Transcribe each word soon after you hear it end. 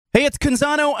Hey, it's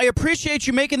Canzano. I appreciate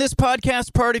you making this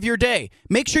podcast part of your day.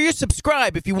 Make sure you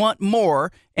subscribe if you want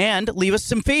more and leave us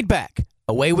some feedback.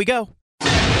 Away we go.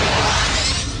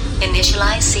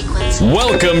 Initialize sequence.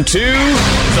 Welcome to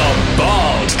The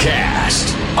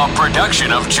Baldcast, a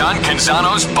production of John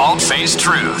Canzano's Bald-Faced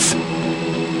Truth.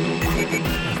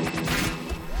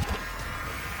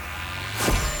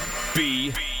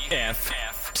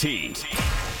 BFFT.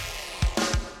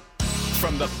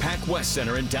 From the Pac West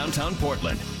Center in downtown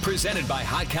Portland, presented by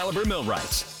High Caliber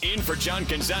Millwrights. In for John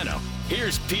Canzano,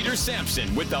 here's Peter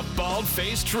Sampson with the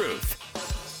Bald-Faced Truth.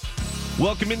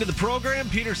 Welcome into the program.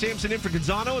 Peter Sampson in for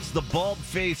Canzano. It's the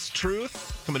Bald-Faced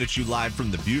Truth, coming at you live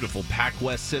from the beautiful Pac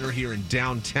West Center here in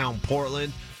downtown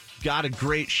Portland. Got a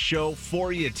great show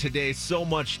for you today. So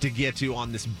much to get to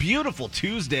on this beautiful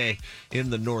Tuesday in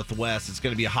the Northwest. It's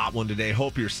going to be a hot one today.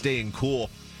 Hope you're staying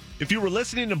cool. If you were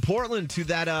listening in Portland to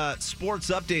that sports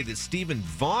update that Stephen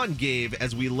Vaughn gave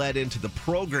as we led into the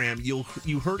program, you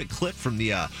heard a clip from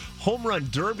the Home Run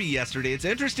Derby yesterday. It's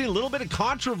interesting, a little bit of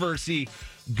controversy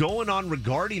going on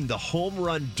regarding the Home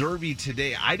Run Derby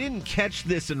today. I didn't catch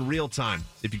this in real time.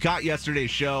 If you caught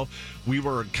yesterday's show, we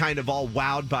were kind of all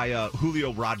wowed by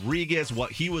Julio Rodriguez,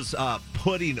 what he was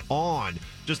putting on.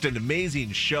 Just an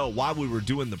amazing show while we were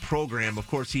doing the program. Of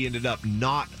course, he ended up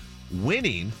not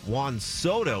winning. Juan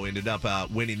Soto ended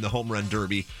up winning the Home Run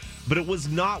Derby, but it was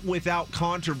not without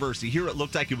controversy. Here it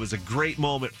looked like it was a great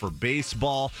moment for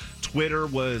baseball. Twitter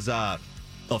was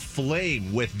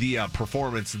aflame with the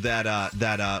performance that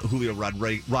Julio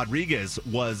Rodriguez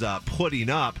was putting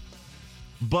up.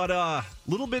 But a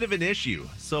little bit of an issue.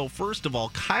 So first of all,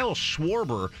 Kyle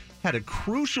Schwarber had a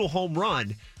crucial home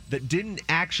run that didn't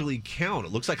actually count.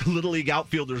 It looks like Little League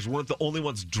outfielders weren't the only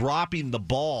ones dropping the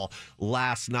ball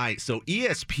last night. So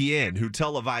ESPN, who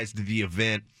televised the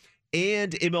event,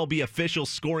 and MLB officials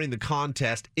scoring the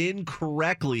contest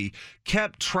incorrectly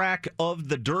kept track of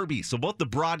the Derby. So both the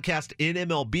broadcast and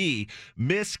MLB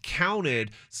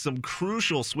miscounted some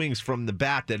crucial swings from the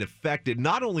bat that affected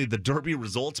not only the Derby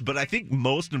results, but I think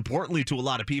most importantly to a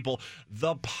lot of people,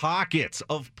 the pockets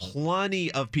of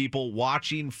plenty of people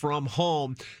watching from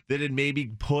home that had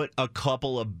maybe put a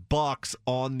couple of bucks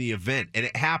on the event. And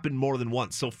it happened more than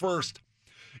once. So first,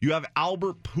 you have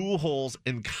Albert Pujols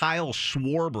and Kyle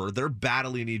Schwarber. They're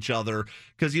battling each other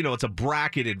because, it's a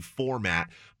bracketed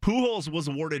format. Pujols was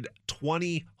awarded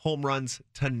 20 home runs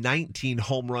to 19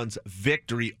 home runs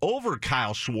victory over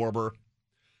Kyle Schwarber.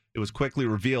 It was quickly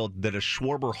revealed that a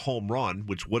Schwarber home run,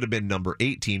 which would have been number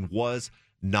 18, was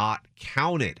not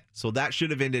counted. So that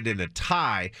should have ended in a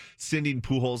tie, sending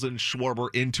Pujols and Schwarber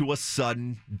into a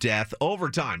sudden death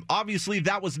overtime. Obviously,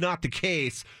 that was not the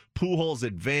case. Pujols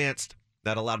advanced.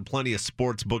 That allowed plenty of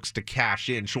sports books to cash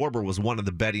in. Schwarber was one of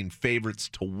the betting favorites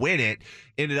to win it,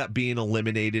 ended up being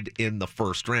eliminated in the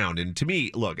first round. And to me,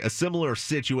 look, a similar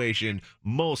situation,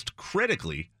 most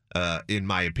critically, in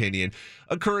my opinion,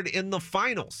 occurred in the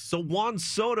finals. So Juan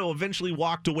Soto eventually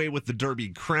walked away with the Derby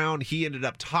crown. He ended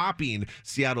up topping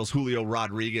Seattle's Julio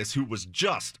Rodriguez, who was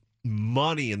just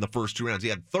money in the first two rounds. He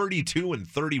had 32 and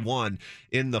 31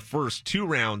 in the first two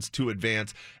rounds to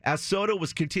advance. As Soto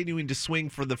was continuing to swing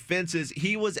for the fences,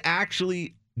 he was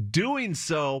actually doing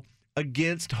so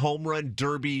against Home Run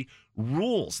Derby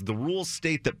rules. The rules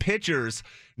state that pitchers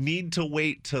need to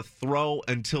wait to throw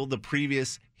until the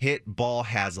previous hit ball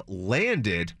has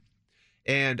landed.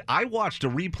 And I watched a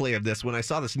replay of this when I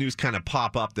saw this news kind of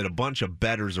pop up that a bunch of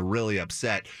bettors are really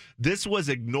upset. This was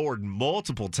ignored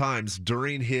multiple times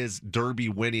during his Derby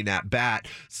winning at bat.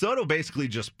 Soto basically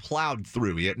just plowed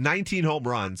through. He had 19 home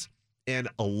runs, and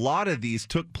a lot of these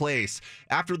took place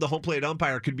after the home plate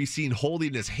umpire could be seen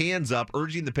holding his hands up,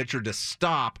 urging the pitcher to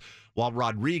stop, while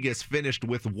Rodriguez finished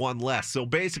with one less. So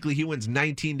basically he wins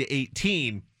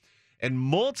 19-18. And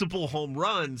multiple home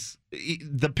runs,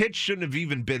 the pitch shouldn't have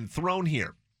even been thrown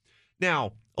here.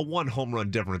 Now, a one home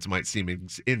run difference might seem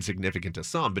insignificant to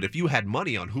some, but if you had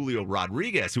money on Julio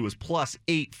Rodriguez, who was plus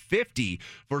 850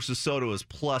 versus Soto is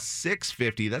plus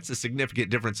 650, that's a significant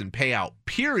difference in payout,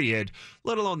 period,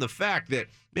 let alone the fact that,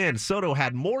 man, Soto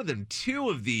had more than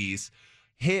two of these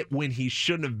hit when he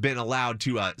shouldn't have been allowed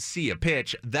to see a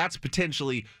pitch. That's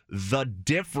potentially the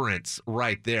difference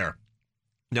right there.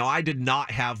 Now, I did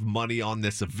not have money on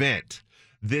this event.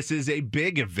 This is a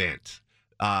big event,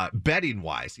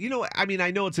 betting-wise.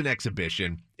 I know it's an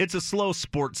exhibition. It's a slow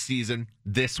sports season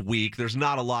this week. There's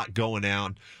not a lot going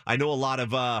on. I know a lot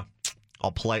of, I'll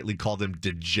politely call them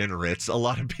degenerates, a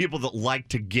lot of people that like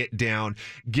to get down,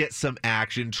 get some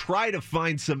action, try to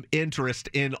find some interest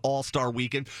in All-Star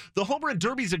Weekend. The Home Run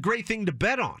Derby is a great thing to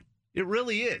bet on. It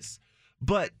really is.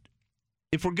 But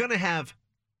if we're going to have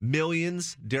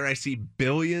millions, dare I say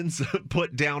billions,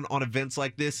 put down on events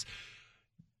like this,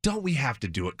 don't we have to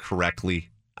do it correctly?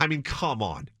 I mean, come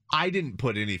on. I didn't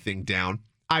put anything down.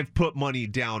 I've put money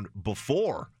down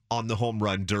before on the home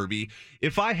run derby.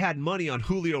 If I had money on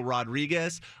Julio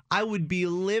Rodriguez, I would be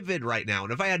livid right now.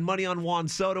 And if I had money on Juan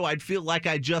Soto, I'd feel like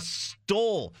I just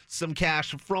stole some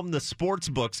cash from the sports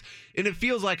books. And it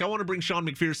feels like I want to bring Sean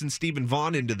McPherson, Stephen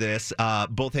Vaughn into this,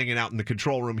 both hanging out in the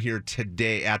control room here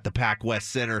today at the Pac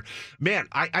West Center. Man,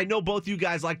 I know both you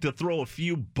guys like to throw a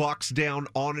few bucks down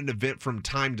on an event from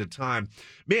time to time.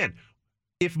 Man,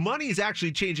 if money is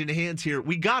actually changing hands here,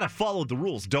 we got to follow the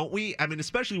rules, don't we? I mean,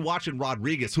 especially watching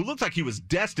Rodriguez, who looked like he was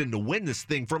destined to win this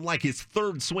thing from like his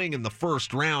third swing in the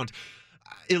first round.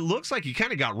 It looks like he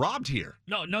kind of got robbed here.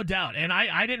 No doubt. And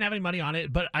I didn't have any money on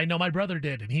it, but I know my brother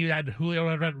did, and he had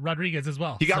Julio Rodriguez as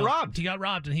well. He got robbed. He got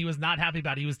robbed, and he was not happy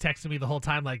about it. He was texting me the whole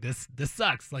time like, this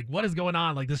sucks. Like, what is going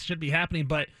on? Like, this should be happening.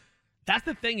 But that's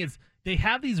the thing is, they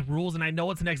have these rules, and I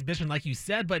know it's an exhibition, like you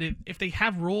said, but if they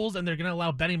have rules and they're going to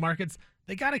allow betting markets,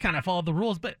 they got to kind of follow the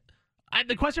rules. But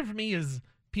the question for me is,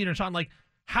 Peter and Sean, like,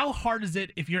 how hard is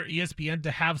it if you're ESPN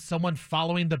to have someone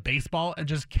following the baseball and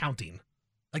just counting?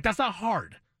 Like, that's not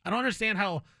hard. I don't understand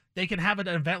how they can have an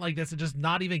event like this and just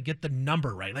not even get the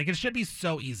number right. Like, it should be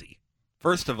so easy.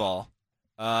 First of all,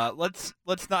 let's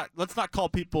not call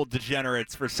people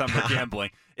degenerates for summer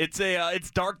gambling.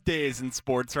 It's dark days in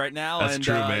sports right now. That's and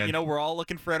true, man. You know, we're all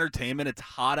looking for entertainment. It's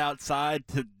hot outside.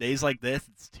 To days like this,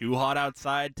 it's too hot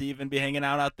outside to even be hanging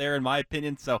out there, in my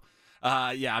opinion. So,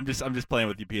 yeah, I'm just playing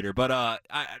with you, Peter. But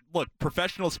look,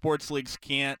 professional sports leagues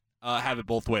can't have it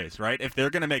both ways, right? If they're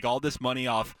going to make all this money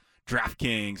off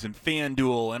DraftKings and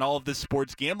FanDuel and all of this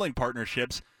sports gambling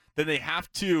partnerships, then they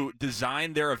have to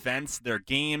design their events, their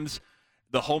games,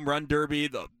 the home run derby,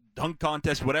 the dunk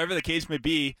contest, whatever the case may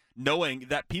be, knowing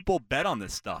that people bet on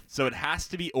this stuff. So it has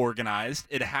to be organized.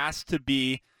 It has to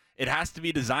be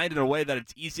designed in a way that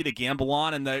it's easy to gamble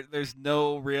on, and there's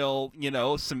no real,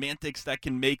 semantics that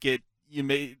can make it,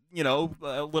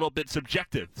 a little bit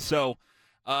subjective. So,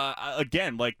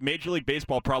 again, like Major League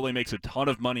Baseball probably makes a ton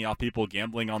of money off people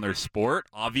gambling on their sport,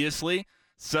 obviously.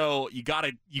 So you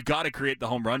gotta create the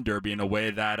home run derby in a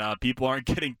way that people aren't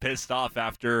getting pissed off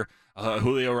after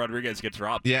Julio Rodriguez gets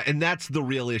robbed. Yeah, and that's the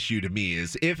real issue to me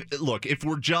is if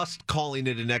we're just calling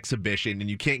it an exhibition and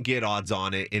you can't get odds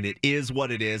on it and it is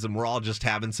what it is and we're all just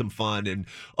having some fun and,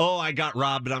 oh, I got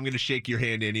robbed, but I'm going to shake your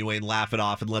hand anyway and laugh it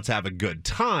off and let's have a good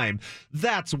time,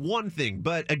 that's one thing.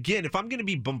 But again, if I'm going to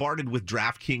be bombarded with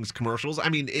DraftKings commercials, I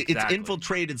mean, it's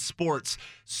infiltrated sports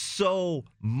so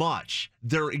much.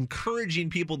 They're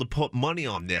encouraging people to put money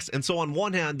on this. And so on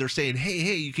one hand, they're saying,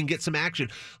 hey, you can get some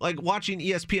action. Like watching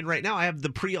ESPN right now, I have the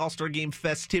pre-All-Star Game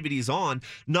festivities on,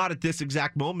 not at this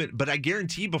exact moment, but I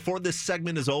guarantee before this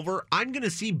segment is over, I'm going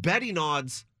to see betting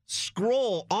odds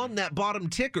scroll on that bottom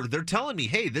ticker. They're telling me,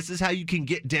 hey, this is how you can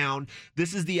get down.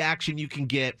 This is the action you can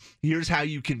get. Here's how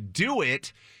you can do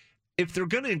it. If they're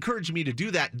going to encourage me to do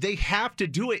that, they have to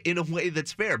do it in a way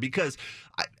that's fair because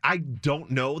I don't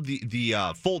know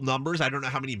the full numbers. I don't know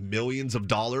how many millions of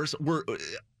dollars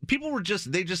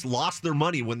they just lost their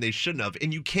money when they shouldn't have,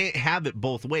 and you can't have it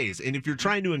both ways. And if you're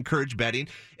trying to encourage betting,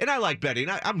 and I like betting,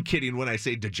 I'm kidding when I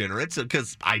say degenerates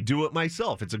because I do it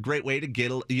myself. It's a great way to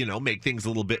get, make things a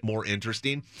little bit more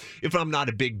interesting. If I'm not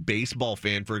a big baseball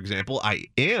fan, for example, I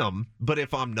am, but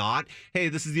if I'm not, hey,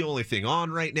 this is the only thing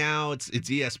on right now. It's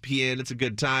ESPN. It's a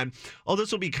good time. Oh,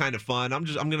 this will be kind of fun. I'm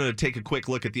going to take a quick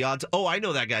look at the odds. Oh, I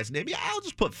know that guy's name. Yeah, I'll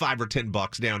just put $5 or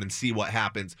 $10 down and see what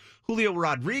happens. Julio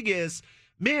Rodriguez,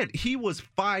 man, he was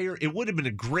fire. It would have been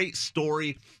a great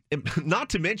story. And not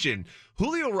to mention,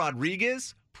 Julio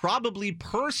Rodriguez probably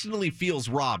personally feels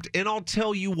robbed. And I'll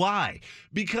tell you why.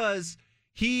 Because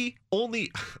he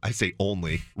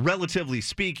relatively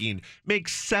speaking,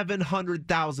 makes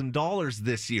 $700,000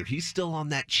 this year. He's still on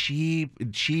that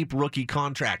cheap rookie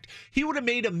contract. He would have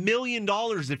made $1 million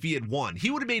if he had won. He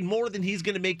would have made more than he's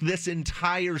going to make this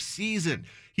entire season.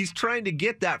 He's trying to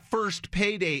get that first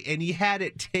payday, and he had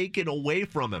it taken away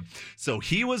from him. So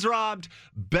he was robbed.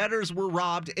 Bettors were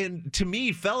robbed. And to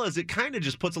me, fellas, it kind of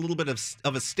just puts a little bit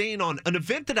of a stain on an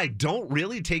event that I don't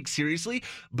really take seriously.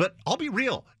 But I'll be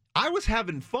real. I was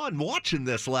having fun watching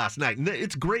this last night, and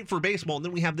it's great for baseball, and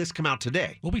then we have this come out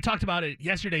today. Well, we talked about it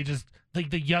yesterday, just like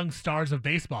the young stars of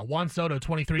baseball. Juan Soto,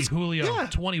 23, Julio,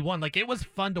 21. Like, it was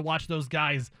fun to watch those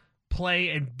guys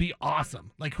play and be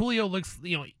awesome. Like, Julio looks,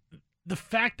 the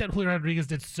fact that Julio Rodriguez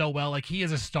did so well, like, he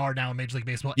is a star now in Major League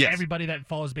Baseball. Yes. Everybody that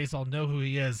follows baseball know who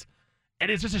he is.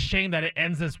 And it's just a shame that it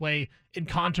ends this way in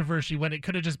controversy when it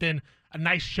could have just been a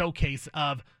nice showcase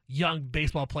of young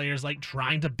baseball players like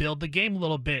trying to build the game a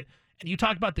little bit And you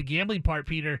talk about the gambling part,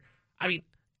 Peter. I mean,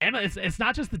 it's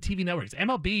not just the TV networks.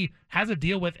 MLB has a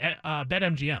deal with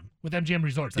BetMGM, with MGM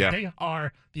Resorts. Like, they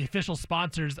are the official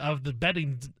sponsors of the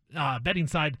betting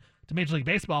side to Major League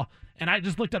Baseball. And I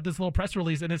just looked up this little press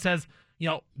release, and it says,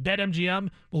 BetMGM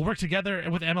will work together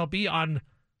with MLB on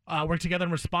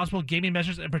responsible gaming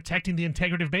measures and protecting the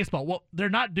integrity of baseball. Well, they're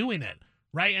not doing it,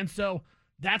 right? And so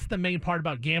that's the main part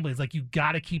about gambling, is like you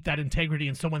got to keep that integrity.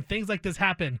 And so when things like this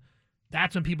happen,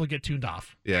 that's when people get tuned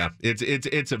off. Yeah,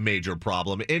 it's a major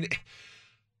problem. And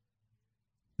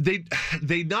they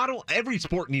not every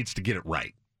sport needs to get it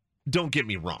right. Don't get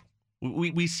me wrong.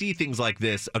 We see things like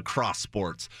this across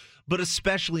sports, but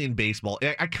especially in baseball.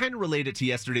 I kind of relate it to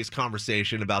yesterday's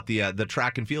conversation about the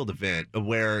track and field event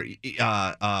where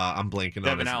I'm blanking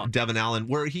on Devin Allen,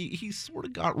 where he sort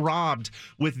of got robbed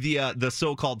with the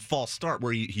so-called false start,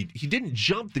 where he didn't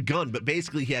jump the gun, but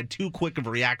basically he had too quick of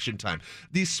a reaction time.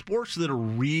 These sports that are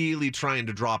really trying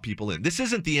to draw people in. This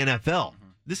isn't the NFL.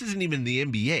 This isn't even the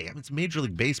NBA. I mean, it's Major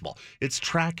League Baseball. It's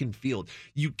track and field.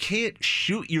 You can't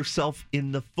shoot yourself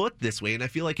in the foot this way, and I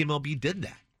feel like MLB did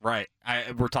that. Right.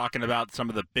 We're talking about some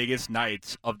of the biggest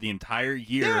nights of the entire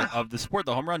year of the sport.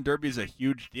 The Home Run Derby is a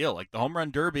huge deal. Like the Home Run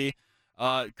Derby,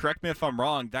 correct me if I'm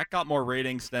wrong, that got more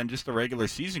ratings than just a regular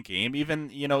season game.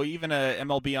 Even a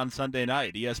MLB on Sunday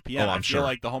night, ESPN. I feel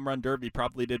like the Home Run Derby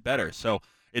probably did better. So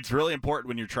it's really important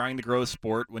when you're trying to grow a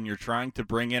sport, when you're trying to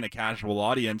bring in a casual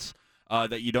audience,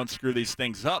 that you don't screw these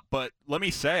things up. But let me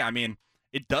say, I mean,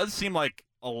 it does seem like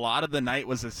a lot of the night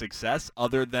was a success,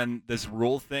 other than this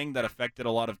rule thing that affected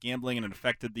a lot of gambling and it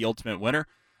affected the ultimate winner.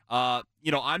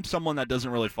 I'm someone that doesn't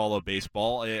really follow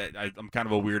baseball. I'm kind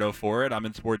of a weirdo for it. I'm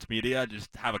in sports media. I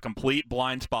just have a complete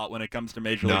blind spot when it comes to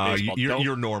Major League Baseball.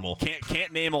 You're normal.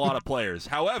 Can't name a lot of players.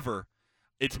 However,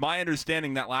 it's my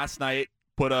understanding that last night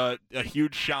put a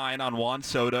huge shine on Juan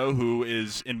Soto, who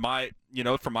is, from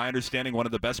my understanding, one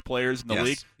of the best players in the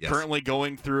league. Yes. Currently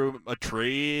going through a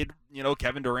trade,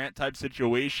 Kevin Durant type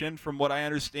situation, from what I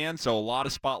understand. So a lot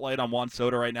of spotlight on Juan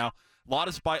Soto right now. A lot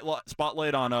of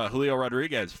spotlight on Julio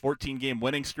Rodriguez, 14-game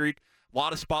winning streak. A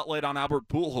lot of spotlight on Albert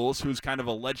Pujols, who's kind of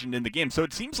a legend in the game. So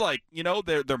it seems like,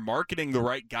 they're marketing the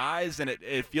right guys, and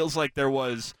it feels like there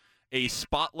was a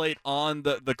spotlight on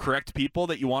the correct people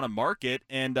that you want to market.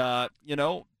 And,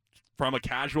 from a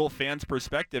casual fan's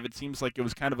perspective, it seems like it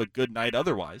was kind of a good night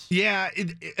otherwise. Yeah,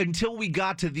 until we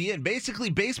got to the end.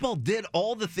 Basically, baseball did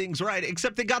all the things right,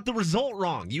 except they got the result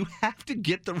wrong. You have to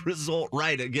get the result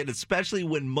right, again, especially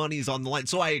when money's on the line.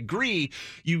 So I agree,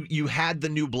 you had the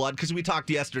new blood, because we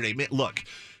talked yesterday. Man, look,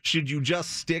 should you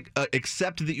just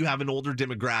accept that you have an older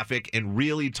demographic and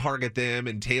really target them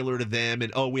and tailor to them?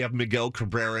 And, we have Miguel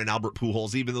Cabrera and Albert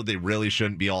Pujols, even though they really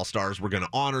shouldn't be all-stars, we're going to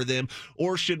honor them.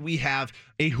 Or should we have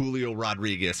a Julio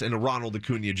Rodriguez and a Ronald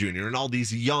Acuna Jr. and all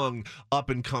these young,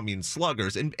 up-and-coming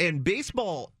sluggers? And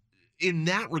baseball, in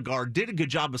that regard, did a good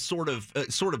job of sort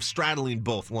of straddling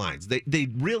both lines. They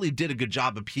really did a good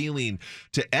job appealing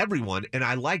to everyone, and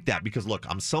I like that, because look,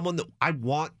 I'm someone that I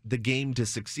want the game to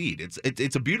succeed.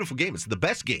 It's a beautiful game. It's the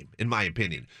best game, in my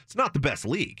opinion. It's not the best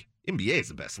league. NBA is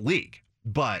the best league,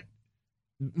 but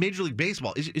Major League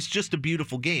Baseball is just a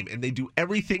beautiful game, and they do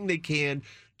everything they can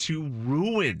to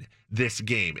ruin this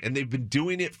game, and they've been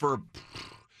doing it for,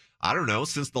 I don't know,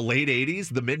 since the late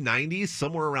 80s, the mid-90s,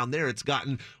 somewhere around there. It's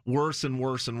gotten worse and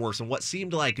worse and worse. And what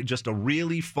seemed like just a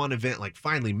really fun event, like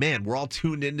finally, man, we're all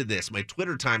tuned into this. My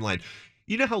Twitter timeline,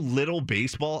 you know how little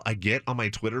baseball I get on my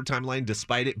Twitter timeline,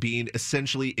 despite it being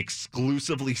essentially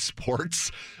exclusively sports?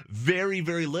 Very,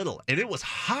 very little. And it was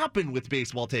hopping with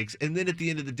baseball takes. And then at the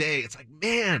end of the day, it's like,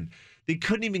 man, they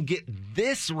couldn't even get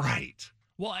this right.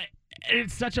 Well,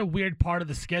 it's such a weird part of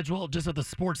the schedule just of the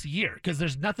sports year, because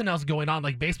there's nothing else going on.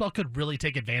 Like, baseball could really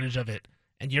take advantage of it.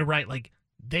 And you're right, like,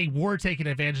 they were taking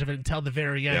advantage of it until the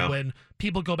very end, when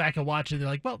people go back and watch it, they're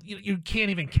like, well, you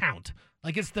can't even count.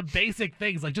 Like, it's the basic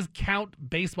things. Like, just count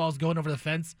baseballs going over the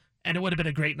fence, and it would have been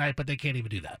a great night, but they can't even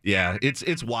do that. Yeah,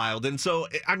 it's wild. And so,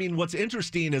 I mean, what's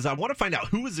interesting is I want to find out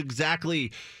who is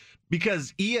exactly,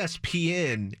 because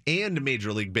ESPN and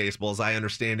Major League Baseball, as I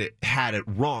understand it, had it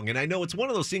wrong. And I know it's one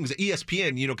of those things that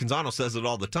ESPN, Canzano says it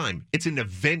all the time. It's an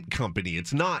event company.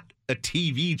 It's not a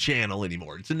TV channel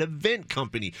anymore. It's an event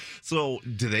company. So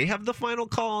do they have the final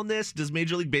call on this? Does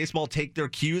Major League Baseball take their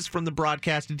cues from the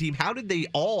broadcasting team? How did they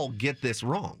all get this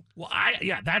wrong? Well,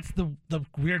 that's the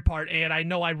weird part. And I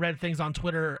know I read things on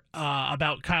Twitter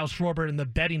about Kyle Schwarber and the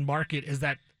betting market, is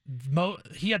that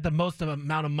he had the most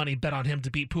amount of money bet on him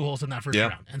to beat Pujols in that first Yeah.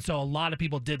 round, and so a lot of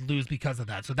people did lose because of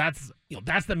that. So that's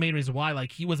the main reason why.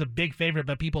 Like, he was a big favorite,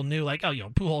 but people knew, like, oh,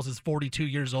 Pujols is 42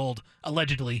 years old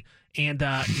allegedly, and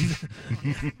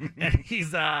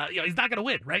he's not going to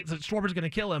win, right? So Schwarber's going to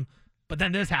kill him. But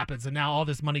then this happens, and now all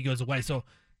this money goes away. So,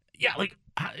 yeah, like,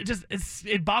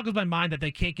 it boggles my mind that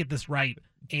they can't get this right,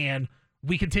 and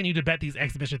we continue to bet these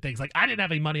exhibition things. Like, I didn't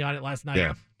have any money on it last night,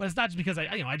 Yeah. but it's not just because I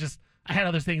had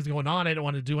other things going on. I didn't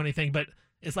want to do anything, but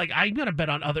it's like I'm going to bet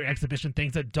on other exhibition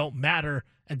things that don't matter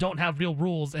and don't have real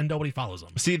rules, and nobody follows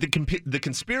them. See, the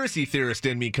conspiracy theorist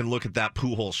in me can look at that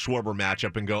Pujols-Schwarber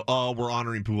matchup and go, oh, we're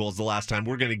honoring Pujols the last time.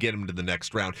 We're going to get him to the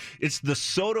next round. It's the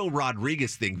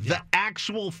Soto-Rodriguez thing, the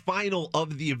actual final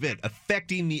of the event,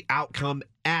 affecting the outcome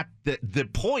at the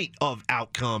point of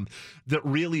outcome that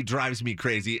really drives me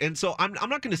crazy. And so I'm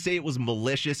not going to say it was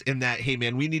malicious in that, hey,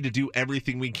 man, we need to do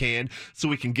everything we can so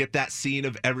we can get that scene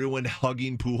of everyone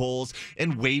hugging Pujols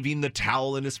and waving the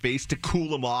towel in his face to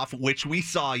cool him off, which we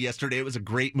saw yesterday. It was a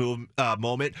great moment.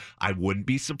 I wouldn't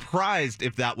be surprised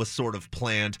if that was sort of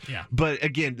planned. Yeah. But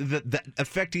again, the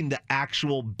affecting the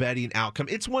actual betting outcome.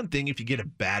 It's one thing if you get a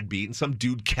bad beat and some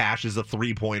dude cashes a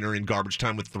three-pointer in garbage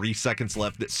time with 3 seconds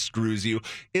left that screws you.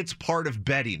 It's part of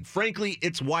betting. Frankly,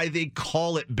 it's why they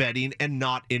call it betting and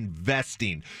not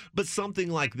investing. But something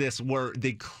like this where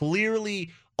they clearly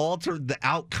altered the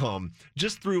outcome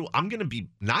just through, I'm going to be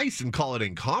nice and call it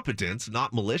incompetence,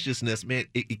 not maliciousness, man,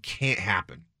 it can't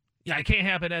happen. Yeah, it can't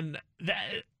happen. And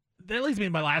that leads me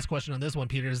to my last question on this one,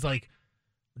 Peter, is like,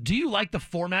 do you like the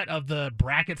format of the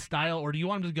bracket style, or do you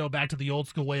want them to go back to the old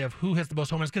school way of who hits the most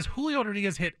home runs? Because Julio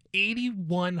Rodriguez hit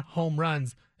 81 home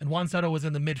runs, and Juan Soto was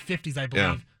in the mid-50s, I believe.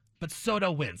 Yeah. But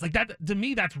Soto wins. Like, that, to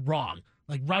me, that's wrong.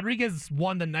 Like, Rodriguez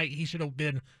won the night. He should have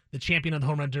been the champion of the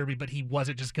home run derby, but he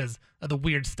wasn't just because of the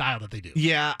weird style that they do.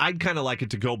 Yeah, I'd kind of like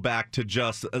it to go back to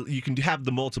just, you can have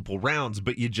the multiple rounds,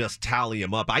 but you just tally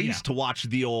them up. I used to watch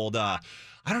the old,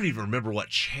 I don't even remember what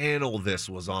channel this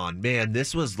was on. Man,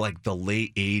 this was like the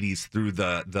late 80s through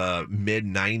the mid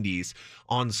 90s.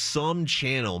 On some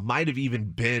channel, might have even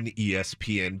been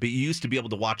ESPN, but you used to be able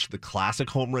to watch the classic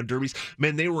home run derbies.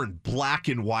 Man, they were in black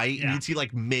and white. Yeah. And you'd see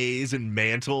like Mays and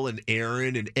Mantle and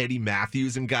Aaron and Eddie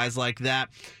Matthews and guys like that.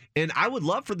 And I would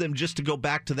love for them just to go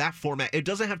back to that format. It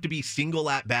doesn't have to be single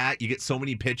at bat. You get so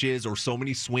many pitches or so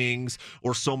many swings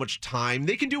or so much time.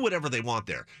 They can do whatever they want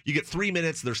there. You get 3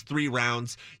 minutes, there's 3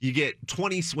 rounds. You get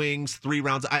 20 swings, 3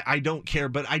 rounds. I don't care,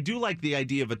 but I do like the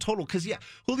idea of a total because, yeah,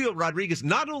 Julio Rodriguez,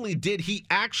 not only did he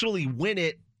actually win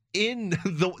it,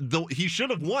 he should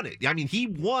have won it. I mean, he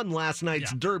won last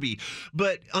night's derby,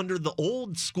 but under the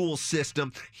old school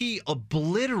system, he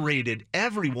obliterated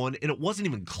everyone, and it wasn't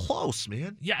even close,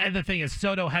 man. Yeah, and the thing is,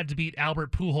 Soto had to beat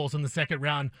Albert Pujols in the second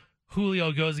round.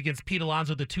 Julio goes against Pete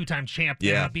Alonso, the 2-time champ,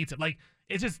 and beats it. Like,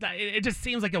 it just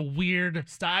seems like a weird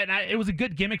style. And it was a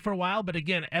good gimmick for a while, but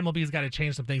again, MLB's got to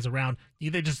change some things around.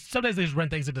 Sometimes they just run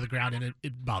things into the ground, and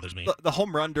it bothers me. The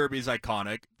home run derby is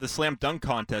iconic. The slam dunk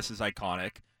contest is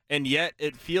iconic. And yet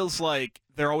it feels like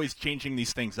they're always changing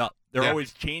these things up. They're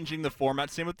always changing the format.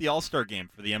 Same with the All-Star game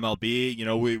for the MLB. You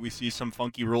know, we see some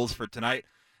funky rules for tonight.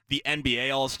 The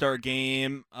NBA All-Star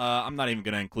game, I'm not even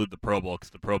going to include the Pro Bowl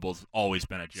because the Pro Bowl's always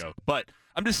been a joke. But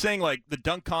I'm just saying, like, the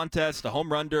dunk contest, the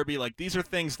home run derby, like, these are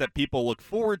things that people look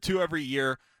forward to every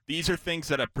year. These are things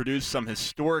that have produced some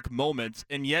historic moments,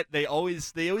 and yet they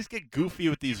always get goofy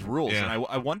with these rules. Yeah. And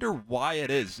I wonder why it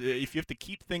is. If you have to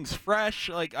keep things fresh,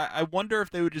 like I wonder if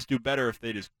they would just do better if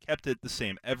they just kept it the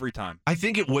same every time. I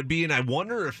think it would be, and I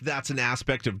wonder if that's an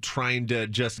aspect of trying to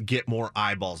just get more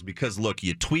eyeballs. Because, look,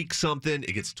 you tweak something,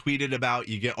 it gets tweeted about,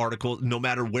 you get articles. No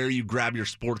matter where you grab your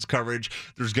sports coverage,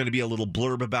 there's going to be a little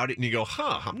blurb about it, and you go,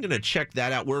 I'm going to check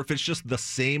that out. Where if it's just the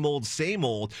same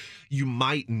old, you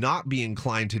might not be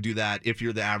inclined to do that if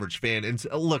you're the average fan. And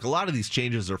look, a lot of these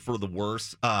changes are for the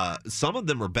worse. Some of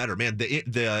them are better, man. The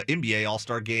NBA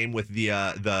All-Star game with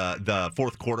the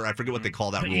fourth quarter, I forget what they call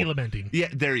that rule. Elementing. Yeah,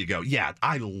 there you go. Yeah,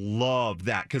 I love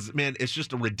that because, man, it's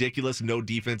just a ridiculous no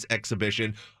defense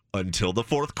exhibition until the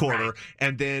fourth quarter,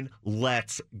 and then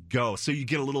let's go. So you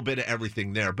get a little bit of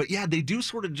everything there. But yeah, they do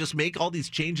sort of just make all these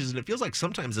changes, and it feels like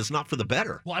sometimes it's not for the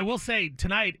better. Well, I will say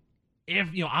tonight,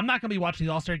 I'm not going to be watching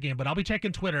the All-Star game, but I'll be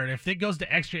checking Twitter, and if it goes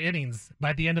to extra innings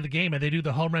by the end of the game and they do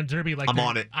the home run derby, like I'm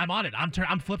on it. I'm on it.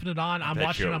 I'm flipping it on. I'm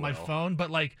watching it on my phone,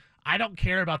 but like I don't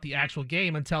care about the actual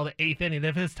game until the 8th inning.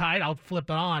 If it's tied, I'll flip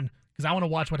it on because I want to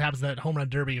watch what happens to that home run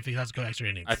derby if he has to go extra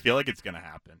innings. I feel like it's going to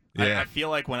happen. Yeah. I feel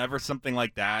like whenever something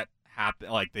like that happen.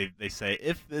 Like they say,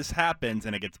 if this happens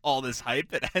and it gets all this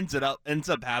hype, it ends up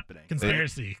happening.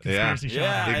 Conspiracy Yeah,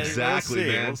 Sean. Exactly,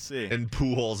 man. We'll see. And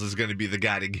Pujols is going to be the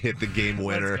guy to hit the game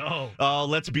winner. Let's go.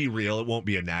 Let's be real. It won't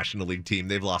be a National League team.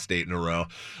 They've lost 8 in a row.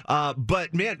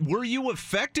 But, man, were you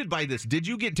affected by this? Did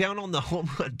you get down on the home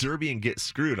run derby and get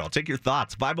screwed? I'll take your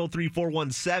thoughts.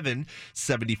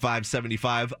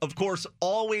 503-417-7575. Of course,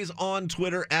 always on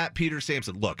Twitter at Peter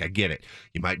Sampson. Look, I get it.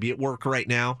 You might be at work right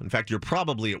now. In fact, you're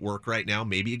probably at work right now.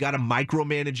 Maybe you got a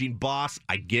micromanaging boss.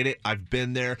 I get it. I've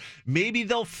been there. Maybe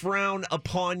they'll frown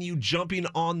upon you jumping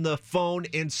on the phone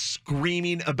and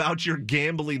screaming about your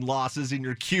gambling losses in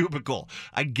your cubicle.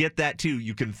 I get that too.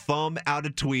 You can thumb out a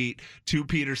tweet to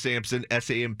Peter Sampson,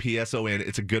 SAMPSON.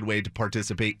 It's a good way to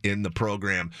participate in the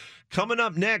program. Coming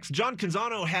up next, John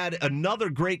Canzano had another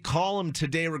great column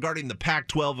today regarding the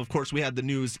Pac-12. Of course, we had the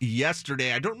news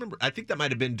yesterday. I don't remember. I think that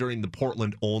might have been during the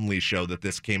Portland-only show that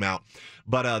this came out.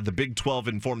 But the Big 12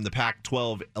 informed the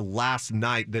Pac-12 last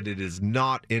night that it is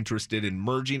not interested in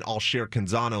merging. I'll share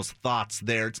Canzano's thoughts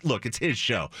there. Look, it's his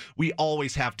show. We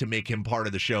always have to make him part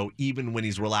of the show, even when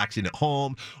he's relaxing at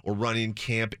home or running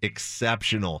Camp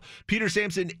Exceptional. Peter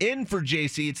Sampson in for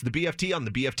JC. It's the BFT on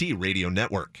the BFT Radio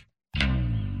Network.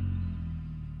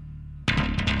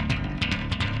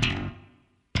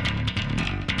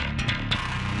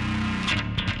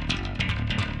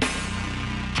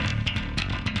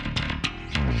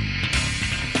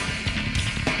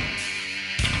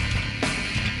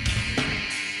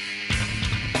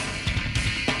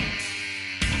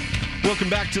 Welcome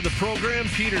back to the program.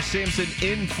 Peter Sampson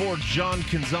in for John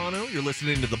Canzano. You're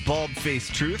listening to the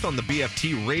Bald-Faced Truth on the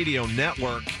BFT Radio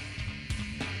Network.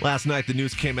 Last night, the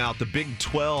news came out. The Big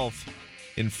 12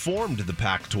 informed the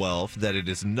Pac-12 that it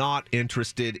is not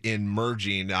interested in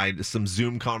merging. Some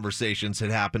Zoom conversations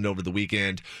had happened over the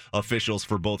weekend. Officials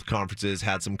for both conferences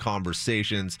had some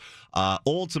conversations.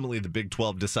 Ultimately, the Big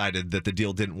 12 decided that the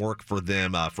deal didn't work for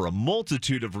them for a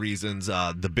multitude of reasons.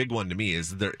 The big one to me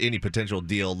is there any potential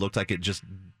deal looked like it just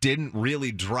didn't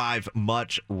really drive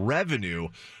much revenue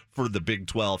for the Big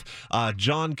 12.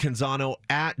 John Canzano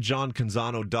at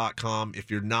johncanzano.com. If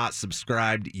you're not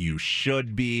subscribed, you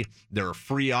should be. There are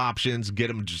free options. Get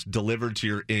them just delivered to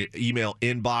your email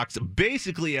inbox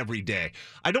basically every day.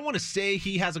 I don't want to say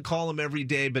he has a column every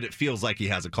day, but it feels like he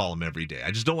has a column every day.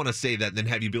 I just don't want to say that and then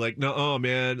have you be like, no, oh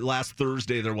man, last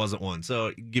Thursday there wasn't one.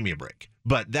 So give me a break.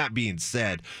 But that being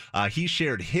said, he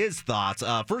shared his thoughts.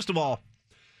 First of all,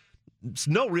 it's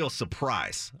no real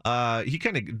surprise. He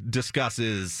kind of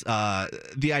discusses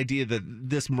the idea that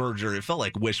this merger, it felt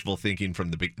like wishful thinking from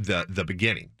the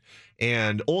beginning.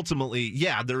 And ultimately,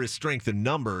 yeah, there is strength in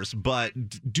numbers, but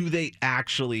do they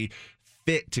actually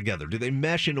fit together? Do they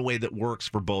mesh in a way that works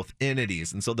for both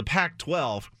entities? And so the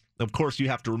Pac-12, of course, you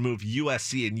have to remove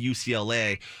USC and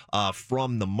UCLA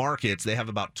from the markets. They have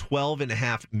about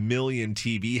 12.5 million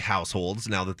TV households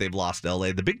now that they've lost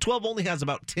LA. The Big 12 only has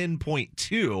about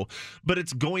 10.2, but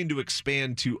it's going to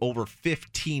expand to over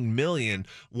 15 million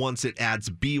once it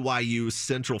adds BYU,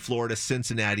 Central Florida,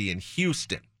 Cincinnati, and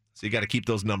Houston. So you got to keep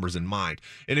those numbers in mind.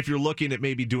 And if you're looking at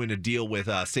maybe doing a deal with,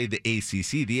 say, the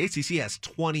ACC has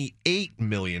 28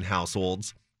 million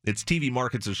households. Its TV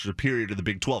markets are superior to the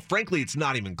Big 12. Frankly, it's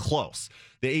not even close.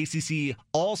 The ACC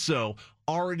also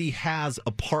already has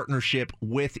a partnership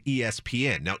with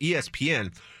ESPN. Now, ESPN, we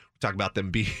talk about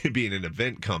them being an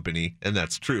event company, and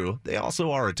that's true. They also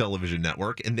are a television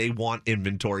network, and they want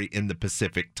inventory in the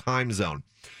Pacific time zone.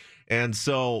 And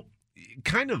so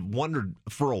kind of wondered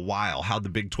for a while how the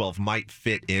Big 12 might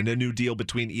fit in a new deal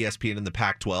between ESPN and the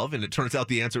Pac-12, and it turns out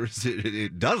the answer is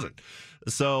it doesn't.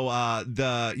 So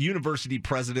the university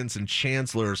presidents and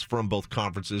chancellors from both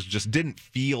conferences just didn't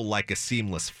feel like a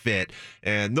seamless fit.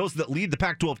 And those that lead the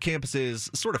Pac-12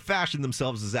 campuses sort of fashion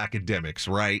themselves as academics,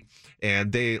 right?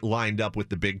 And they lined up with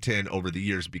the Big Ten over the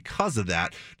years because of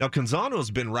that. Now, Canzano's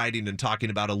been writing and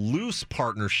talking about a loose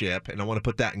partnership, and I want to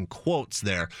put that in quotes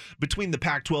there, between the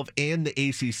Pac-12 and the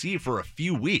ACC for a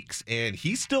few weeks. And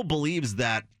he still believes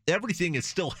that everything is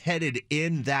still headed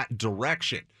in that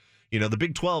direction. You know, the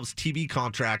Big 12's TV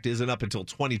contract isn't up until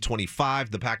 2025.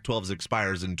 The Pac-12's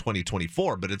expires in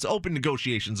 2024, but it's open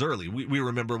negotiations early. We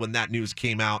remember when that news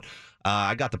came out.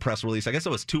 I got the press release, I guess it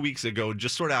was 2 weeks ago,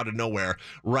 just sort of out of nowhere,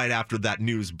 right after that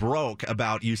news broke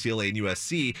about UCLA and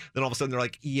USC. Then all of a sudden they're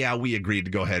like, yeah, we agreed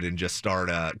to go ahead and just start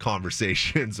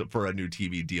conversations for a new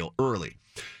TV deal early.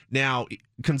 Now,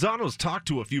 Canzano's talked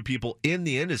to a few people in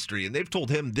the industry, and they've told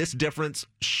him this difference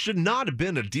should not have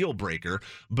been a deal breaker,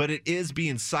 but it is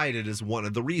being cited as one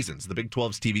of the reasons. The Big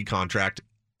 12's TV contract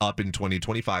up in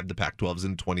 2025, the Pac-12's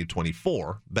in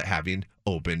 2024, but having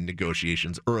open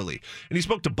negotiations early. And he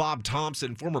spoke to Bob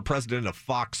Thompson, former president of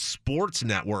Fox Sports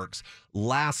Networks,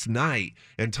 last night.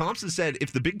 And Thompson said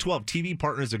if the Big 12 TV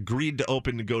partners agreed to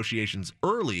open negotiations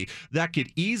early, that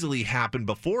could easily happen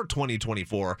before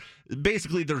 2024.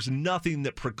 Basically, there's nothing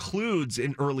that precludes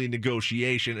an early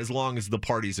negotiation as long as the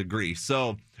parties agree.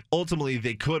 So ultimately,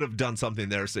 they could have done something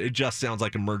there. So it just sounds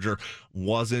like a merger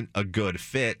wasn't a good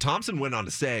fit. Thompson went on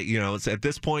to say, it's at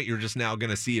this point, you're just now going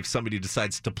to see if somebody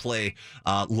decides to play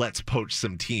let's poach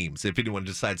some teams, if anyone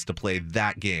decides to play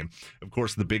that game. Of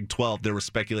course, the Big 12, there was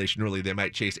speculation early they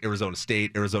might chase Arizona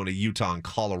State, Arizona, Utah, and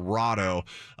Colorado.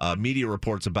 Media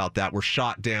reports about that were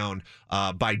shot down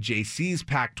by JC's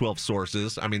Pac-12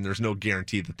 sources. I mean, there's no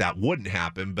guarantee that that wouldn't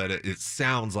happen, but it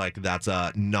sounds like that's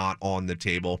not on the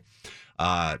table.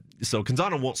 So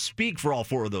Canzano won't speak for all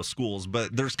four of those schools,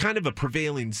 but there's kind of a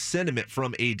prevailing sentiment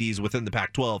from ADs within the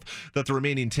Pac-12 that the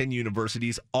remaining 10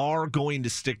 universities are going to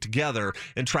stick together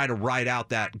and try to ride out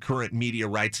that current media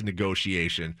rights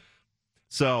negotiation.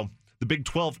 So the Big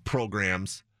 12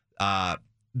 programs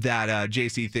that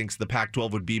JC thinks the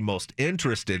Pac-12 would be most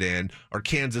interested in are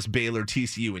Kansas, Baylor,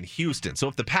 TCU, and Houston. So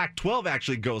if the Pac-12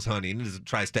 actually goes hunting and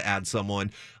tries to add someone,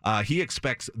 he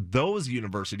expects those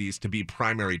universities to be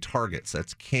primary targets.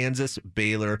 That's Kansas,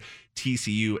 Baylor,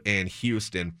 TCU, and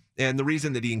Houston. And the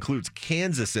reason that he includes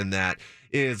Kansas in that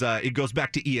is it goes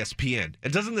back to ESPN.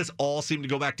 And doesn't this all seem to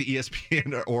go back to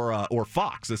ESPN or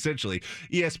Fox, essentially?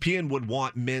 ESPN would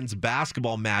want men's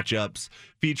basketball matchups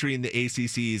featuring the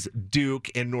ACC's Duke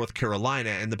and North Carolina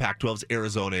and the Pac-12's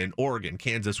Arizona and Oregon.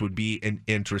 Kansas would be an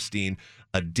interesting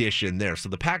addition there. So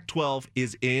the Pac-12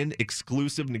 is in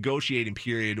exclusive negotiating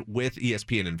period with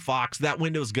ESPN and Fox. That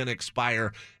window is going to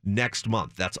expire next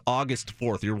month. That's August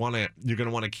 4th. You're going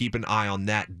to want to keep an eye on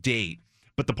that date.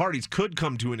 But the parties could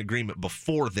come to an agreement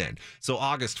before then. So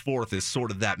August 4th is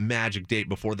sort of that magic date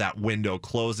before that window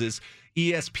closes.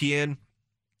 ESPN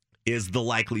is the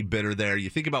likely bidder there. You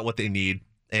think about what they need,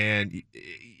 and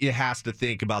it has to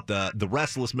think about the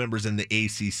restless members in the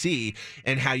ACC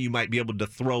and how you might be able to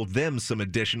throw them some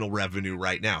additional revenue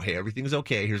right now. Hey, everything's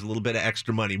okay. Here's a little bit of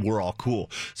extra money. We're all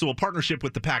cool. So a partnership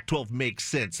with the Pac-12 makes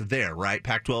sense there, right?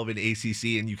 Pac-12 and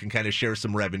ACC, and you can kind of share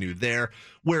some revenue there,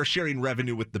 where sharing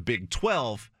revenue with the Big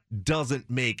 12 doesn't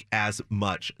make as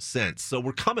much sense. So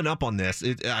we're coming up on this.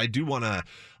 I do want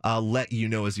to let you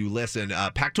know as you listen,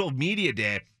 Pac-12 Media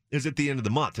Day is at the end of the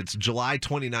month. It's July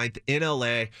 29th in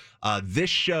LA. This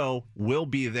show will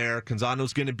be there.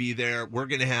 Canzano's going to be there. We're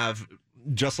going to have,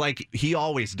 just like he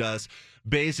always does,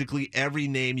 basically every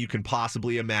name you can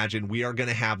possibly imagine. We are going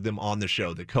to have them on the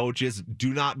show. The coaches,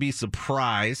 do not be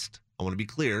surprised. I want to be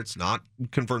clear, it's not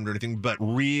confirmed or anything, but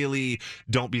really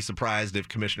don't be surprised if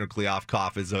Commissioner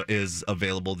Kliavkoff is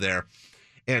available there.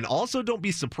 And also don't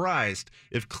be surprised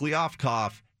if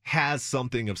Kliavkoff has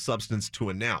something of substance to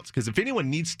announce. Because if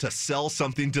anyone needs to sell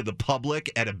something to the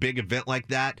public at a big event like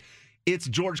that, it's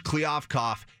George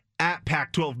Kliavkoff at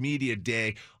Pac-12 Media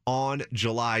Day on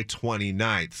July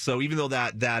 29th. So even though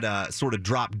that sort of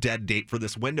drop dead date for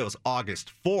this window is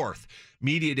August 4th,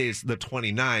 Media Day is the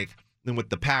 29th. And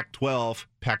with the Pac-12,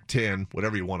 Pac-10,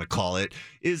 whatever you want to call it,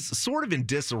 is sort of in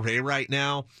disarray right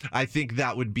now. I think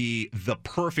that would be the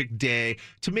perfect day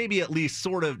to maybe at least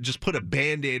sort of just put a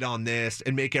Band-Aid on this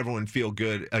and make everyone feel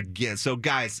good again. So,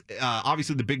 guys,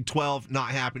 obviously the Big 12 not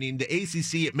happening. The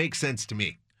ACC, it makes sense to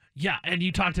me. Yeah, and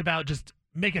you talked about just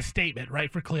make a statement,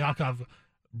 right, for Kliavkoff.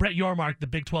 Brett Yormark, the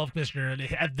Big 12 commissioner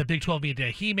at the Big 12 Media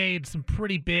Day, he made some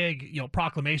pretty big,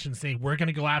 proclamations saying we're going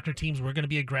to go after teams, we're going to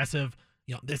be aggressive.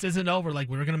 This isn't over. Like,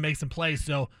 we're going to make some plays.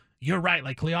 So you're right.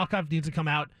 Like, Kliavkoff needs to come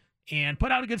out and put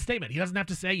out a good statement. He doesn't have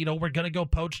to say, we're going to go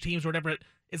poach teams or whatever.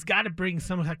 It's got to bring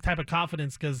some type of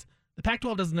confidence because the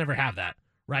Pac-12 doesn't ever have that,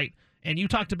 right? And you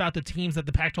talked about the teams that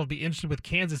the Pac-12 would be interested with.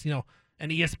 Kansas,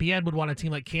 and ESPN would want a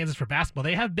team like Kansas for basketball.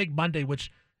 They have Big Monday,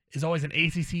 which is always an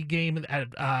ACC game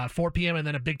at 4 p.m. and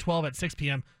then a Big 12 at 6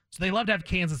 p.m. So they love to have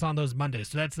Kansas on those Mondays.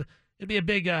 So it'd be a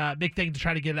big thing to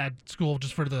try to get at school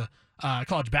just for the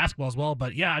college basketball as well.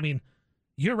 But yeah, I mean,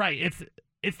 you're right.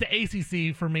 It's the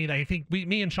ACC for me. I think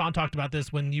me and Sean talked about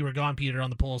this when you were gone, Peter, on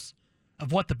the Pulse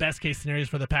of what the best case scenarios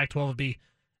for the Pac-12 would be.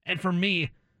 And for me,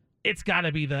 it's got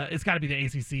to be the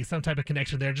ACC, some type of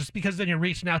connection there. Just because then you're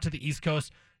reaching out to the East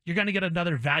Coast, you're going to get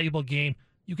another valuable game.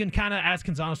 You can kind of, as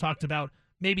Canzano's talked about,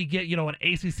 maybe get an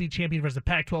ACC champion versus a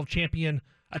Pac-12 champion,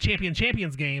 a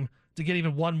champions game to get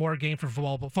even one more game for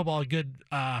football. But football, get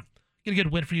a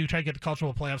good win for you. Try to get the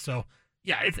cultural playoffs. So,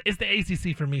 yeah, it's the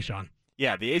ACC for me, Sean.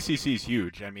 Yeah, the ACC is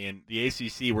huge. I mean, the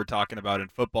ACC we're talking about in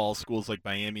football, schools like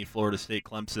Miami, Florida State,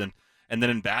 Clemson, and then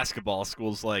in basketball,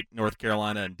 schools like North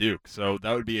Carolina and Duke. So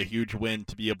that would be a huge win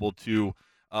to be able to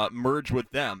merge with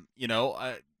them.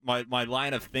 My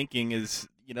line of thinking is,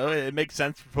 it makes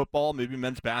sense for football, maybe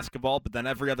men's basketball, but then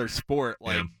every other sport,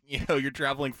 you're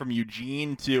traveling from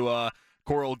Eugene to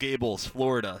Coral Gables,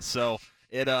 Florida. So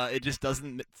it just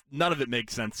doesn't, none of it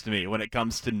makes sense to me when it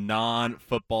comes to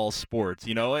non-football sports.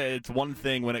 It's one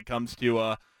thing when it comes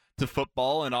to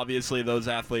football, and obviously those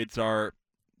athletes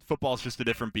football's just a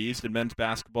different beast, and men's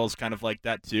basketball is kind of like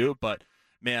that too. But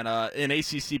man, an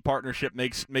ACC partnership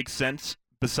makes sense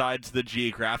besides the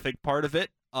geographic part of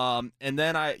it. And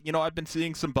then I've been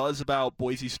seeing some buzz about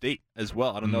Boise State as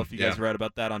well. I don't know if you guys read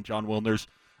about that on John Wilner's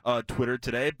Twitter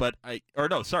today, but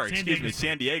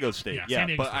San Diego State. Yeah, San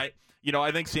Diego State.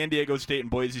 I think San Diego State and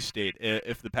Boise State,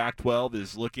 if the Pac-12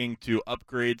 is looking to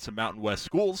upgrade some Mountain West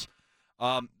schools,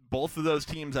 both of those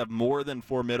teams have more than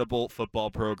formidable football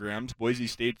programs. Boise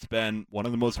State's been one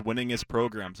of the most winningest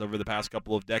programs over the past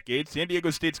couple of decades. San Diego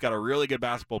State's got a really good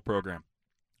basketball program.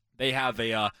 They have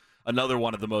another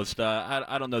one of the most,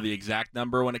 I don't know the exact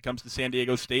number when it comes to San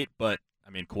Diego State, but,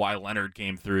 Kawhi Leonard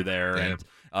came through there, and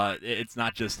it's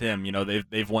not just him.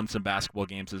 They've won some basketball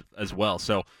games as well.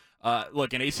 So,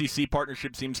 look, an ACC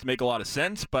partnership seems to make a lot of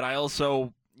sense, but I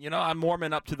also, I'm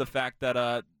warming up to the fact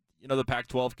that, the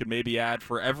Pac-12 could maybe add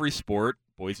for every sport,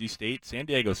 Boise State, San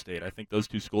Diego State. I think those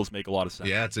two schools make a lot of sense.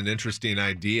 Yeah, it's an interesting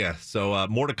idea. So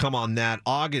more to come on that.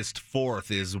 August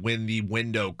 4th is when the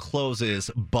window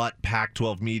closes, but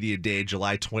Pac-12 Media Day,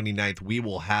 July 29th, we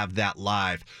will have that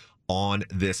live on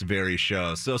this very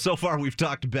show. So far we've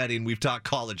talked betting, we've talked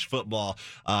college football.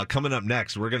 Coming up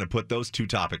next, we're going to put those two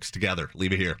topics together.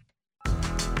 Leave it here.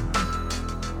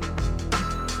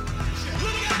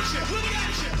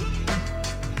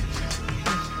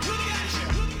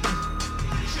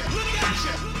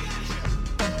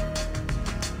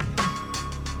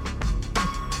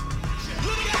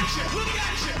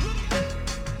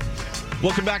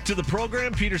 Welcome back to the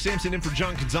program. Peter Sampson in for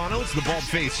John Canzano. It's the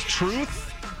Bald-Faced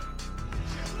Truth.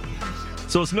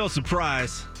 So it's no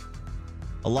surprise,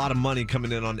 a lot of money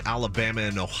coming in on Alabama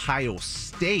and Ohio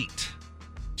State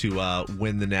to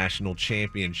win the national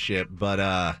championship. But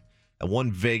at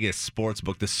one Vegas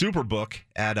sportsbook, the Superbook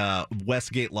at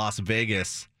Westgate, Las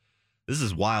Vegas, this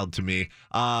is wild to me.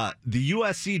 The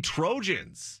USC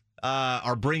Trojans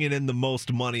are bringing in the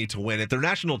most money to win it. Their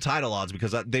national title odds,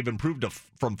 because they've improved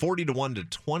from 40-1 to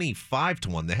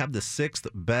 25-1. They have the sixth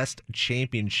best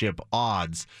championship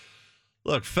odds.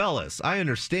 Look, fellas, I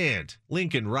understand.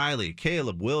 Lincoln Riley,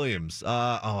 Caleb Williams.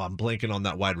 I'm blanking on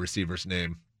that wide receiver's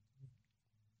name.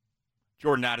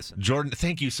 Jordan Addison. Jordan,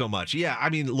 thank you so much. Yeah,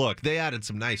 look, they added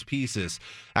some nice pieces.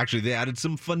 Actually, they added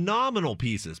some phenomenal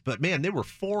pieces. But man, they were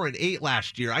 4-8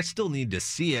 last year. I still need to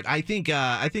see it. I think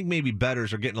maybe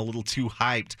bettors are getting a little too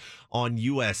hyped on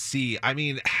USC.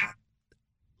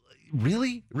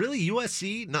 Really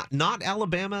USC? Not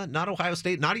Alabama, not Ohio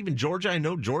State, not even Georgia. I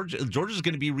know Georgia's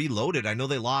going to be reloaded. I know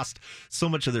they lost so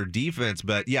much of their defense,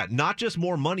 but yeah, not just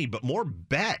more money, but more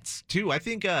bets too. I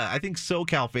think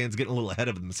SoCal fans getting a little ahead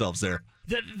of themselves there.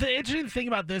 The interesting thing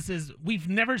about this is we've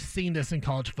never seen this in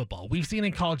college football. We've seen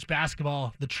in college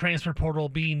basketball the transfer portal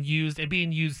being used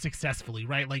successfully,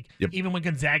 right? Even when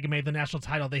Gonzaga made the national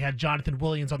title, they had Jonathan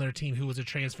Williams on their team who was a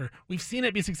transfer. We've seen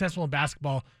it be successful in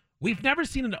basketball. We've never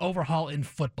seen an overhaul in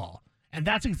football, and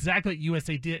that's exactly what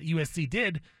USC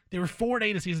did. They were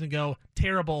 4-8 a season ago,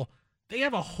 terrible. They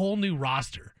have a whole new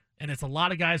roster, and it's a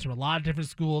lot of guys from a lot of different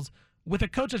schools with a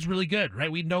coach that's really good,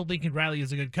 right? We know Lincoln Riley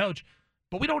is a good coach,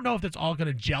 but we don't know if it's all going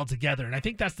to gel together, and I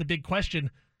think that's the big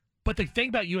question. But the thing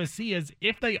about USC is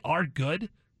if they are good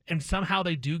and somehow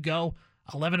they do go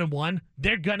 11-1,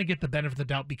 they're going to get the benefit of the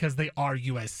doubt because they are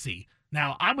USC.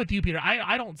 Now, I'm with you, Peter.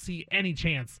 I don't see any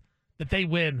chance that they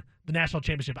win the national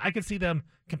championship. I could see them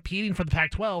competing for the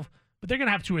Pac-12, but they're going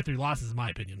to have 2 or 3 losses, in my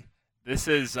opinion. This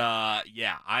is,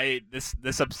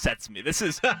 this upsets me. This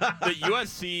is the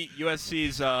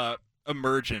USC's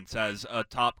emergence as a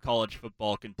top college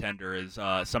football contender is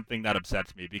something that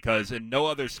upsets me because in no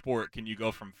other sport can you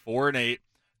go from 4-8,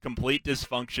 complete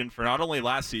dysfunction for not only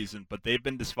last season, but they've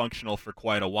been dysfunctional for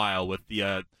quite a while with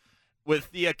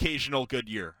the occasional good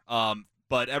year.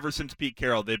 But ever since Pete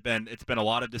Carroll, it's been a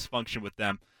lot of dysfunction with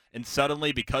them. And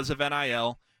suddenly, because of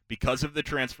NIL, because of the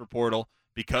transfer portal,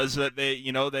 because they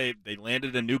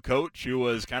landed a new coach who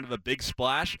was kind of a big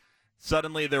splash,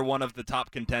 suddenly they're one of the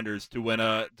top contenders to win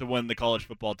the college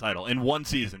football title in one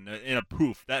season, in a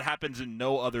poof. That happens in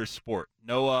no other sport.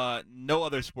 No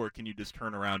other sport can you just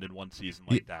turn around in one season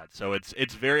like that. So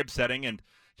it's very upsetting. And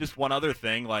just one other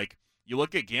thing, you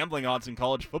look at gambling odds in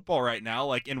college football right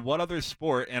now, in what other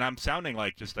sport, and I'm sounding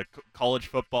like just a college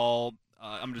football,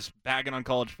 I'm just bagging on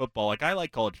college football. I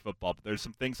like college football, but there's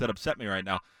some things that upset me right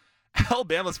now.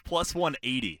 Alabama's plus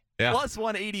 180. Yeah. Plus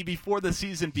 180 before the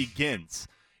season begins.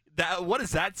 What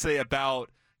does that say about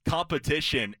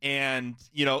competition and,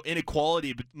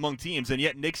 inequality among teams? And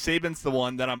yet Nick Saban's the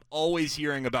one that I'm always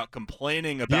hearing about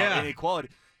complaining about inequality.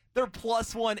 They're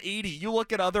plus 180. You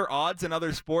look at other odds in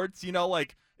other sports,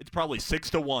 it's probably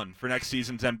 6-1 for next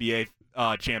season's NBA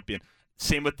champion.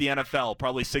 Same with the NFL,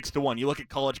 probably 6-1. You look at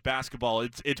college basketball,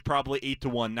 it's probably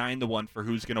 8-1, 9-1 for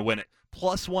who's going to win it.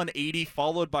 Plus 180,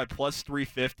 followed by plus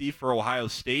 350 for Ohio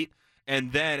State,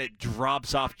 and then it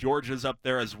drops off. Georgia's up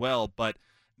there as well. But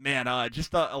man,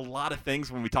 just a lot of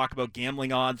things when we talk about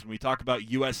gambling odds, when we talk about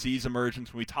USC's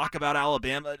emergence, when we talk about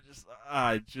Alabama,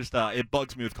 it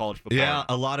bugs me with college football. Yeah,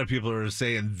 a lot of people are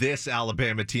saying this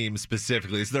Alabama team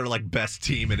specifically is their best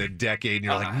team in a decade. And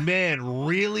you're like, man,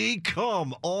 really?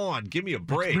 Come on, give me a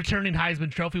break. Returning Heisman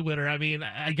Trophy winner. I mean,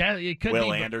 I guess it could Will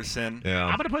be. Anderson. Yeah.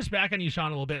 I'm going to push back on you, Sean,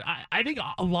 a little bit. I think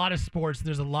a lot of sports,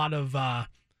 there's a lot of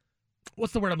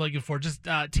what's the word I'm looking for? Just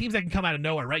teams that can come out of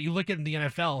nowhere, right? You look at the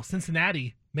NFL,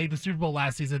 Cincinnati made the Super Bowl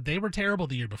last season. They were terrible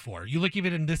the year before. You look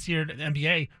even in this year in the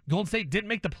NBA, Golden State didn't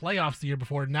make the playoffs the year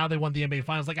before. Now they won the NBA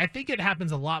Finals. I think it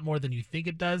happens a lot more than you think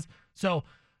it does. So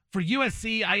for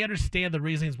USC, I understand the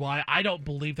reasons why. I don't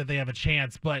believe that they have a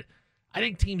chance, but I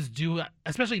think teams do,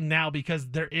 especially now because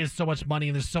there is so much money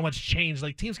and there's so much change.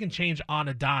 Teams can change on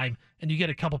a dime, and you get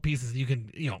a couple pieces, and you can,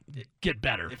 get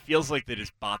better. It feels like they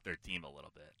just bought their team a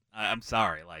little bit. I'm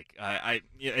sorry.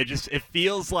 It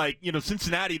feels like,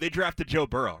 Cincinnati, they drafted Joe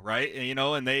Burrow, right?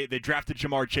 And they drafted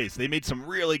Jamar Chase. They made some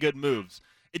really good moves.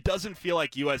 It doesn't feel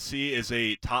like USC is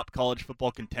a top college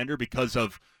football contender because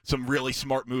of some really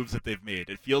smart moves that they've made.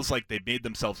 It feels like they made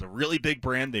themselves a really big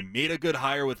brand. They made a good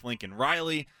hire with Lincoln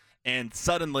Riley, and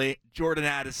suddenly Jordan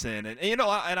Addison, and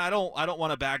I don't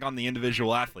want to bag on the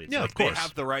individual athletes. Yeah, of course. They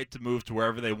have the right to move to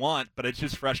wherever they want, but it's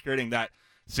just frustrating that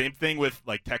same thing with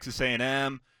Texas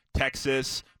A&M,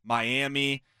 Texas,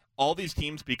 Miami, all these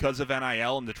teams, because of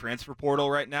NIL and the transfer portal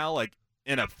right now,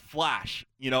 in a flash,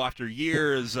 after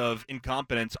years of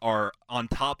incompetence, are on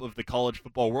top of the college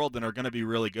football world and are going to be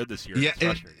really good this year. Yeah,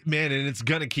 and it's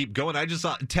going to keep going. I just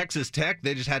saw Texas Tech,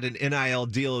 they just had an NIL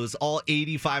deal. It was all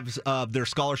 85 of their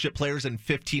scholarship players and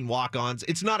 15 walk-ons.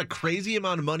 It's not a crazy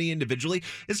amount of money individually.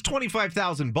 It's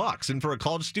 $25,000. And for a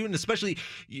college student, especially,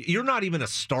 you're not even a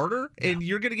starter, and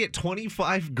you're going to get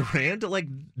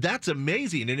 $25,000. That's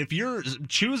amazing. And if you're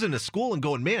choosing a school and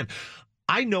going, man,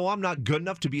 I know I'm not good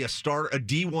enough to be a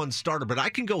D1 starter, but I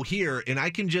can go here and I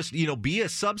can just, be a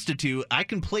substitute. I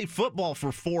can play football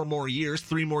for 4 more years,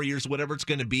 3 more years, whatever it's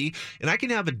going to be, and I can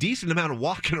have a decent amount of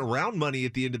walking around money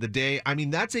at the end of the day. I mean,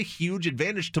 that's a huge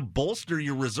advantage to bolster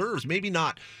your reserves. Maybe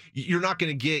not, you're not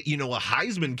going to get, a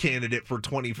Heisman candidate for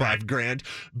 $25,000,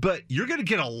 but you're going to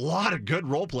get a lot of good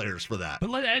role players for that.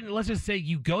 But let's just say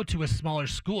you go to a smaller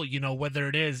school, whether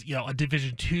it is, a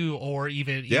Division II or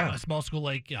even a small school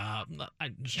like,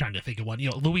 I'm just trying to think of one,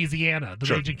 Louisiana, the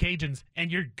Raging Cajuns,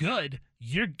 and you're good,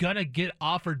 you're going to get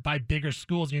offered by bigger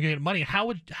schools and you're going to get money.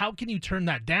 How can you turn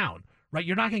that down, right?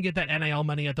 You're not going to get that NIL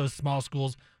money at those small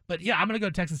schools. But yeah, I'm going to go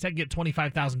to Texas Tech and get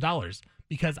 $25,000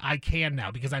 because I can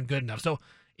now, because I'm good enough. So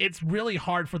it's really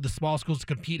hard for the small schools to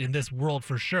compete in this world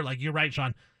for sure. You're right,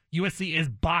 Sean. USC is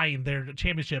buying their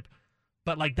championship,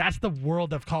 but that's the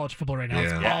world of college football right now. Yeah.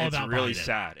 It's all Yeah, about it's really buying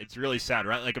sad. It's really sad,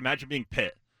 right? Imagine being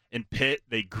Pitt. In Pitt,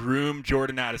 they groomed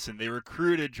Jordan Addison. They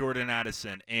recruited Jordan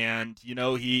Addison. And,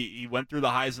 he went through the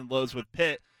highs and lows with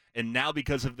Pitt. And now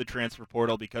because of the transfer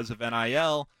portal, because of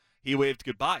NIL, he waved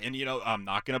goodbye. And, I'm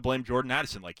not going to blame Jordan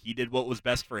Addison. He did what was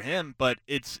best for him. But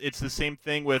it's the same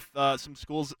thing with some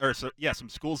schools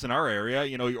in our area.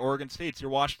 Your Oregon States,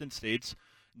 your Washington States.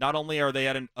 Not only are they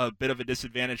at a bit of a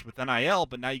disadvantage with NIL,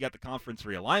 but now you got the conference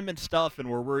realignment stuff, and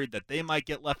we're worried that they might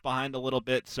get left behind a little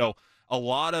bit. So a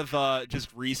lot of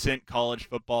just recent college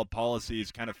football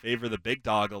policies kind of favor the big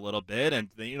dog a little bit, and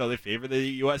they favor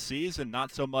the USCs and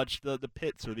not so much the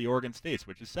Pitts or the Oregon States,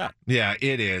 which is sad. Yeah,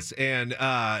 it is. And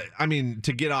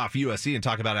to get off USC and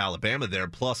talk about Alabama there,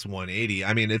 plus 180.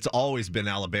 I mean, it's always been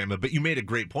Alabama, but you made a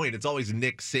great point. It's always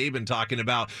Nick Saban talking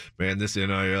about, man, this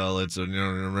NIL, it's a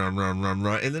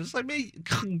and then it's like, man,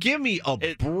 give me a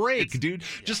break, dude.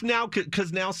 Yeah. Just now,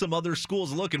 because now some other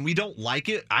schools look, and we don't like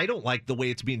it. I don't like the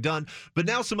way it's being done. But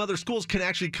now some other schools can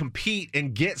actually compete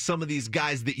and get some of these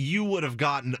guys that you would have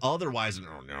gotten otherwise. And,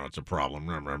 oh, no, it's a problem.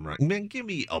 Man, give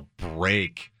me a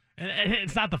break. And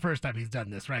it's not the first time he's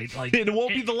done this, right? It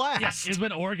won't be the last. Yeah, is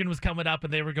when Oregon was coming up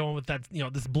and they were going with that,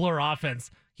 this blur offense.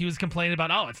 He was complaining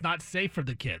about, it's not safe for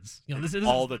the kids. This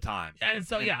all the time. And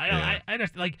so, I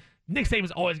understand. Nick Saban's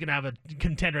always going to have a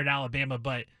contender at Alabama,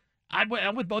 but I'm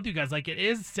with both of you guys. It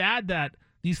is sad that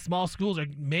these small schools it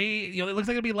looks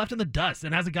like it'll be left in the dust.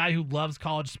 And as a guy who loves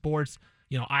college sports,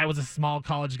 I was a small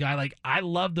college guy. Like, I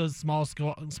love those small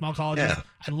colleges. Yeah.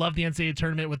 I love the NCAA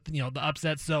tournament with, the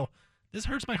upsets. So this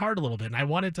hurts my heart a little bit, and I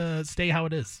want it to stay how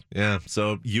it is. Yeah,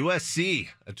 so USC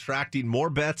attracting more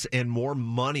bets and more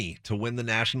money to win the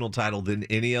national title than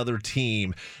any other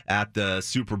team at the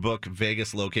Superbook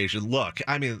Vegas location. Look,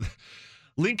 I mean,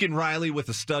 Lincoln Riley with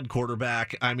a stud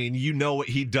quarterback. I mean, you know what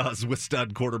he does with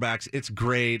stud quarterbacks. It's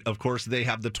great. Of course, they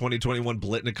have the 2021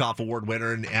 Blitnikoff Award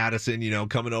winner and Addison,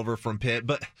 coming over from Pitt.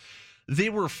 But they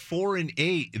were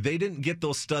 4-8. They didn't get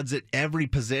those studs at every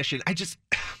position.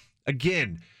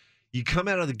 Again, you come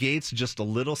out of the gates just a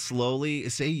little slowly.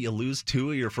 Say you lose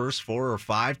 2 of your first 4 or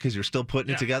 5 because you're still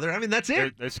putting it together. I mean, that's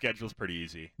it. Their schedule's pretty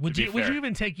easy. Would you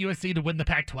even take USC to win the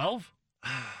Pac-12?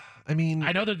 I mean,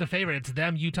 I know they're the favorite. It's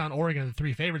them, Utah, and Oregon are the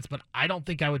 3 favorites, but I don't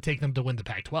think I would take them to win the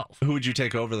Pac-12. who would you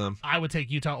take over them? I would take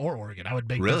Utah or Oregon. I would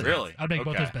make Really? those bets. Really? I would make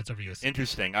both Okay. those bets over USC.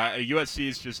 Interesting. USC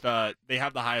is just they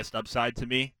have the highest upside to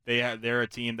me. They're a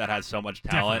team that has so much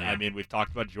talent. Definitely, yeah. I mean, we've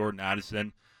talked about Jordan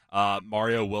Addison.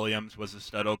 Mario Williams was a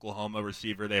stud Oklahoma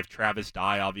receiver. They have Travis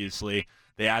Dye, obviously.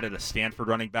 They added a Stanford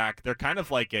running back. They're kind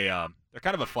of like a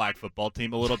flag football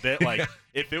team a little bit. Like,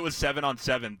 if it was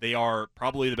 7-on-7, they are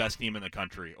probably the best team in the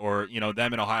country, or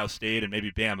them in Ohio State and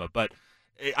maybe Bama. But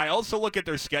I also look at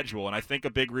their schedule, and I think a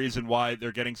big reason why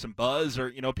they're getting some buzz,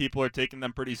 or people are taking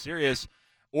them pretty serious.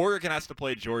 Oregon has to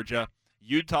play Georgia.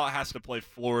 Utah has to play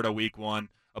Florida week 1.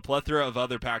 A plethora of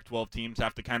other Pac-12 teams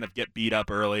have to kind of get beat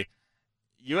up early.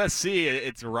 USC,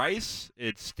 it's Rice,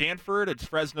 it's Stanford, it's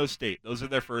Fresno State. Those are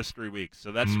their first 3 weeks.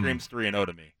 So that screams 3-0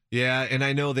 to me. Yeah, and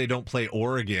I know they don't play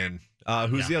Oregon.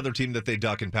 Who's the other team that they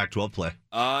duck in Pac-12 play?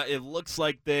 It looks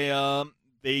like they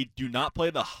do not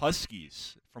play the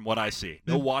Huskies, from what I see.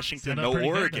 No Washington, Set up no pretty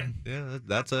good Oregon. Yeah,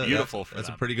 that's a Beautiful That's, for that's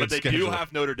them. a pretty good But they schedule. do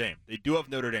have Notre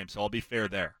Dame. So I'll be fair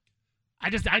there.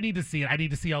 I need to see it. I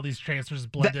need to see all these transfers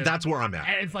blended. That's where I'm at.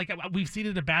 And it's like we've seen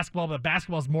it in basketball, but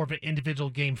basketball is more of an individual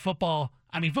game. Football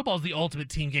is the ultimate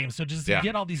team game. So just to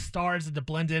get all these stars and to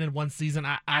blend in one season,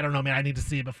 I don't know, man. I need to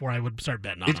see it before I would start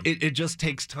betting on them. It just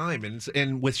takes time,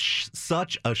 and with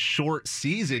such a short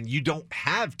season, you don't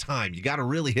have time. You got to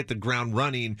really hit the ground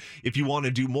running if you want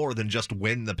to do more than just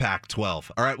win the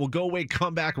Pac-12. All right, we'll go away,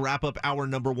 come back, wrap up hour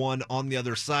number 1 on the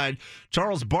other side.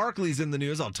 Charles Barkley's in the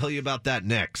news. I'll tell you about that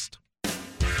next.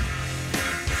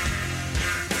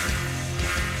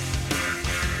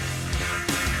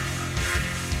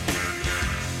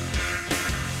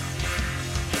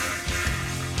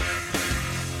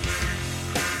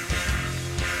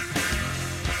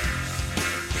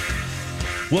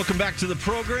 Welcome back to the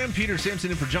program. Peter Sampson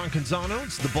in for John Canzano.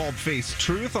 It's the Bald-Faced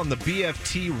Truth on the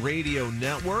BFT Radio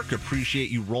Network. Appreciate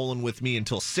you rolling with me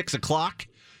until 6 o'clock.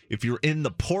 If you're in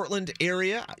the Portland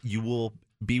area, you will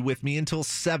be with me until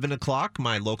 7 o'clock.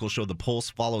 My local show, The Pulse,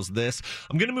 follows this.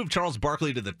 I'm going to move Charles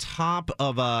Barkley to the top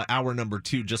of hour number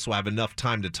 2 just so I have enough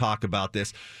time to talk about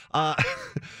this.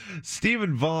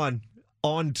 Stephen Vaughn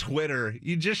on Twitter,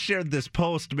 you just shared this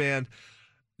post, man.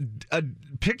 A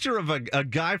picture of a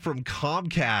guy from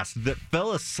Comcast that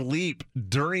fell asleep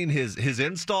during his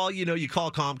install. You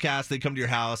call Comcast, they come to your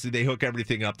house, they hook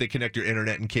everything up, they connect your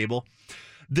internet and cable.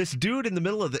 This dude in the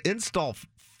middle of the install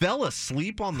fell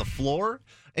asleep on the floor,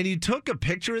 and you took a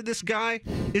picture of this guy.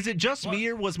 Is it just me,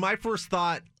 or was my first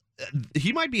thought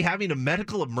he might be having a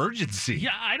medical emergency?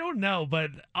 Yeah, I don't know,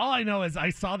 but all I know is I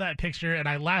saw that picture and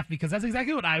I laughed because that's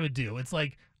exactly what I would do. It's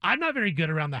like, I'm not very good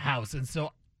around the house, and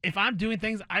so if I'm doing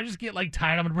things, I just get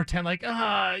tired. I'm gonna pretend if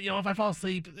I fall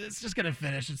asleep, it's just gonna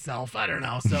finish itself. I don't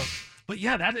know. So, but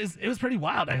yeah, it was pretty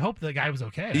wild. I hope the guy was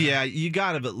okay. Yeah, you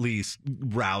gotta at least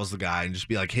rouse the guy and just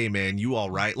be like, "Hey, man, you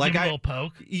all right?" Give him a little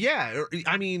poke. Yeah,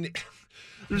 I mean,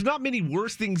 there's not many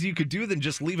worse things you could do than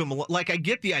just leave him alone. I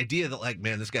get the idea that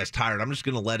man, this guy's tired. I'm just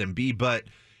gonna let him be, but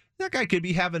that guy could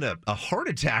be having a heart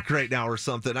attack right now or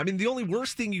something. I mean, the only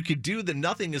worst thing you could do than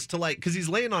nothing is to because he's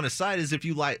laying on his side, is if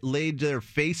you laid there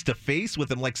face to face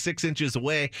with him 6 inches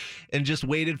away and just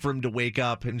waited for him to wake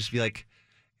up and just be like,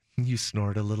 you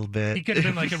snort a little bit. He could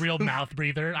have been a real mouth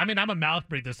breather. I mean, I'm a mouth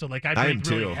breather, so I breathe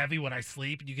really heavy when I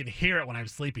sleep. You can hear it when I'm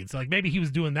sleeping. So maybe he was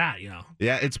doing that,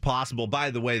 Yeah, it's possible. By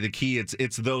the way, the key, it's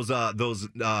those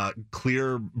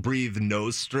clear breathe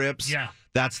nose strips. Yeah.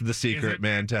 That's the secret,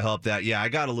 man, to help that. Yeah, I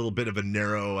got a little bit of a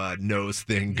narrow nose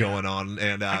thing going on.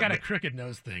 And I got a crooked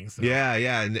nose thing. So.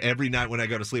 Yeah. And every night when I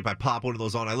go to sleep, I pop one of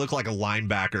those on. I look like a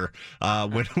linebacker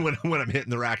when I'm hitting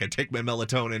the rack. I take my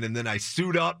melatonin, and then I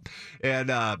suit up and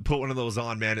put one of those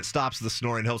on, man. It stops the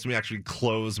snoring, helps me actually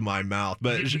close my mouth.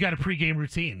 But you got a pregame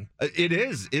routine. It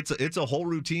is. It's a whole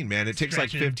routine, man. It takes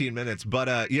like 15 minutes. But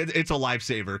it's a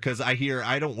lifesaver because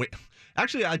I don't wait.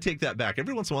 Actually, I take that back.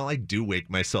 Every once in a while, I do wake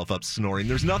myself up snoring.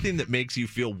 There's nothing that makes you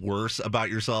feel worse about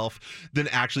yourself than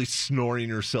actually snoring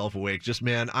yourself awake. Just,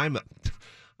 man, I'm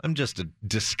just a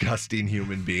disgusting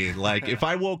human being. Like, if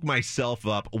I woke myself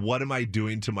up, what am I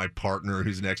doing to my partner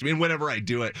who's next to me? And whenever I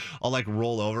do it, I'll, like,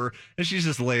 roll over, and she's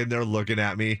just laying there looking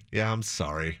at me. Yeah, I'm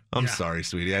sorry. I'm sorry,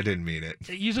 sweetie. I didn't mean it.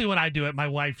 Usually when I do it, my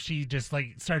wife, she just,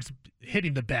 like, starts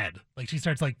hitting the bed. Like, she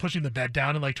starts, like, pushing the bed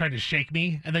down and, like, trying to shake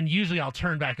me. And then usually I'll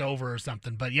turn back over or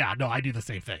something. But, yeah, no, I do the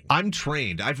same thing. I'm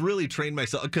trained. I've really trained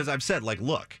myself because I've said, like,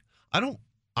 look, I'm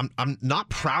not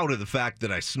proud of the fact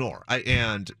that I snore.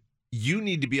 And you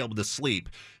need to be able to sleep.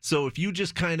 So if you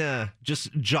just kind of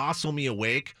just jostle me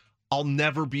awake, I'll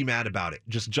never be mad about it.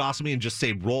 Just jostle me and just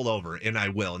say, roll over, and I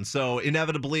will. And so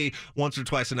inevitably, once or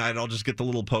twice a night, I'll just get the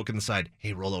little poke in the side.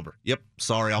 Hey, roll over. Yep,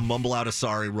 sorry. I'll mumble out a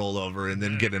sorry, roll over, and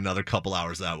then get another couple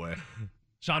hours that way.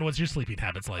 Sean, what's your sleeping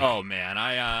habits like? Oh, man,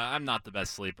 I'm not the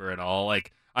best sleeper at all.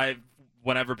 Like,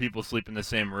 whenever people sleep in the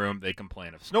same room, they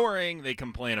complain of snoring, they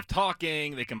complain of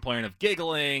talking, they complain of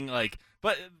giggling. Like,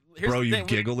 but here's Bro, the you thing.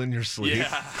 giggle in your sleep?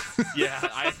 Yeah.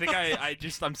 I think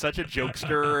I'm such a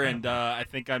jokester, and I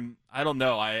think I don't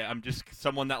know. I'm just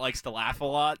someone that likes to laugh a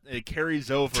lot. It carries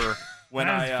over when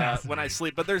I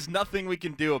sleep. But there's nothing we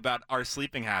can do about our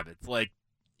sleeping habits. Like,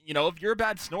 if you're a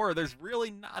bad snorer, there's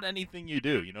really not anything you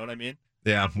do. You know what I mean?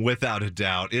 Yeah, without a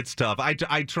doubt. It's tough. I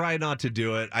try not to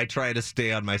do it. I try to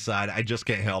stay on my side. I just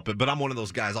can't help it. But I'm one of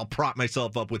those guys. I'll prop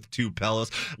myself up with 2 pillows.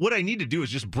 What I need to do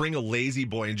is just bring a lazy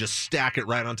boy and just stack it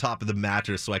right on top of the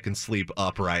mattress so I can sleep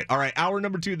upright. All right, hour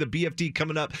number 2, the BFT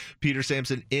coming up. Peter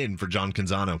Sampson in for John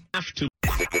Canzano.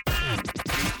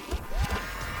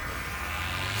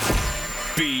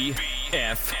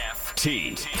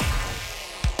 BFT.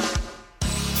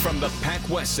 From the Pac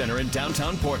West Center in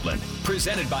downtown Portland,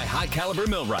 presented by High Caliber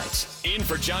Millwrights. In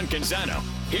for John Canzano,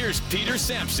 here's Peter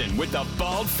Sampson with the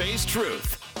Bald-Faced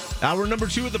Truth. Hour number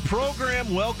 2 of the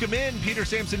program. Welcome in. Peter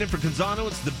Sampson in for Canzano.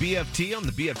 It's the BFT on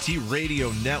the BFT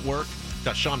Radio Network.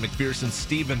 Got Sean McPherson,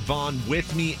 Stephen Vaughn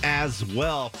with me as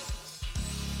well.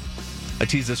 I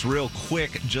teased this real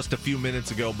quick just a few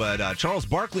minutes ago, but Charles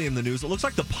Barkley in the news. It looks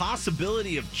like the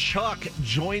possibility of Chuck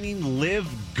joining Live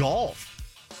Golf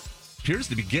appears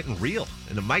to be getting real,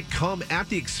 and it might come at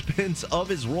the expense of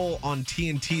his role on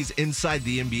TNT's Inside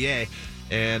the NBA.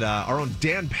 And our own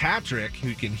Dan Patrick, who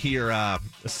you can hear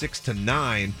 6 to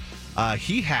 9,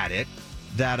 he had it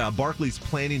that Barkley's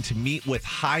planning to meet with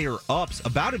higher ups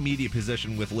about a media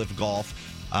position with Live Golf,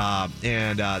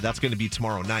 and that's going to be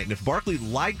tomorrow night. And if Barkley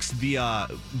likes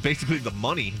basically the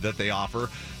money that they offer,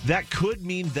 that could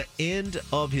mean the end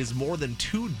of his more than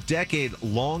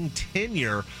 2-decade-long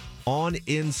tenure on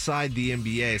Inside the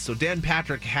NBA. So Dan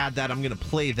Patrick had that. I'm going to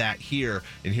play that here,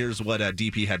 and here's what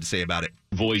DP had to say about it.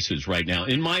 Voices right now.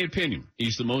 In my opinion,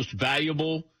 he's the most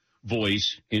valuable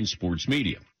voice in sports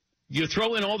media. You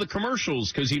throw in all the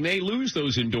commercials because he may lose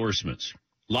those endorsements.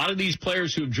 A lot of these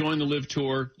players who have joined the Live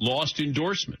Tour lost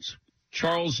endorsements.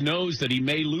 Charles knows that he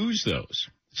may lose those.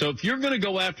 So if you're going to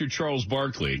go after Charles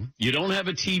Barkley, you don't have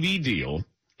a TV deal,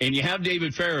 and you have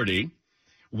David Faraday,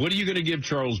 what are you going to give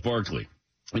Charles Barkley?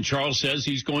 And Charles says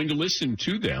he's going to listen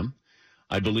to them,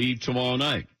 I believe, tomorrow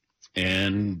night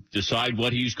and decide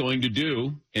what he's going to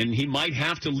do. And he might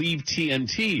have to leave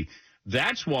TNT.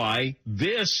 That's why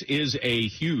this is a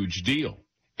huge deal.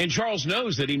 And Charles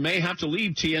knows that he may have to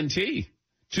leave TNT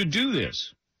to do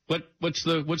this. What's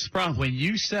the problem? When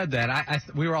you said that,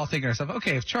 we were all thinking to ourselves,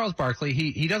 okay, if Charles Barkley,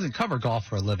 he doesn't cover golf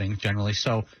for a living generally,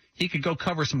 so he could go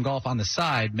cover some golf on the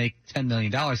side, make $10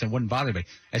 million, and wouldn't bother me.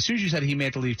 As soon as you said he may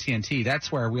have to leave TNT,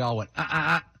 that's where we all went,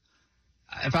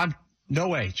 no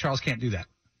way, Charles can't do that.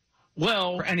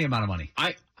 Well, for any amount of money.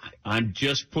 I'm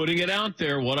just putting it out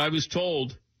there, what I was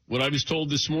told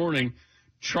this morning.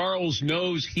 Charles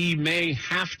knows he may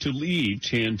have to leave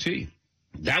TNT.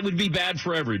 That would be bad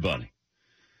for everybody.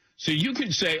 So you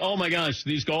could say, oh, my gosh,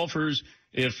 these golfers,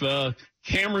 if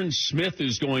Cameron Smith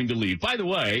is going to leave. By the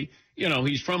way,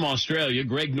 he's from Australia.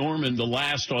 Greg Norman, the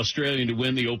last Australian to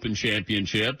win the Open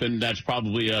Championship, and that's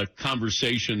probably a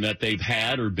conversation that they've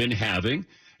had or been having,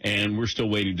 and we're still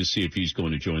waiting to see if he's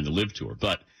going to join the Live Tour.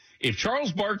 But if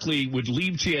Charles Barkley would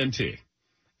leave TNT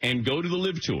and go to the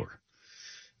Live Tour,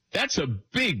 that's a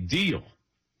big deal.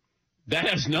 That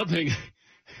has nothing.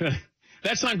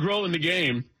 That's not growing the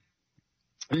game.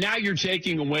 Now you're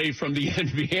taking away from the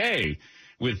NBA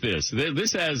with this.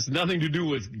 This has nothing to do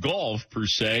with golf per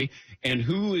se. And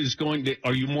who is going to,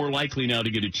 are you more likely now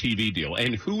to get a TV deal?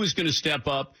 And who is going to step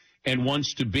up and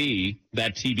wants to be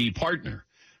that TV partner?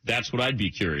 That's what I'd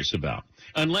be curious about.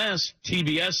 Unless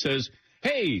TBS says,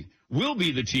 hey, we'll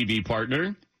be the TV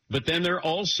partner, but then they're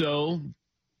also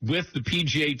with the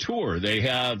PGA Tour. They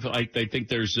have, I think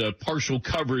there's partial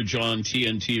coverage on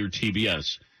TNT or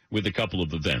TBS with a couple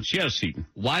of events. Yes, Heaton.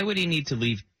 Why would he need to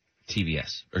leave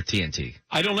TBS or TNT?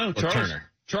 I don't know.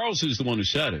 Turner. Charles is the one who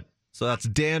said it. So that's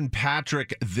Dan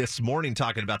Patrick this morning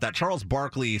talking about that. Charles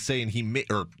Barkley saying he may,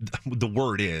 or the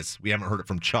word is, we haven't heard it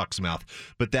from Chuck's mouth,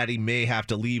 but that he may have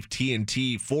to leave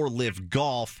TNT for Live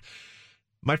Golf.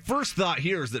 My first thought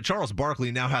here is that Charles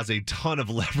Barkley now has a ton of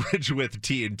leverage with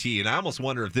TNT, and I almost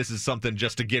wonder if this is something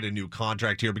just to get a new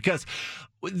contract here, because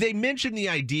they mentioned the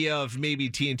idea of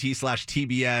maybe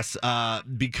TNT/TBS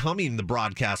becoming the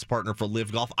broadcast partner for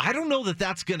Live Golf. I don't know that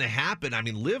that's going to happen. I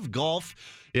mean, Live Golf,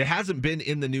 it hasn't been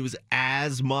in the news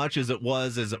as much as it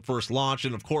was as it first launched,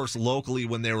 and of course locally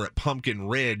when they were at Pumpkin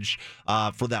Ridge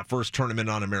for that first tournament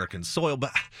on American soil,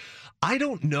 but I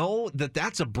don't know that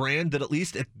that's a brand that, at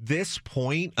least at this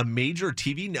point, a major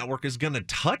TV network is going to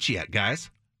touch yet,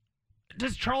 guys.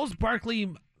 Does Charles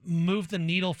Barkley move the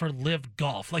needle for Live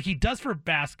Golf like he does for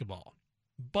basketball?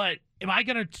 But am I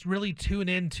going to really tune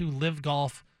in to Live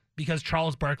Golf because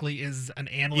Charles Barkley is an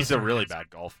analyst? He's a really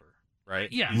bad golfer,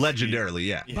 right? Yeah. Legendarily,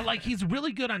 yeah. But like, he's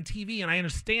really good on TV, and I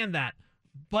understand that.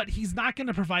 But he's not going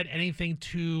to provide anything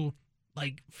to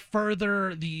like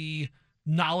further the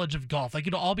knowledge of golf. Like,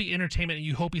 it'll all be entertainment, and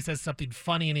you hope he says something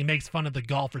funny and he makes fun of the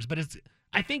golfers. But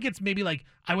I think it's maybe like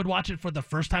I would watch it for the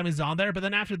first time he's on there, but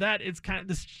then after that, it's kind of,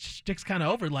 this shtick's kind of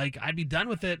over. Like, I'd be done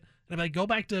with it, and I'd be like, go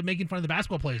back to making fun of the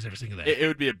basketball players every single day. It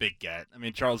would be a big get. I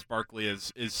mean, Charles Barkley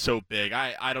is so big.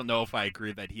 I don't know if I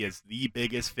agree that he is the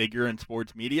biggest figure in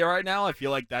sports media right now. I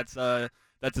feel like that's a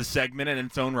segment in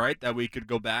its own right that we could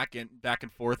go back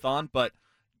and forth on, but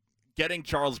getting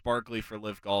Charles Barkley for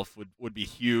Live Golf would be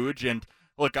huge. And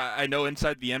look, I know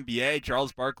inside the NBA,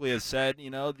 Charles Barkley has said,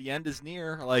 the end is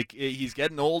near. Like, he's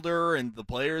getting older and the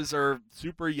players are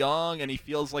super young, and he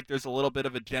feels like there's a little bit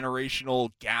of a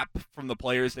generational gap from the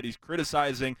players that he's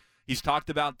criticizing. He's talked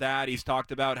about that. He's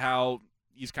talked about how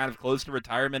he's kind of close to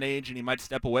retirement age and he might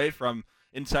step away from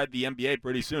inside the NBA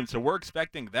pretty soon. So we're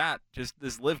expecting that, just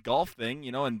this Live Golf thing,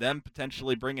 and them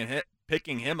potentially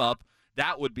picking him up.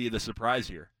 That would be the surprise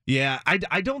here. Yeah,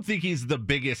 I don't think he's the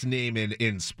biggest name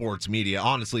in sports media,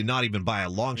 honestly, not even by a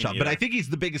long shot. But I think he's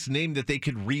the biggest name that they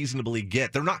could reasonably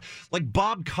get. They're not, like,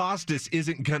 Bob Costas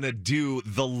isn't going to do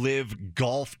the Live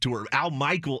Golf Tour.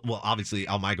 Obviously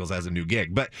Al Michaels has a new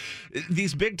gig, but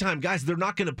these big-time guys, they're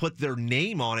not going to put their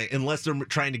name on it unless they're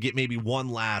trying to get maybe one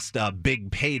last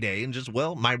big payday and just,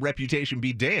 my reputation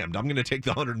be damned. I'm going to take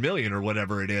the $100 million or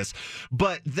whatever it is.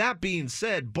 But that being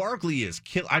said, Barkley is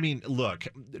look,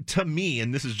 to me,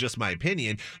 and this is just my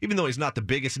opinion, even though he's not the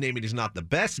biggest name and he's not the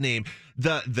best name,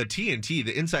 the TNT,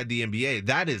 the Inside the NBA,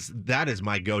 that is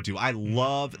my go-to. I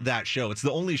love that show. It's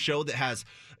the only show that has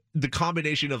the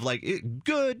combination of like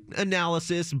good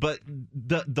analysis, but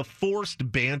the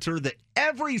forced banter that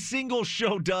every single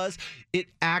show does. It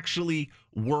actually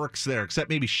works there, except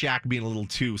maybe Shaq being a little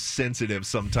too sensitive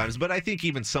sometimes. But I think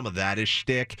even some of that is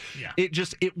shtick. Yeah.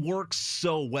 It works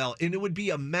so well, and it would be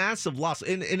a massive loss.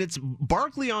 And it's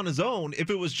Barkley on his own. If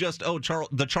it was just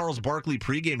the Charles Barkley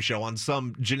pregame show on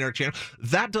some generic channel,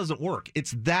 that doesn't work.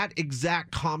 It's that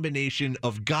exact combination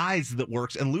of guys that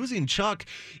works. And losing Chuck,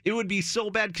 it would be so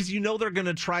bad because they're going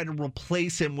to try to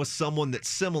replace him with someone that's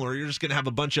similar. You're just going to have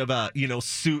a bunch of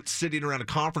suits sitting around a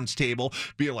conference table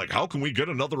being like, how can we get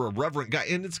another irreverent guy?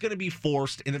 And it's going to be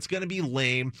forced, and it's going to be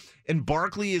lame. And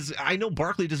Barkley I know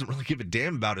Barkley doesn't really give a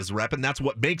damn about his rep, and that's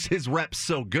what makes his rep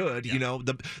so good. Yeah.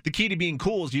 The key to being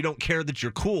cool is you don't care that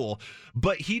you're cool.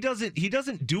 But he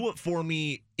doesn't do it for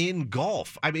me in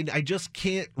golf. I mean, I just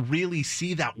can't really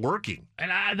see that working.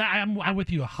 And I'm with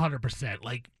you 100%.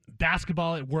 Like,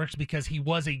 basketball, it works because he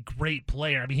was a great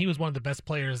player. I mean, he was one of the best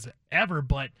players ever,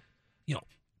 but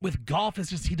with golf, it's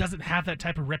just he doesn't have that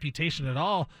type of reputation at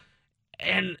all.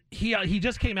 And he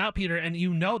just came out, Peter, and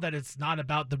that it's not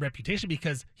about the reputation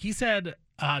because he said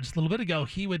just a little bit ago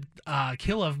he would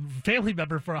kill a family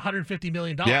member for $150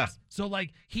 million. Yeah. So,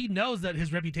 like, he knows that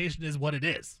his reputation is what it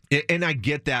is. And I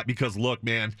get that because, look,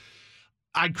 man,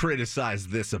 I criticize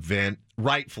this event,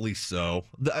 rightfully so.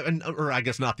 Or I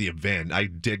guess not the event. I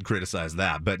did criticize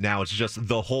that, but now it's just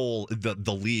the whole,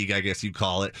 the league, I guess you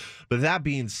call it. But that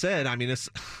being said, I mean,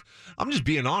 I'm just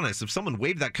being honest. If someone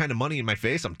waved that kind of money in my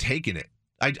face, I'm taking it.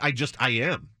 I just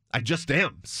am.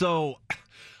 So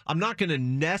I'm not going to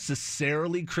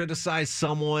necessarily criticize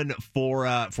someone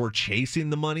for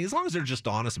chasing the money as long as they're just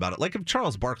honest about it. Like if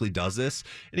Charles Barkley does this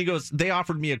and he goes, they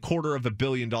offered me $250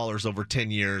 million over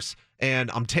 10 years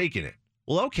and I'm taking it.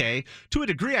 Well, okay, to a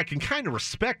degree, I can kind of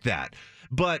respect that.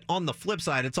 But on the flip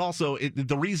side, it's also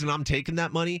the reason I'm taking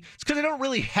that money is because I don't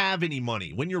really have any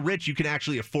money. When you're rich, you can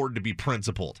actually afford to be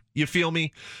principled. You feel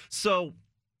me? So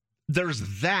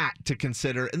there's that to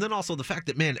consider. And then also the fact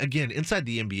that, man, again, inside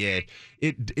the NBA,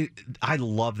 I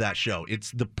love that show.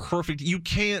 It's the perfect, you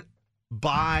can't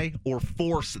buy or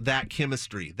force that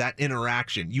chemistry, that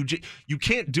interaction. You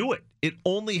can't do it. It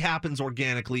only happens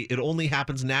organically. It only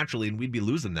happens naturally, and we'd be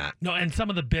losing that. No, and some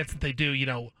of the bits that they do,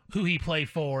 who he played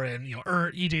for and,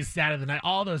 EJ's stat of the night,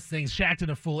 all those things, Shaqtin'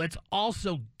 a Fool, it's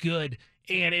also good.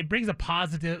 And it brings a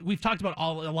positive. We've talked about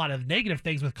a lot of negative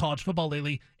things with college football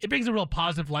lately. It brings a real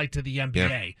positive light to the NBA.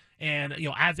 Yeah. And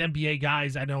as NBA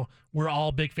guys, I know we're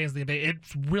all big fans of the NBA.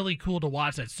 It's really cool to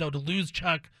watch that. So to lose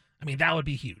Chuck, I mean, that would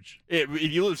be huge. If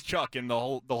you lose Chuck, and the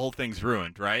whole thing's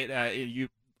ruined, right?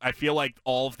 I feel like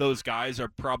all of those guys are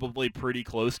probably pretty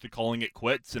close to calling it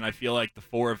quits, and I feel like the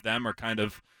four of them are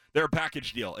they're a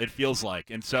package deal. It feels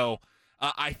like, and so.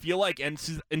 I feel like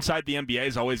inside the NBA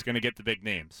is always going to get the big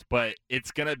names, but it's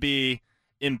going to be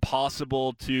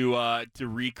impossible to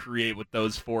recreate what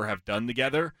those four have done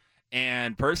together.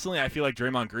 And personally, I feel like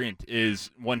Draymond Green is,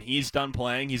 when he's done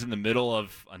playing, he's in the middle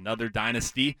of another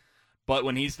dynasty. But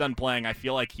when he's done playing, I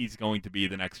feel like he's going to be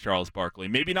the next Charles Barkley.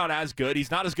 Maybe not as good. He's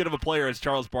not as good of a player as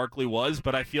Charles Barkley was,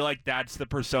 but I feel like that's the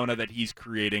persona that he's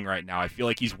creating right now. I feel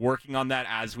like he's working on that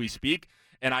as we speak.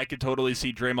 And I could totally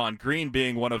see Draymond Green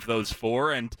being one of those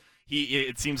four. And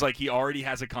it seems like he already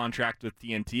has a contract with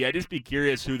TNT. I'd just be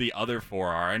curious who the other four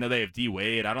are. I know they have D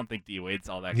Wade. I don't think D Wade's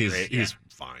all that great. He's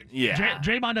fine. Yeah.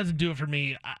 Draymond doesn't do it for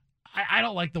me. I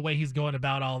don't like the way he's going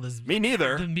about all this. Me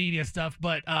neither. The media stuff.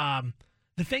 But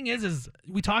the thing is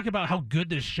we talk about how good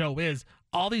this show is.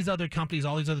 All these other companies,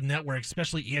 all these other networks,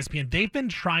 especially ESPN, they've been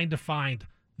trying to find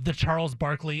the Charles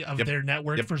Barkley of their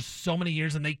network for so many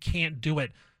years, and they can't do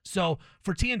it. So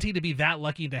for TNT to be that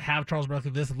lucky to have Charles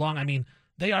Barkley this long, I mean,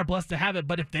 they are blessed to have it.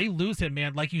 But if they lose him,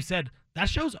 man, like you said, that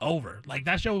show's over. Like,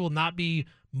 that show will not be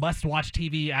must-watch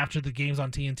TV after the games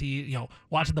on TNT.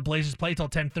 Watching the Blazers play till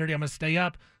 10:30, I'm going to stay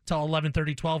up till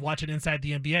 11:30, 12, watching Inside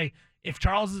the NBA. If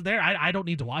Charles is there, I don't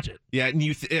need to watch it. Yeah, and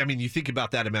you think about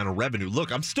that amount of revenue.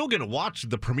 Look, I'm still going to watch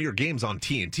the premier games on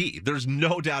TNT. There's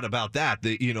no doubt about that.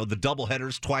 The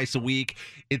doubleheaders twice a week.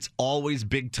 It's always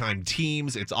big time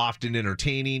teams. It's often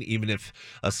entertaining, even if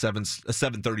a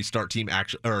 7:30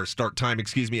 start time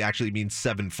actually means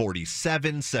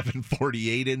 7:47,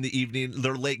 7:48 in the evening.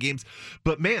 They're late games.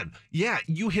 But man, yeah,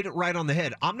 you hit it right on the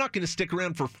head. I'm not going to stick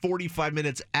around for 45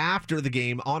 minutes after the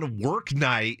game on a work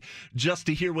night just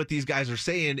to hear what these guys are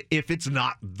saying if it's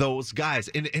not those guys.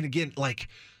 And again, like,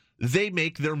 they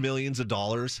make their millions of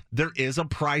dollars. There is a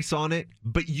price on it,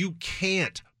 but you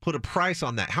can't put a price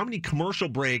on that. How many commercial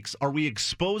breaks are we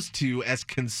exposed to as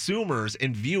consumers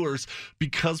and viewers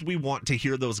because we want to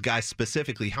hear those guys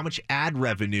specifically? How much ad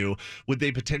revenue would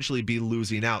they potentially be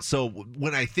losing out? So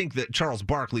when I think that Charles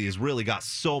Barkley has really got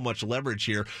so much leverage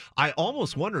here, I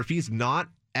almost wonder if he's not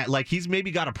he's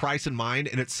maybe got a price in mind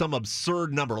and it's some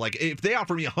absurd number. Like, if they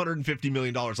offer me $150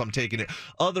 million, I'm taking it.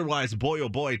 Otherwise, boy, oh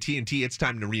boy, TNT, it's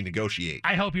time to renegotiate.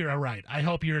 I hope you're right. I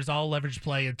hope yours all leverage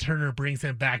play and Turner brings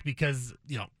him back because,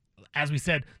 as we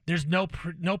said, there's no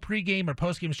pregame or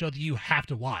postgame show that you have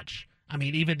to watch. I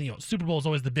mean, even, Super Bowl is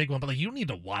always the big one, but you don't need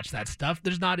to watch that stuff.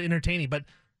 There's not entertaining, but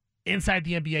inside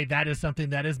the NBA, that is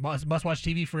something that is must-watch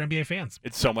TV for NBA fans.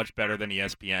 It's so much better than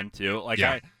ESPN, too.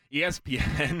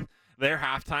 ESPN... their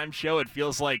halftime show, it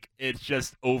feels like it's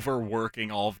just overworking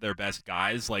all of their best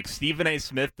guys. Like, Stephen A.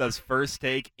 Smith does First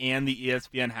Take and the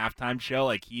ESPN halftime show.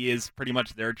 Like, he is pretty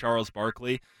much their Charles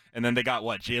Barkley. And then they got,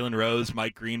 Jalen Rose,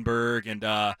 Mike Greenberg, and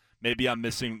maybe I'm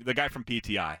missing the guy from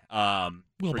PTI.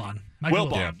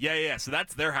 Wilbon. Yeah. So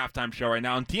that's their halftime show right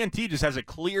now. And TNT just has a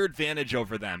clear advantage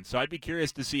over them. So I'd be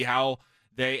curious to see how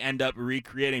they end up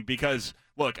recreating. Because,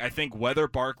 look, I think whether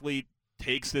Barkley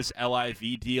takes this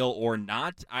LIV deal or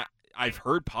not, I've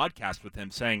heard podcasts with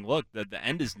him saying, look, the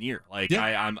end is near.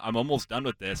 I'm almost done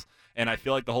with this, and I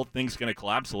feel like the whole thing's going to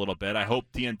collapse a little bit. I hope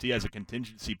TNT has a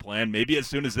contingency plan, maybe as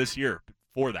soon as this year,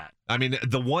 for that. I mean,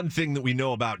 the one thing that we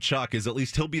know about Chuck is at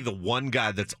least he'll be the one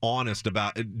guy that's honest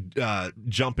about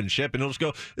jumping ship, and he'll just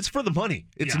go, it's for the money.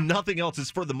 It's nothing else.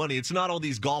 It's for the money. It's not all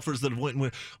these golfers that went and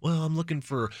went, well, I'm looking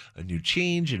for a new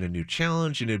change and a new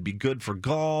challenge, and it'd be good for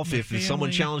golf if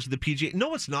someone challenged the PGA.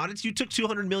 No, it's not. It's you took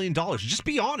 $200 million. Just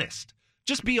be honest.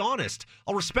 Just be honest.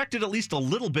 I'll respect it at least a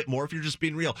little bit more if you're just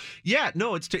being real. Yeah,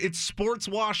 no, it's sports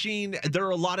washing. There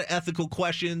are a lot of ethical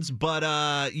questions, but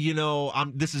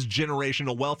this is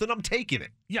generational wealth, and I'm taking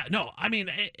it. Yeah, no, I mean,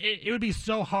 it would be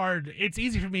so hard. It's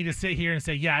easy for me to sit here and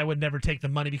say, yeah, I would never take the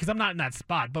money because I'm not in that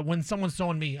spot. But when someone's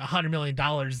throwing me $100 million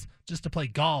just to play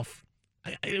golf,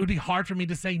 it would be hard for me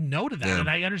to say no to that. Yeah. And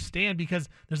I understand because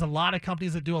there's a lot of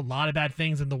companies that do a lot of bad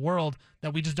things in the world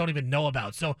that we just don't even know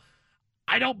about. So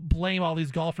I don't blame all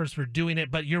these golfers for doing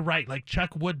it, but you're right. Like,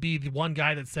 Chuck would be the one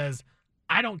guy that says,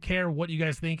 I don't care what you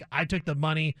guys think. I took the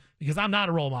money because I'm not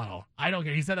a role model. I don't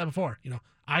care. He said that before.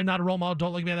 I'm not a role model.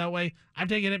 Don't look at me that way. I'm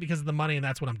taking it because of the money, and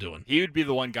that's what I'm doing. He would be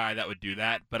the one guy that would do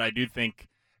that, but I do think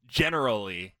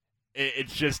generally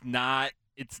it's just not –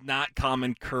 it's not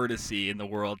common courtesy in the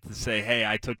world to say, hey,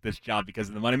 I took this job because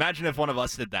of the money. Imagine if one of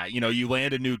us did that. You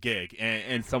land a new gig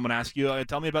and someone asks you,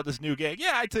 tell me about this new gig.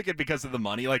 Yeah, I took it because of the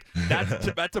money. Like,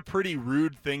 that's a pretty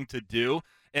rude thing to do.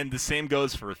 And the same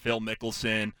goes for Phil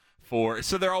Mickelson.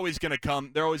 So they're always going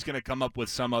to come up with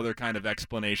some other kind of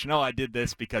explanation. Oh, I did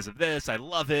this because of this. I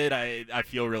love it. I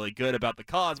feel really good about the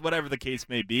cause, whatever the case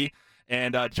may be.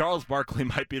 And Charles Barkley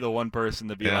might be the one person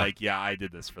to be like, yeah, I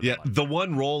did this for the money. The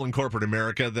one role in corporate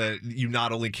America that you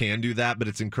not only can do that, but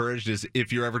it's encouraged is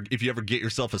if you ever get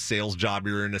yourself a sales job,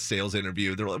 you're in a sales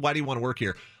interview, they're like, why do you want to work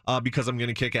here? Because I'm going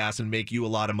to kick ass and make you a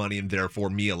lot of money and therefore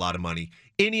me a lot of money.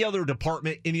 Any other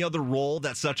department, any other role,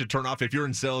 that's such a turnoff. If you're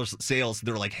in sales,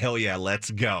 they're like, hell yeah,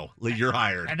 let's go. You're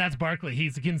hired. And that's Barkley. He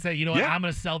can say, you know what, I'm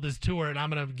going to sell this tour and I'm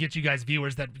going to get you guys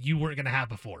viewers that you weren't going to have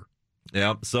before.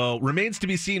 Yeah, so remains to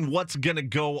be seen what's going to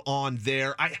go on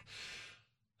there.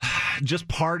 Just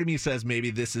part of me says maybe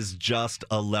this is just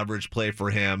a leverage play for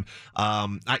him.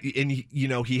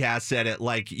 He has said it,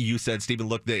 like you said, Stephen,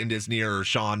 look in Disney, or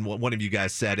Sean, one of you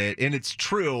guys said it, and it's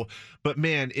true. But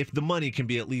man, if the money can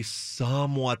be at least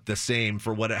somewhat the same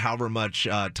for however much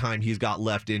time he's got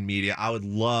left in media, I would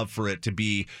love for it to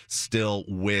be still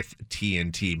with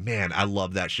TNT. Man, I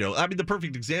love that show. I mean, the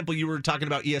perfect example, you were talking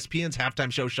about ESPN's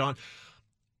halftime show, Sean.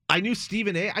 I knew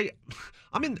Stephen A.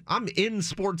 I'm in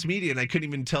sports media, and I couldn't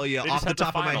even tell you off the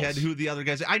top of my head who the other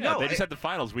guys. I know they just had the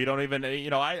finals. We don't even.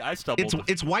 I stumbled.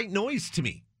 It's white noise to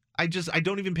me. I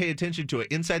don't even pay attention to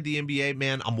it. Inside the NBA,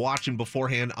 man, I'm watching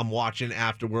beforehand. I'm watching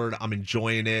afterward. I'm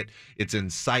enjoying it. It's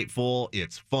insightful.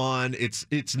 It's fun.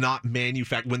 It's not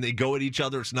manufactured. When they go at each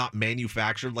other, it's not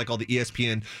manufactured like all the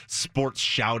ESPN sports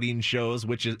shouting shows,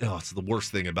 which is it's the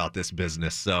worst thing about this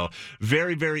business. So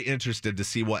very, very interested to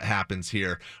see what happens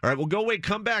here. All right, we'll go away.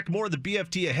 Come back. More of the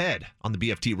BFT ahead on the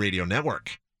BFT Radio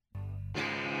Network.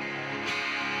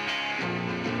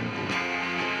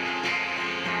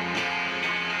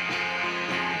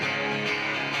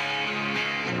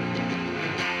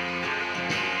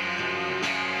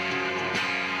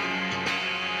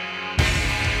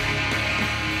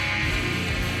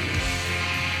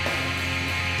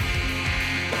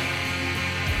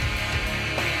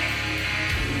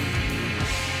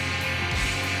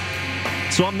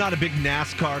 So I'm not a big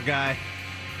NASCAR guy.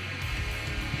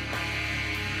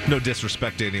 No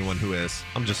disrespect to anyone who is.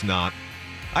 I'm just not.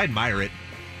 I admire it.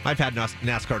 I've had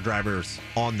NASCAR drivers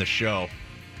on the show.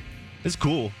 It's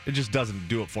cool. It just doesn't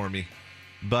do it for me.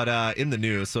 But in the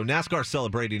news, so NASCAR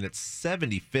celebrating its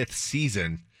 75th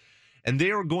season, and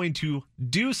they are going to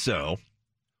do so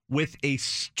with a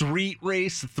street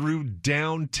race through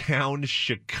downtown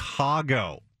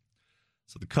Chicago.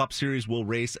 So the Cup Series will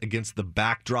race against the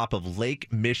backdrop of Lake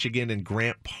Michigan and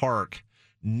Grant Park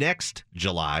next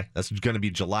July. That's going to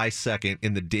be July 2nd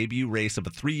in the debut race of a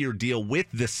 3-year deal with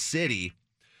the city.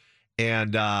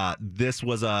 And this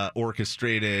was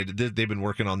orchestrated. They've been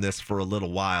working on this for a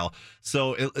little while.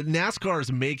 So NASCAR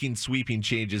is making sweeping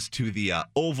changes to the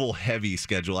oval heavy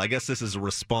schedule. I guess this is a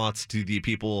response to the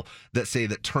people that say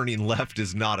that turning left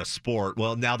is not a sport.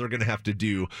 Well, now they're going to have to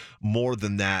do more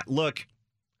than that. Look,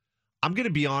 I'm going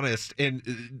to be honest, and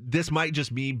this might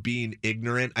just me being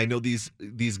ignorant. I know these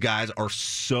guys are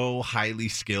so highly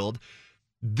skilled.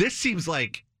 This seems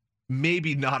like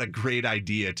maybe not a great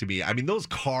idea to me. I mean, those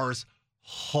cars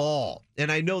haul,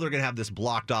 and I know they're going to have this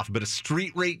blocked off, but a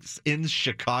street race in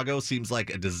Chicago seems like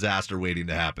a disaster waiting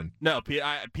to happen. No,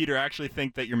 Peter, I actually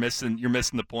think that you're missing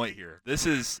the point here. This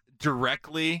is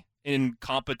directly in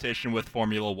competition with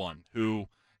Formula One, who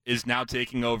is now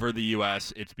taking over the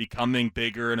U.S. It's becoming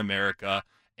bigger in America,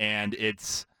 and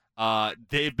it's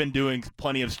they've been doing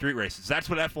plenty of street races. That's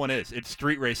what F1 is. It's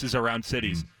street races around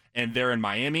cities. And they're in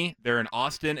Miami, they're in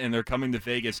Austin, and they're coming to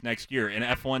Vegas next year. And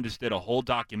F1 just did a whole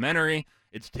documentary.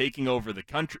 It's taking over the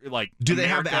country. Like, do they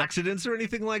America. have accidents or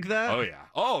anything like that?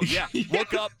 Oh yeah.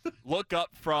 Look up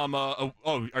from.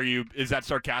 Is that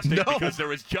sarcastic? No. Because there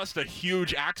was just a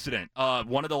huge accident.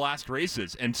 One of the last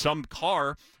races, and some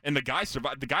car, and the guy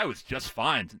survived. The guy was just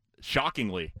fine,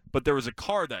 shockingly. But there was a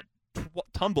car that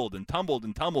tumbled and tumbled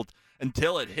and tumbled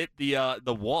until it hit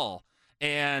the wall.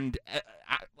 And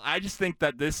I just think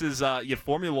that this is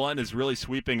Formula One is really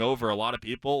sweeping over a lot of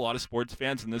people, a lot of sports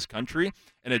fans in this country,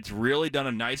 and it's really done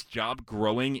a nice job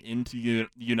growing into the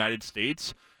United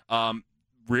States,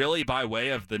 really by way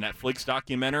of the Netflix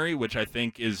documentary, which I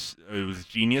think it was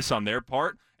genius on their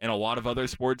part, and a lot of other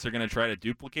sports are going to try to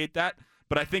duplicate that.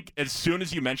 But I think as soon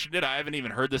as you mentioned it, I haven't even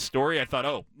heard this story. I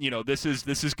thought, this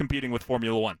is competing with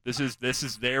Formula One. This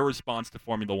is their response to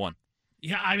Formula One.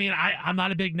 Yeah, I mean, I'm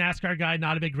not a big NASCAR guy,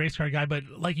 not a big race car guy, but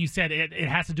like you said, it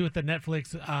has to do with the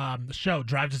Netflix show,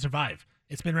 Drive to Survive.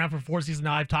 It's been around for 4 seasons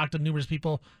now. I've talked to numerous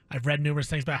people. I've read numerous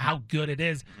things about how good it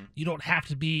is. You don't have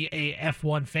to be a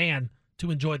F1 fan to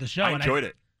enjoy the show. I enjoyed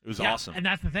it. It was awesome. And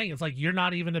that's the thing. It's like you're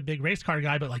not even a big race car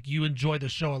guy, but like you enjoy the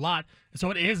show a lot. So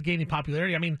it is gaining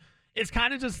popularity. I mean, it's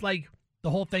kind of just like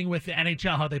the whole thing with the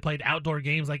NHL, how they played outdoor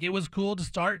games. Like it was cool to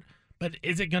start, but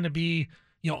is it going to be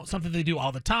something they do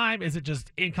all the time? Is it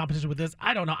just in competition with this?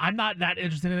 I don't know. I'm not that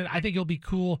interested in it. I think it'll be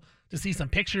cool to see some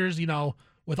pictures,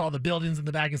 with all the buildings in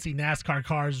the back and see NASCAR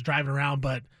cars driving around.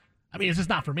 But I mean, it's just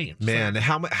not for me. Man,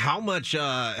 how much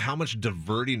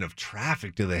diverting of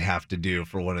traffic do they have to do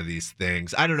for one of these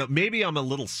things? I don't know. Maybe I'm a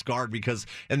little scarred because,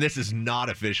 and this is not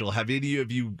official, have any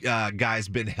of you guys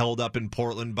been held up in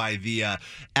Portland by the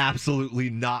absolutely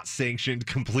not sanctioned,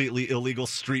 completely illegal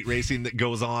street racing that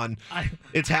goes on?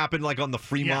 It's happened like on the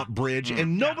Fremont Bridge,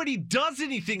 and nobody does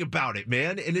anything about it,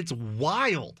 man, and it's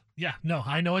wild. Yeah, no,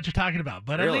 I know what you're talking about,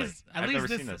 but really? at least never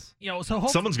this, seen this. So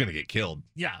hopefully, someone's gonna get killed.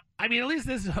 Yeah, I mean, at least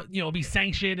this, will be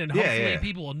sanctioned, and hopefully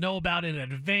people will know about it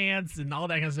in advance and all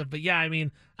that kind of stuff. But yeah, I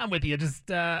mean, I'm with you. It just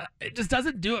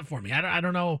doesn't do it for me. I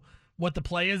don't know what the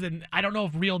play is, and I don't know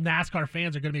if real NASCAR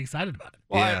fans are going to be excited about it.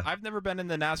 Well, I've never been in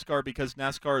the NASCAR because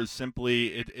NASCAR is simply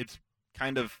it's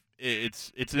kind of.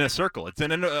 It's in a circle. It's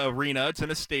in an arena. It's in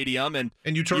a stadium, and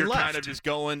you turn you're left. Kind of just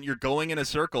going. You're going in a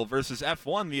circle. Versus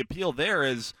F1, the appeal there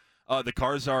is the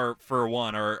cars are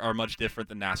much different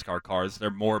than NASCAR cars.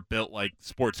 They're more built like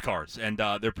sports cars, and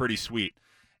they're pretty sweet.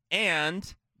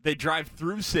 And they drive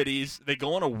through cities. They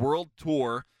go on a world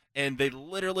tour, and they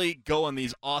literally go on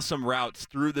these awesome routes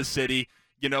through the city.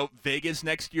 Vegas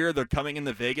next year, they're coming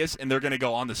into Vegas, and they're going to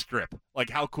go on the Strip. Like,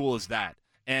 how cool is that?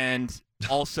 And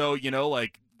also,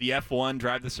 like the F1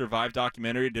 Drive to Survive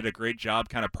documentary did a great job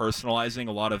kind of personalizing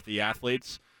a lot of the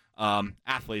athletes.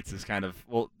 Athletes is kind of,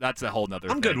 that's a whole nother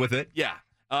thing. I'm good with it. Yeah,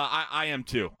 I am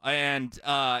too. And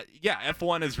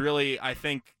F1 is really, I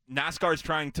think NASCAR is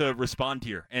trying to respond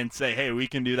here and say, hey, we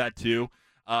can do that too.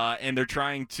 And they're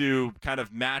trying to kind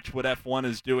of match what F1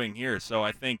 is doing here. So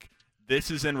I think this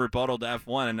is in rebuttal to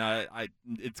F1, and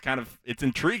it's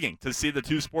intriguing to see the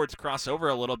two sports cross over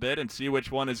a little bit and see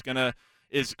which one is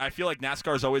I feel like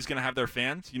NASCAR is always going to have their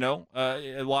fans,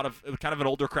 a lot of kind of an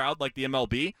older crowd like the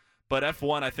MLB. But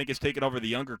F1, I think, is taking over the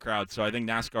younger crowd, so I think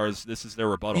this is their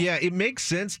rebuttal. Yeah, it makes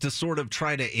sense to sort of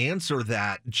try to answer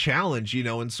that challenge,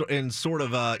 and sort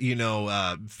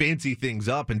of, fancy things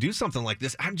up and do something like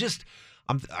this.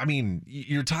 I mean,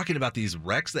 you're talking about these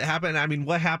wrecks that happen. I mean,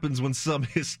 what happens when some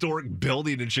historic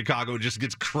building in Chicago just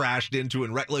gets crashed into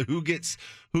and wrecked? Like, who gets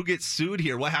sued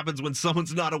here? What happens when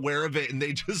someone's not aware of it and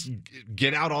they just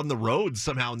get out on the road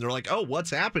somehow and they're like, oh, what's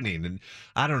happening? And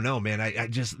I don't know, man.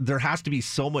 There has to be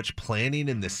so much planning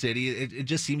in the city. It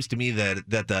just seems to me that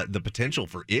the potential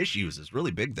for issues is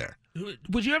really big there.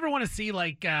 Would you ever want to see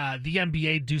like the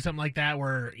NBA do something like that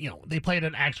where, they played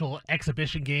an actual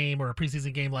exhibition game or a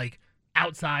preseason game like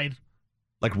outside,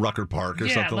 like Rucker Park or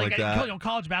something like that?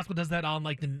 College basketball does that on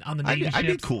on the Navy ships. I'd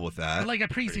be cool with that. But like a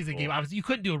preseason game, obviously you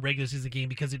couldn't do a regular season game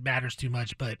because it matters too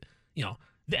much. But the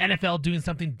NFL doing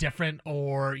something different,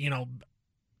 or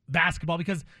basketball,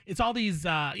 because it's all these.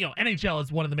 NHL is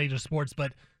one of the major sports,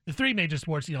 but the three major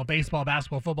sports, baseball,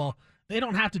 basketball, football, they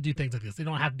don't have to do things like this. They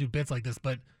don't have to do bits like this.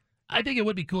 But I think it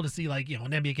would be cool to see an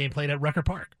NBA game played at Rucker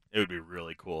Park. It would be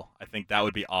really cool. I think that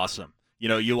would be awesome.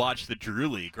 You watch the Drew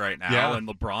League right now, and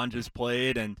LeBron just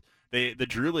played, and the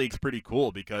Drew League's pretty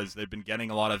cool because they've been getting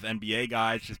a lot of NBA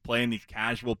guys just playing these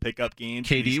casual pickup games.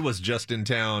 KD was just in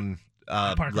town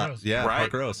Park Rose. Yeah, right,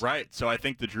 Park Rose. Right. So I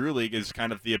think the Drew League is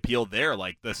kind of the appeal there,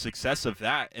 like the success of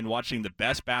that and watching the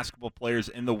best basketball players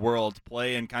in the world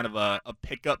play in kind of a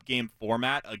pickup game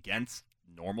format against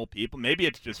normal people. Maybe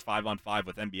it's just 5-on-5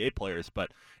 with NBA players,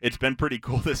 but it's been pretty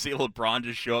cool to see LeBron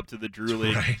just show up to the Drew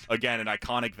League, again, an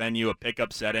iconic venue, a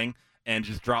pickup setting, and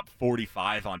just drop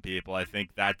 45 on people. I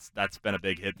think that's been a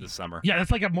big hit this summer. Yeah, that's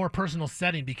like a more personal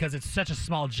setting because it's such a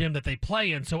small gym that they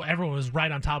play in, so everyone was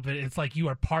right on top of it. It's like you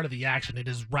are part of the action. It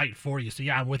is right for you. So,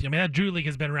 yeah, I'm with you. I mean, that Drew League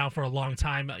has been around for a long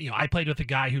time. I played with a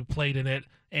guy who played in it,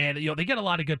 and, they get a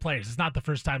lot of good players. It's not the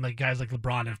first time like guys like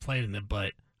LeBron have played in it,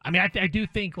 but, I mean, I do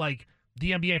think, like,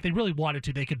 the NBA, if they really wanted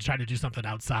to, they could try to do something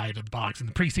outside of the box in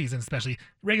the preseason, especially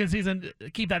regular season.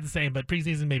 Keep that the same, but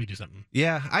preseason maybe do something.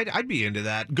 Yeah, I'd be into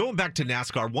that. Going back to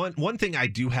NASCAR, one thing I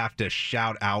do have to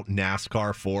shout out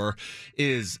NASCAR for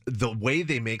is the way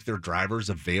they make their drivers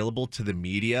available to the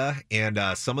media, and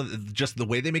just the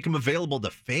way they make them available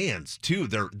to fans too.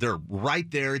 They're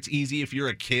right there. It's easy if you're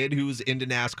a kid who's into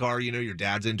NASCAR. Your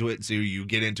dad's into it, so you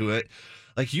get into it.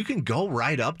 Like, you can go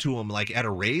right up to them, like, at a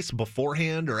race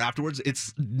beforehand or afterwards.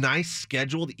 It's nice,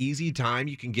 scheduled, easy time.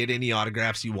 You can get any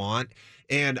autographs you want.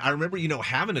 And I remember,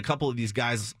 having a couple of these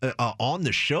guys on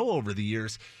the show over the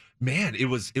years. Man, it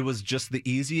was just the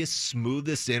easiest,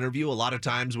 smoothest interview. A lot of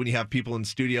times when you have people in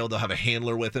studio, they'll have a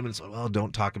handler with them. And it's like, well,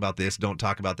 don't talk about this, don't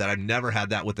talk about that. I've never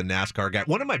had that with the NASCAR guy.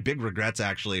 One of my big regrets,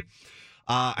 actually,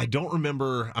 I don't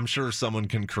remember. I'm sure someone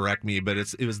can correct me, but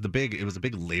it was a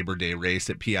big Labor Day race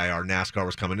at PIR. NASCAR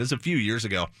was coming. It was a few years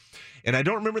ago, and I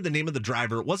don't remember the name of the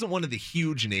driver. It wasn't one of the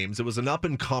huge names. It was an up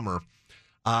and comer.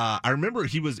 I remember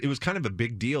it was kind of a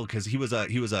big deal because he was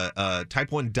a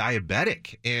type 1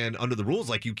 diabetic, and under the rules,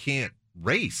 like, you can't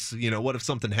race. What if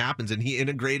something happens? And he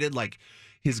integrated like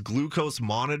his glucose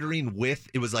monitoring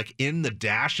it was like in the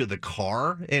dash of the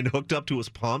car and hooked up to his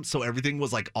pump. So everything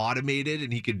was like automated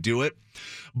and he could do it.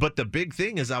 But the big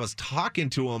thing is I was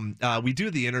talking to him. We do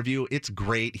the interview. It's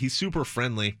great. He's super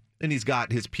friendly. And he's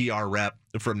got his PR rep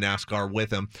from NASCAR with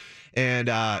him.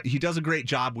 And he does a great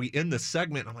job. We end the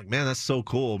segment. I'm like, man, that's so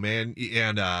cool, man.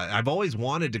 And I've always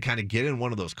wanted to kind of get in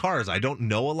one of those cars. I don't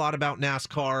know a lot about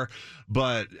NASCAR,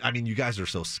 but, I mean, you guys are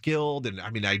so skilled. And, I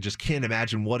mean, I just can't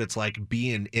imagine what it's like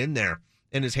being in there.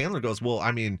 And his handler goes, well,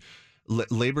 I mean,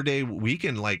 Labor Day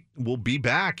weekend, like, we'll be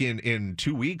back in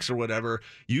 2 weeks or whatever.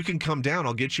 You can come down.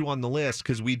 I'll get you on the list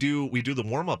because we do the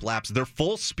warm-up laps. They're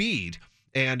full speed.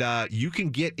 And you can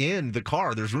get in the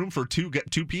car. There's room for two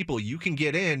people. You can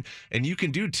get in, and you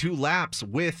can do 2 laps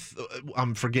with,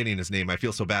 I'm forgetting his name. I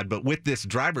feel so bad. But with this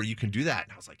driver, you can do that.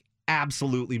 And I was like,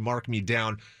 absolutely mark me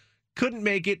down. Couldn't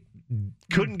make it.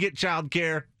 Couldn't get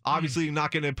childcare. Obviously,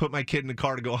 not going to put my kid in a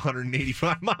car to go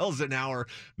 185 miles an hour.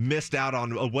 Missed out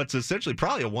on what's essentially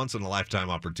probably a once-in-a-lifetime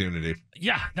opportunity.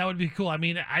 Yeah, that would be cool. I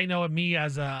mean, I know me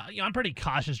as I'm a pretty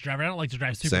cautious driver. I don't like to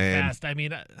drive super fast. I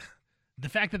mean... the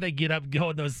fact that they get up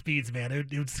going those speeds, man, it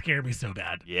would scare me so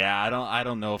bad. Yeah, I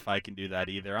don't know if I can do that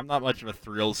either. I'm not much of a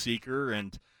thrill seeker,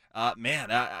 and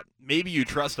maybe you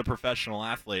trust a professional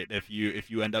athlete if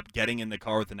you end up getting in the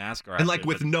car with a NASCAR and athlete,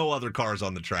 with no other cars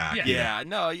on the track.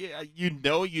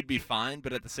 You'd be fine,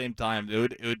 but at the same time,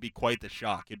 it would be quite the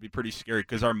shock. It'd be pretty scary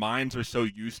because our minds are so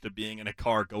used to being in a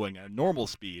car going at normal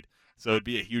speed. So it'd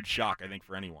be a huge shock, I think,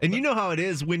 for anyone. And you know how it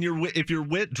is when if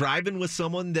you're driving with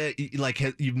someone that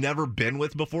you've never been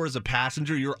with before as a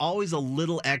passenger, you're always a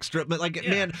little extra. But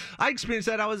man, I experienced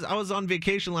that. I was on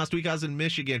vacation last week. I was in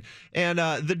Michigan, and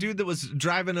the dude that was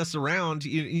driving us around,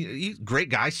 he's a great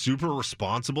guy, super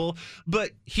responsible.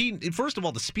 But first of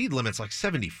all, the speed limit's like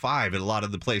 75 at a lot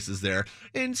of the places there,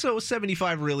 and so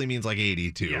 75 really means like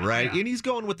 82, right? Yeah. And he's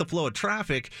going with the flow of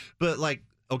traffic, but like.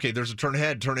 Okay, there's a turn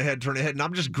ahead, and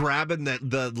I'm just grabbing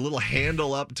the little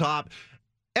handle up top.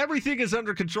 Everything is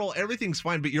under control. Everything's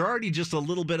fine, but you're already just a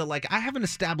little bit of like, I haven't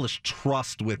established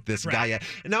trust with this guy yet.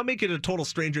 And now make it a total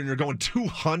stranger and you're going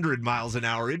 200 miles an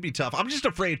hour. It'd be tough. I'm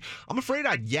afraid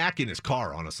I'd yak in his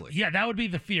car, honestly. Yeah, that would be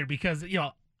the fear because,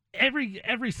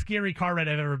 every scary car ride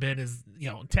I've ever been is,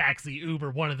 taxi,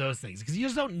 Uber, one of those things. Because you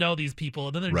just don't know these people.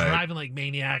 And then they're driving like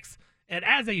maniacs. And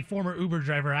as a former Uber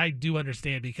driver, I do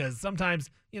understand because sometimes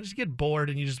you just get bored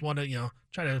and you just want to,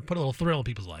 try to put a little thrill in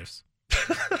people's lives.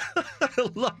 I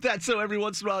love that. So every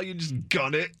once in a while you just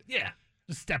gun it. Yeah.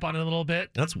 Just step on it a little bit.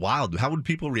 That's wild. How would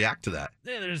people react to that?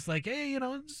 Yeah, they're just like, hey,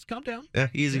 just calm down. Yeah,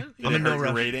 easy. Yeah, I'm in no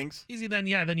rush. Ratings. Easy then,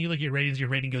 then you look at your ratings, your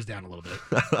rating goes down a little bit.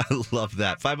 I love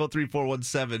that.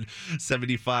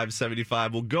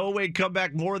 503-417-7575. We'll go away, come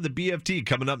back. More of the BFT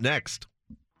coming up next.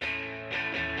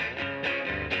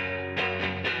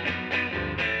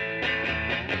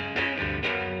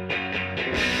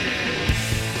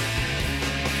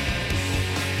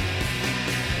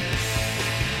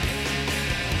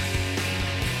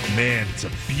 Man, it's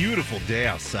a beautiful day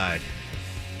outside.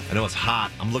 I know it's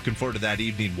hot. I'm looking forward to that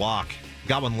evening walk.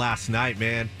 Got one last night,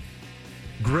 man.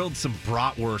 Grilled some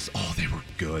bratwurst. Oh, they were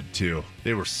good, too.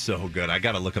 They were so good. I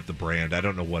got to look up the brand. I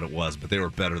don't know what it was, but they were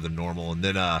better than normal. And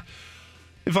then,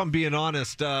 if I'm being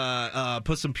honest,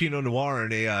 put some Pinot Noir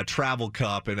in a travel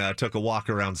cup and took a walk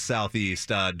around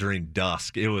Southeast during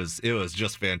dusk. It was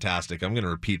just fantastic. I'm going to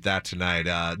repeat that tonight.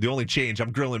 The only change,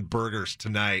 I'm grilling burgers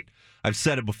tonight. I've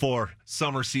said it before.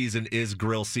 Summer season is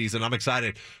grill season. I'm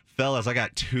excited. Fellas, I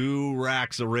got 2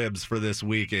 racks of ribs for this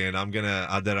weekend. I'm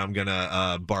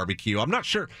gonna barbecue. I'm not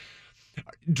sure.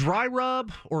 Dry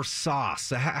rub or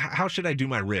sauce? How should I do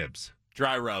my ribs?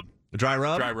 Dry rub. Dry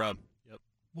rub? Dry rub. Yep.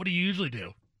 What do you usually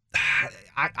do?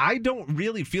 I don't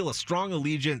really feel a strong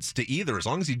allegiance to either. As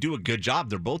long as you do a good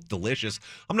job, they're both delicious.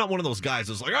 I'm not one of those guys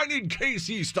that's like, I need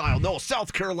KC style. No,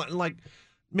 South Carolina. Like,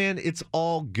 man, it's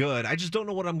all good. I just don't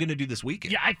know what I'm going to do this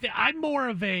weekend. Yeah, I'm more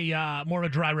of a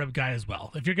dry rub guy as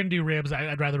well. If you're going to do ribs,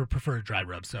 I'd rather prefer a dry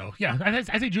rub. So yeah, I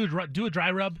say do a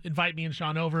dry rub. Invite me and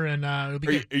Sean over, and it'll be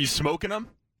good. Are you smoking them?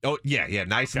 Oh yeah,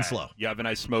 nice and slow. You have a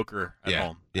nice smoker at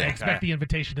home. Yeah. I expect the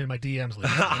invitation in my DMs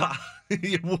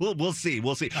later. We'll see.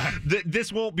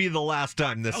 This won't be the last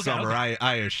time this summer. Okay.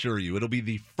 I assure you, it'll be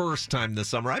the first time this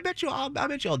summer. I bet you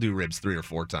I'll do ribs 3 or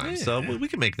 4 times. Yeah. So we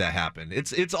can make that happen.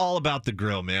 It's all about the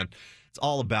grill, man. It's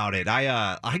all about it.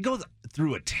 I go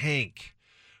through a tank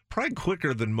probably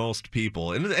quicker than most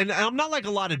people. And I'm not like a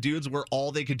lot of dudes where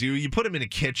all they could do, you put them in a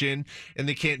kitchen and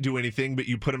they can't do anything, but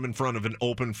you put them in front of an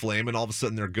open flame and all of a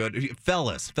sudden they're good.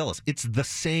 Fellas, it's the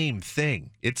same thing.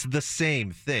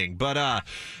 But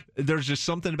there's just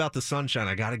something about the sunshine.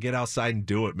 I got to get outside and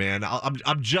do it, man.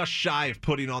 I'm just shy of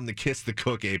putting on the Kiss the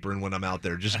Cook apron when I'm out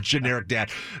there. Just generic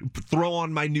dad. Throw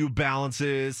on my New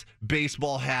Balances,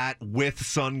 baseball hat with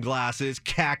sunglasses,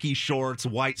 khaki shorts,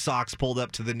 white socks pulled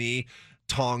up to the knee.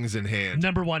 Tongs in hand.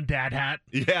 Number 1 dad hat.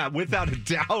 Yeah, without a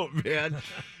doubt, man.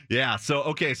 Yeah,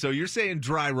 so you're saying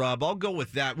dry rub. I'll go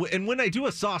with that. And when I do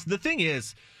a sauce, the thing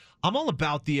is, I'm all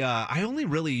about the, I only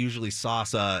really usually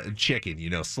sauce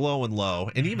chicken, slow and low.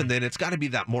 And even then, it's got to be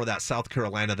that South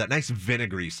Carolina, that nice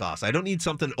vinegary sauce. I don't need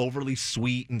something overly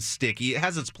sweet and sticky. It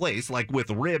has its place, like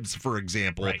with ribs, for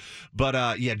example. Right.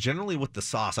 But, generally with the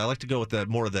sauce, I like to go with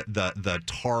more of the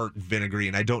tart vinegary,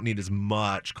 and I don't need as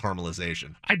much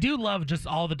caramelization. I do love just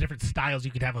all the different styles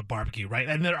you could have of barbecue, right?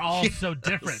 And they're all so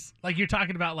different. Like you're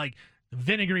talking about, like,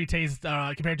 vinegary taste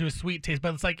compared to a sweet taste,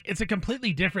 but it's a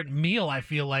completely different meal, I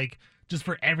feel like, just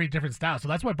for every different style. So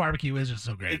that's why barbecue is just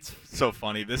so great. It's so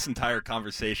funny. This entire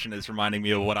conversation is reminding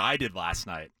me of what I did last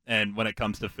night. And when it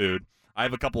comes to food, I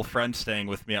have a couple of friends staying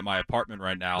with me at my apartment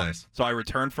right now. Nice. So I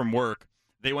returned from work.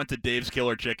 They went to Dave's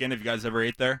Killer Chicken. Have you guys ever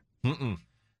ate there? Mm-mm.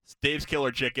 It's Dave's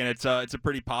Killer Chicken. It's a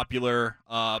pretty popular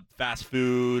fast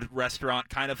food restaurant,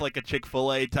 kind of like a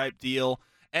Chick-fil-A type deal.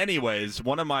 Anyways,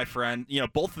 one of my friends,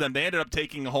 both of them, they ended up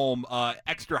taking home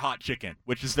extra hot chicken,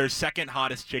 which is their second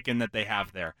hottest chicken that they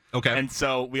have there. Okay. And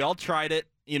so we all tried it.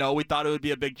 We thought it would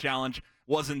be a big challenge.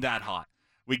 Wasn't that hot.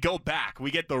 We go back.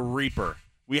 We get the Reaper.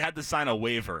 We had to sign a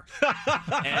waiver.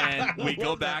 And we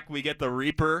go back. We get the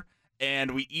Reaper.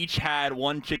 And we each had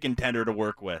 1 chicken tender to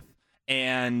work with.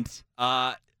 And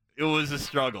it was a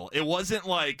struggle. It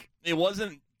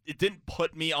didn't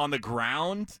put me on the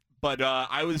ground. But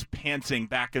I was panting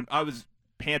back and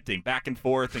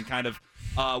forth and kind of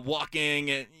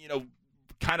walking and,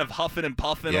 kind of huffing and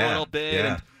puffing a little bit.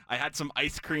 Yeah. And I had some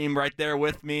ice cream right there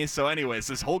with me. So anyways,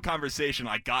 this whole conversation,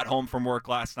 I got home from work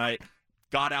last night,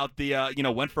 got out the,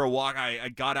 went for a walk. I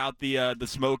got out the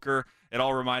smoker. It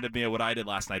all reminded me of what I did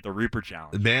last night, the Reaper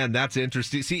Challenge. Man, that's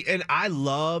interesting. See, and I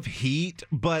love heat,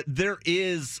 but there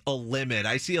is a limit.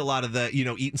 I see a lot of the,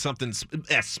 eating something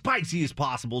as spicy as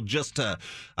possible just to,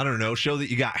 I don't know, show that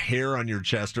you got hair on your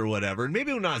chest or whatever. And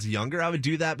maybe when I was younger, I would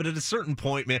do that. But at a certain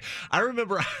point, man, I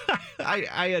remember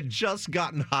I had just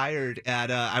gotten hired at,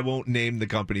 I won't name the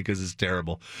company because it's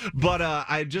terrible, but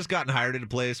I had just gotten hired at a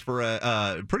place for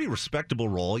a pretty respectable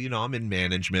role. I'm in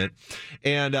management.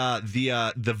 And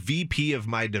the VP of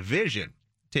my division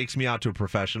takes me out to a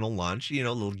professional lunch, a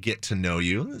little get to know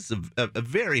you. This is a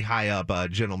very high up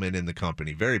gentleman in the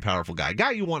company, very powerful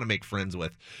guy you want to make friends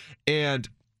with. And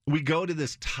we go to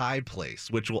this Thai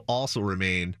place, which will also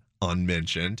remain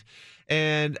unmentioned.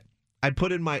 And I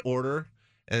put in my order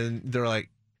and they're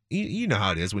like, you know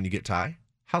how it is when you get Thai.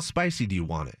 How spicy do you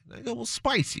want it? And I go, well,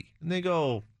 spicy. And they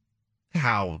go,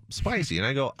 how spicy? And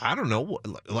I go, I don't know,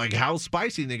 like how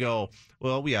spicy? And they go,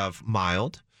 well, we have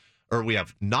mild, or we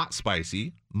have not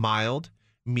spicy, mild,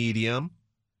 medium,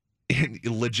 and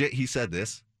legit, he said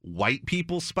this, white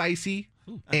people spicy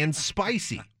and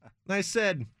spicy. And I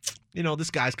said,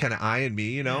 this guy's kind of eyeing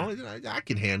me, I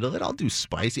can handle it. I'll do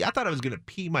spicy. I thought I was going to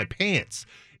pee my pants.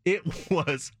 It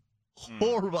was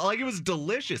horrible. Like, it was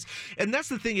delicious. And that's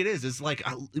the thing is like,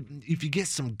 if you get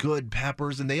some good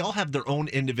peppers, and they all have their own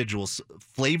individual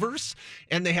flavors,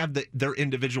 and they have their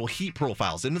individual heat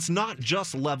profiles. And it's not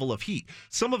just level of heat.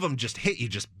 Some of them just hit you,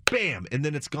 just bam, and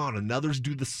then it's gone. And others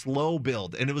do the slow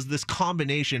build. And it was this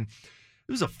combination.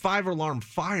 It was a 5-alarm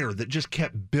fire that just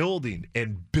kept building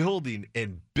and building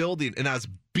and building. And I was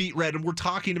beat red. And we're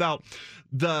talking about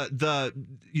the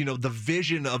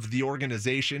vision of the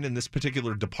organization in this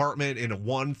particular department in a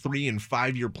 1, 3, and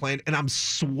 5 year plan. And I'm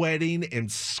sweating and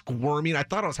squirming. I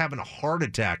thought I was having a heart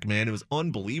attack, man. It was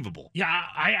unbelievable. Yeah,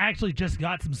 I actually just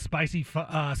got some spicy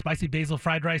basil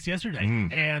fried rice yesterday,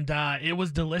 and it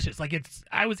was delicious. Like,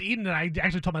 I was eating it. I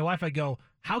actually told my wife, I go,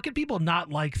 how can people not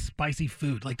like spicy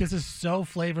food? Like, this is so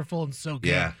flavorful and so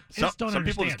good. Yeah. I just don't some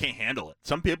people understand. just can't handle it.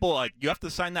 Some people, like, you have to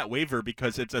sign that waiver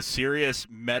because it's a serious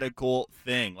medical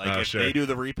thing. Like, if they do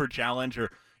the Reaper Challenge,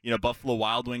 or, Buffalo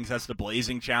Wild Wings has the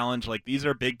Blazing Challenge, like, these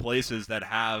are big places that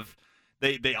have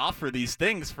they offer these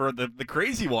things for the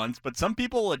crazy ones, but some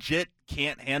people legit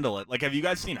can't handle it. Like, have you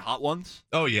guys seen Hot Ones?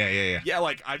 Oh, yeah. Yeah,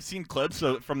 like, I've seen clips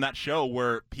from that show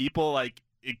where people, like,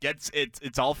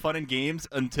 it's all fun and games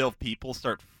until people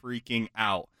start freaking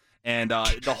out. And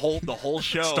the whole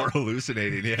show start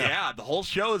hallucinating. Yeah, the whole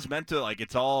show is meant to, like,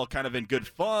 it's all kind of in good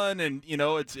fun, and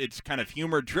it's kind of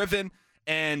humor driven,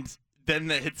 and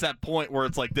then it hits that point where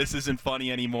it's like, this isn't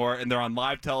funny anymore, and they're on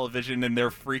live television and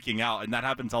they're freaking out, and that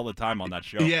happens all the time on that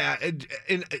show. Yeah,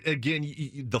 and again,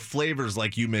 the flavors,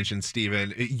 like you mentioned,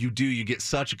 Steven, you get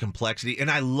such a complexity,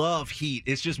 and I love heat.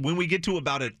 It's just when we get to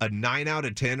about a 9 out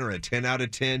of 10 or a 10 out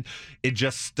of 10, it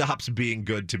just stops being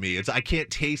good to me. I can't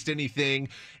taste anything,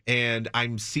 and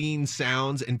I'm seeing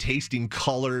sounds and tasting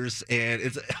colors, and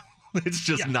it's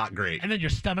just not great. And then your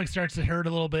stomach starts to hurt a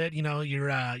little bit. You're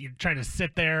trying to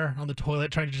sit there on the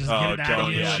toilet, trying to just get it out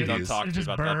of you. Don't talk it just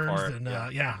about burns, that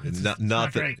part. and it's nothing.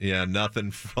 not great. Yeah,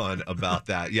 nothing fun about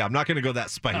that. Yeah, I'm not going to go that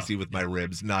spicy with my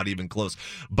ribs. Not even close.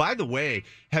 By the way,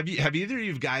 have either of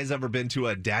you guys ever been to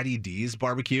a Daddy D's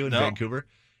barbecue in Vancouver?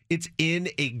 It's in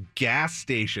a gas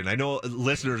station. I know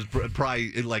listeners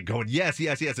probably like going, yes.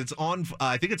 It's on,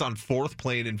 I think it's on 4th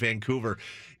Plain in Vancouver.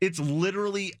 It's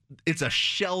a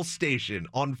Shell station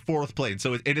on 4th Plain.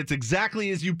 So it's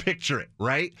exactly as you picture it,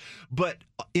 right? But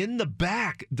in the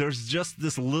back, there's just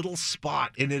this little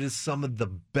spot, and it is some of the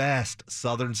best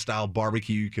Southern style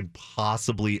barbecue you can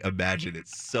possibly imagine.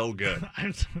 It's so good.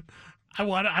 I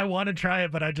want to try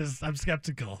it, but I'm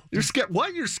skeptical. You're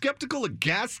what? You're skeptical of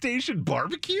gas station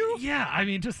barbecue? Yeah, I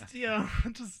mean,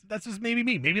 that's just maybe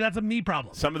me. Maybe that's a me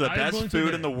problem. Some of the best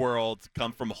food in the world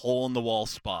come from hole-in-the-wall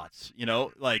spots,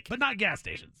 But not gas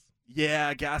stations.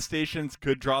 Yeah, gas stations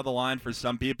could draw the line for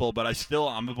some people, but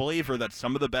I'm a believer that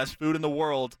some of the best food in the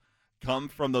world come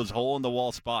from those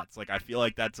hole-in-the-wall spots. Like, I feel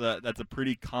like that's a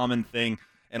pretty common thing.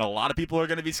 And a lot of people are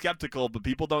going to be skeptical, but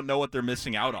people don't know what they're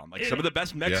missing out on. Like, some of the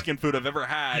best Mexican food I've ever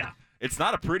had, it's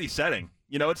not a pretty setting.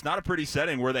 It's not a pretty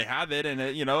setting where they have it, and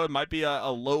it might be a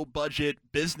low-budget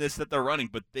business that they're running,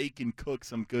 but they can cook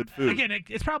some good food. Again,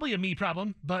 it's probably a me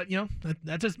problem, but,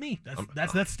 that's just me.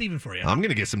 That's Steven for you. I'm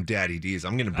going to get some Daddy D's.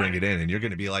 I'm going to bring it in, and you're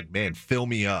going to be like, man, fill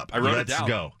me up. I wrote Let's it down.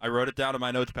 Go. I wrote it down in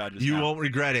my notes pad just You now. won't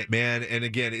regret it, man. And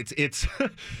again, it's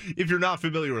if you're not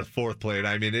familiar with 4th Plain,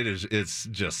 I mean, it's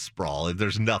just sprawl.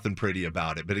 There's nothing pretty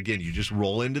about it. But again, you just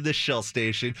roll into this Shell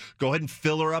station. Go ahead and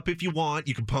fill her up if you want.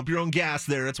 You can pump your own gas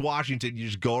there. It's Washington. You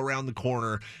just go around the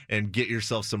corner and get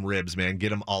yourself some ribs, man. Get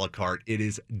them a la carte. It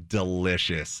is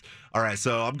delicious. All right,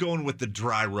 so I'm going with the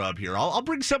dry rub here. I'll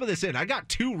bring some of this in. I got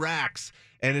 2 racks,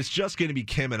 and it's just going to be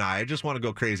Kim and I just want to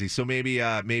go crazy. So maybe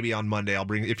on Monday I'll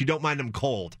bring, if you don't mind them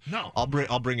cold. No. I'll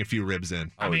bring a few ribs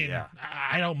in. I mean,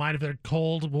 I don't mind if they're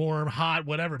cold, warm, hot,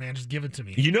 whatever, man. Just give it to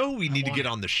me. You know who we need to get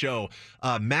on the show?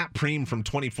 Matt Preem from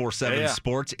 24/7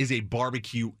 Sports is a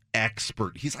barbecue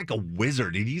expert. He's like a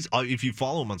wizard, and he's, if you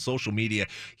follow him on social media,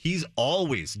 he's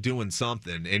always doing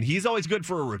something, and he's always good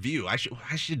for a review. I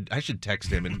should text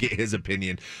him and get his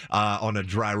opinion on a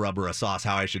dry rub or a sauce,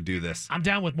 how I should do this. I'm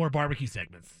down with more barbecue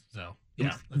segments. So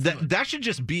yeah, that should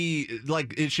just be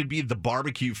like, it should be the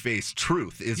barbecue face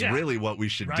truth is really what we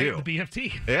should do. The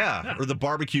BFT. Yeah, or the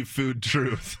barbecue food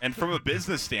truth. And from a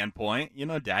business standpoint,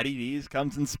 Daddy D's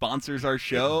comes and sponsors our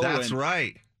show. That's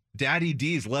right. Daddy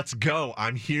D's, let's go.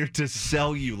 I'm here to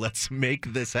sell you. Let's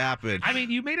make this happen. I mean,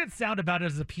 you made it sound about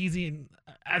as appeasing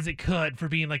as it could for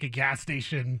being like a gas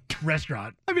station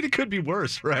restaurant. I mean, it could be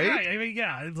worse, right? Right. I mean,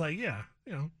 yeah. It's like, yeah.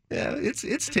 Yeah,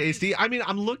 it's tasty. I mean,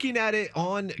 I'm looking at it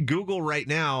on Google right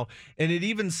now, and it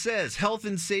even says health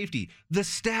and safety. The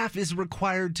staff is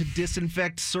required to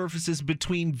disinfect surfaces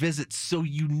between visits, so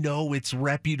you know it's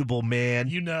reputable, man.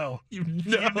 You know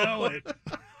it.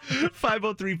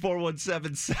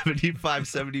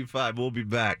 503-417-7575. We'll be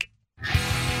back.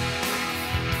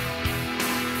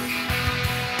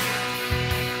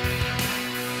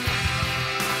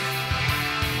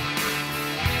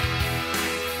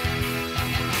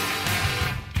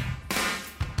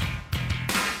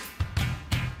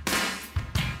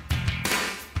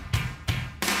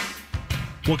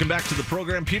 Welcome back to the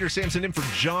program. Peter Sampson in for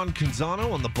John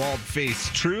Canzano on the Bald Face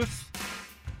Truth.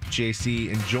 JC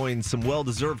enjoying some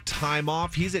well-deserved time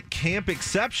off. He's at Camp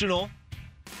Exceptional.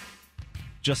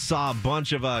 Just saw a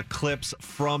bunch of clips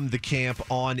from the camp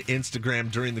on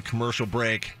Instagram during the commercial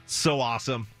break. So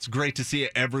awesome. It's great to see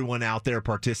everyone out there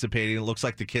participating. It looks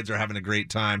like the kids are having a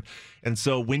great time. And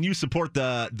so when you support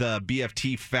the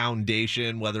BFT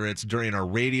Foundation, whether it's during our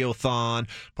radiothon,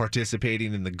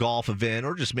 participating in the golf event,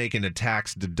 or just making a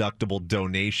tax-deductible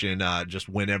donation just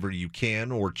whenever you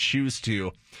can or choose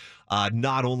to,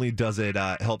 not only does it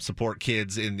help support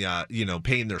kids in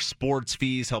paying their sports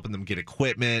fees, helping them get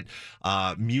equipment,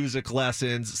 music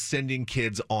lessons, sending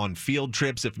kids on field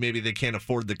trips if maybe they can't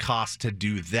afford the cost to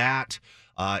do that.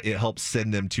 It helps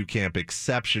send them to Camp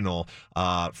Exceptional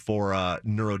for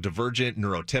neurodivergent,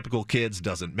 neurotypical kids.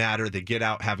 Doesn't matter. They get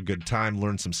out, have a good time,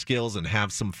 learn some skills, and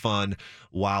have some fun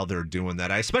while they're doing that.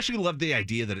 I especially love the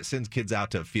idea that it sends kids out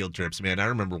to field trips, man. I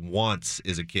remember once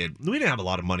as a kid, we didn't have a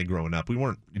lot of money growing up. We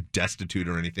weren't destitute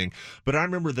or anything. But I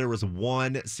remember there was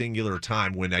one singular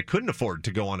time when I couldn't afford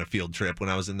to go on a field trip when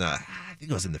I was in the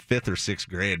 5th or 6th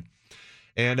grade.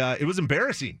 And it was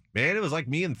embarrassing, man. It was like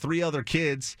me and 3 other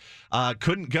kids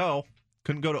couldn't go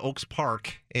to Oaks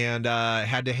Park and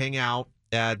had to hang out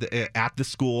at the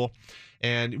school.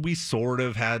 And we sort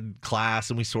of had class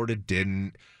and we sort of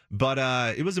didn't. But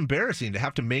it was embarrassing to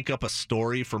have to make up a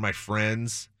story for my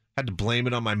friends. Had to blame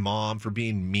it on my mom for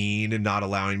being mean and not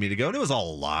allowing me to go. And it was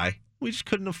all a lie. We just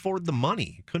couldn't afford the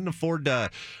money. Couldn't afford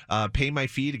to pay my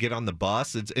fee to get on the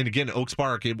bus. And again, Oaks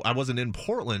Park, I wasn't in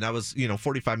Portland. I was,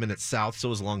 45 minutes south, so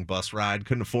it was a long bus ride.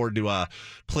 Couldn't afford to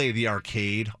play the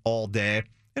arcade all day.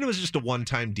 And it was just a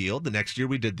one-time deal. The next year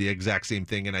we did the exact same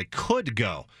thing, and I could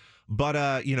go. But,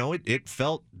 it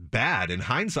felt bad. In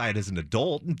hindsight, as an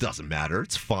adult, it doesn't matter.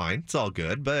 It's fine. It's all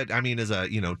good. But, I mean, as a,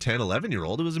 10,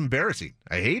 11-year-old, it was embarrassing.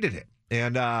 I hated it.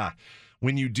 And,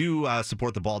 when you do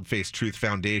support the Bald Face Truth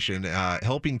Foundation,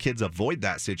 helping kids avoid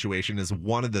that situation is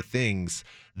one of the things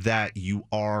that you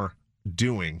are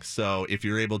doing. So if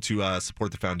you're able to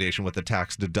support the foundation with a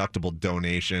tax-deductible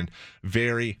donation,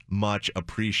 very much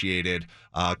appreciated.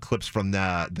 Clips from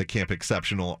the Camp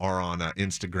Exceptional are on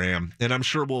Instagram. And I'm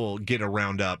sure we'll get a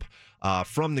roundup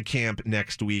from the camp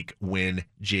next week when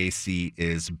JC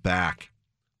is back.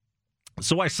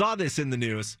 So I saw this in the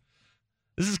news.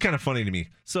 This is kind of funny to me.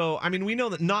 So, I mean, we know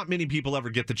that not many people ever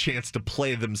get the chance to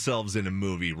play themselves in a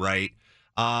movie, right?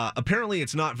 Apparently,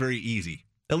 it's not very easy,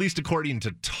 at least according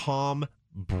to Tom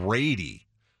Brady.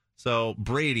 So,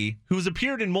 Brady, who's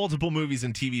appeared in multiple movies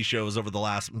and TV shows over the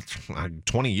last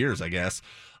 20 years, I guess.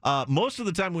 Most of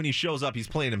the time when he shows up, he's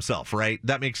playing himself, right?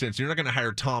 That makes sense. You're not going to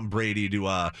hire Tom Brady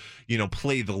to,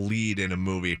 play the lead in a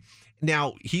movie.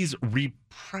 Now, he's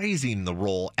reprising the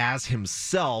role as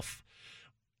himself.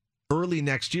 Early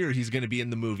next year, he's going to be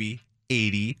in the movie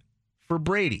 80 for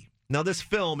Brady. Now, this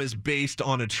film is based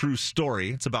on a true story.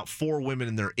 It's about 4 women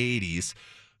in their 80s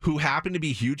who happen to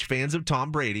be huge fans of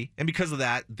Tom Brady. And because of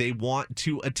that, they want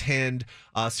to attend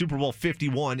Super Bowl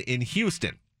 51 in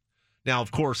Houston. Now,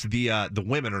 of course, the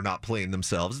women are not playing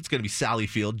themselves. It's going to be Sally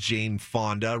Field, Jane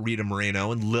Fonda, Rita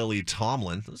Moreno, and Lily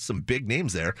Tomlin. There's some big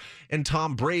names there. And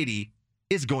Tom Brady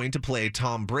is going to play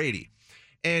Tom Brady.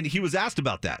 And he was asked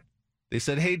about that. They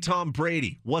said, hey, Tom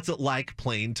Brady, what's it like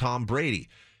playing Tom Brady?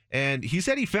 And he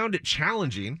said he found it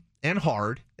challenging and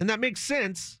hard. And that makes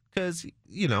sense because,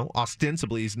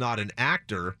 ostensibly he's not an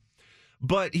actor.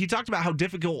 But he talked about how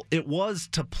difficult it was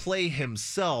to play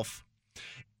himself.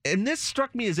 And this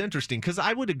struck me as interesting because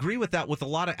I would agree with that with a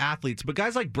lot of athletes. But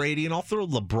guys like Brady, and I'll throw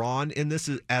LeBron in this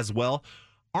as well,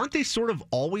 aren't they sort of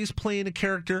always playing a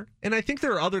character? And I think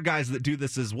there are other guys that do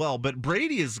this as well, but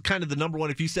Brady is kind of the number one.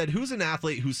 If you said, who's an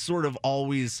athlete who's sort of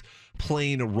always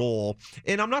playing a role?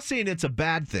 And I'm not saying it's a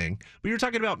bad thing, but you're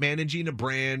talking about managing a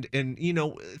brand. And,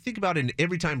 think about it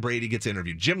every time Brady gets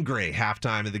interviewed. Jim Gray,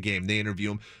 halftime of the game, they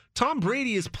interview him. Tom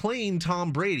Brady is playing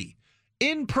Tom Brady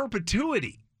in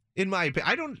perpetuity. In my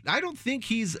opinion, I don't think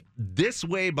he's this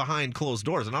way behind closed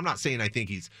doors. And I'm not saying I think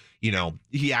he's,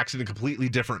 he acts in a completely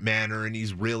different manner and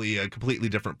he's really a completely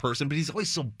different person, but he's always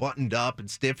so buttoned up and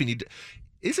stiff. And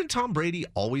isn't Tom Brady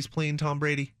always playing Tom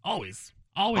Brady? Always.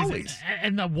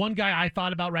 And the one guy I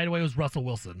thought about right away was Russell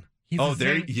Wilson. He's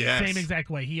same exact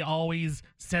way. He always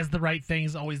says the right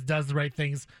things, always does the right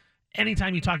things.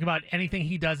 Anytime you talk about anything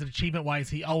he does achievement-wise,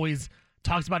 he always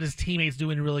talks about his teammates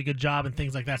doing a really good job and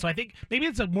things like that. So I think maybe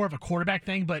it's more of a quarterback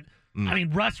thing, but I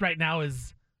mean, Russ right now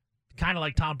is kind of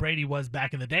like Tom Brady was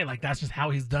back in the day. Like, that's just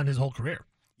how he's done his whole career.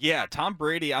 Yeah, Tom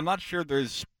Brady, I'm not sure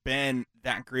there's been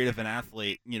that great of an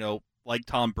athlete, like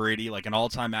Tom Brady, like an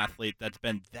all-time athlete that's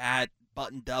been that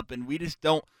buttoned up, and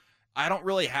I don't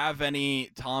really have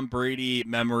any Tom Brady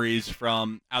memories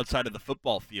from outside of the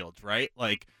football field, right?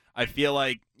 Like, I feel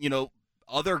like,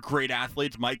 other great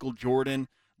athletes, Michael Jordan,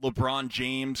 LeBron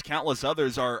James, countless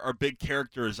others are big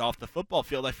characters off the football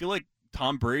field. I feel like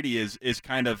Tom Brady is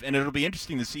kind of, and it'll be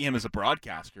interesting to see him as a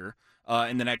broadcaster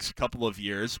in the next couple of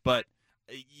years, but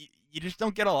you just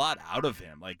don't get a lot out of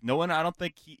him. Like, I don't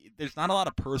think there's not a lot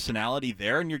of personality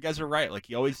there, and your guys are right. Like,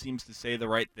 he always seems to say the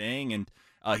right thing, and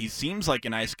he seems like a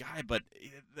nice guy, but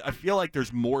I feel like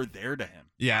there's more there to him.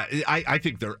 Yeah, I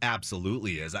think there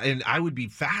absolutely is. And I would be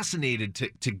fascinated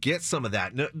to get some of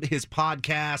that. His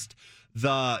podcast,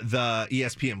 the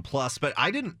ESPN Plus, but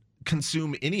I didn't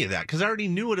consume any of that because I already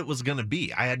knew what it was going to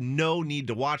be. I had no need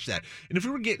to watch that. And if we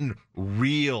were getting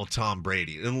real Tom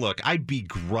Brady, and look, I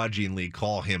begrudgingly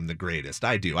call him the greatest.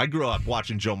 I do. I grew up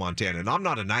watching Joe Montana, and I'm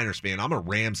not a Niners fan. I'm a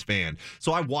Rams fan.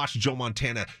 So I watched Joe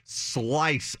Montana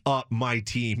slice up my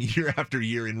team year after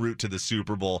year en route to the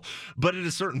Super Bowl. But at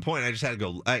a certain point, I just had to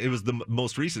go. It was the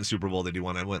most recent Super Bowl that he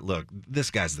won. I went, look,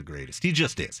 this guy's the greatest. He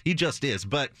just is. He just is.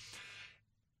 But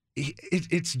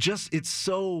it's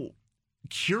so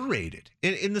curated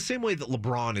in the same way that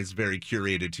LeBron is very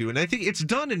curated too, and I think it's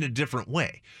done in a different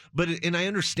way. And I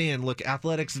understand, look,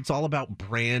 athletics, it's all about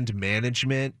brand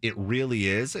management. It really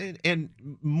is, and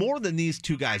more than these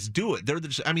two guys do it.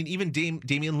 Even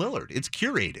Damian Lillard, it's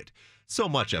curated. So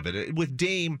much of it with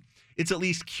Dame, it's at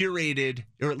least curated,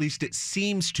 or at least it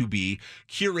seems to be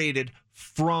curated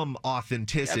from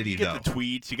authenticity. You get the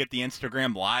tweets, you get the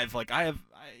Instagram live. Like, I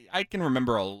can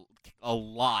remember a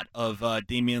lot of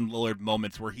Damian Lillard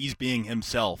moments where he's being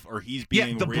himself or he's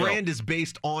being the real. Brand is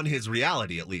based on his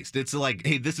reality, at least. It's like,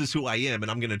 hey, this is who I am,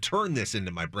 and I'm going to turn this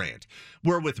into my brand.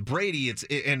 Where with Brady,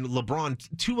 and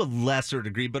LeBron to a lesser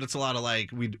degree, but it's a lot of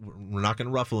like, we're not going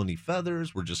to ruffle any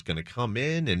feathers. We're just going to come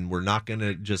in, and we're not going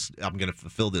to I'm going to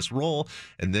fulfill this role,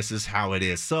 and this is how it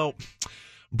is. So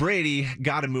Brady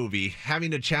got a movie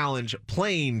having a challenge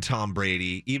playing Tom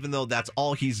Brady, even though that's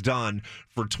all he's done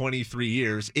for 23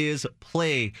 years is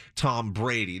play Tom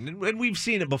Brady. And we've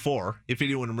seen it before. If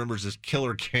anyone remembers this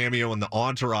killer cameo in the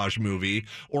Entourage movie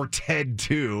or Ted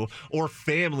 2 or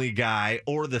Family Guy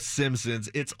or The Simpsons,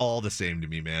 it's all the same to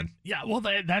me, man. Yeah, well,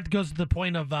 that goes to the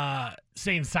point of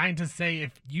saying scientists say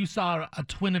if you saw a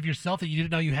twin of yourself that you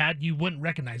didn't know you had, you wouldn't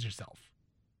recognize yourself.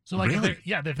 So, like, really?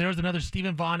 if there was another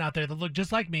Stephen Vaughn out there that looked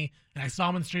just like me, and I saw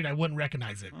him on the street, I wouldn't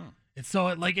recognize it. It's so,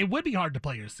 it would be hard to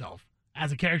play yourself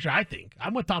as a character, I think.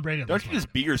 I'm with Tom Brady on Don't this you one.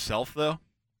 just be yourself, though?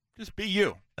 Just be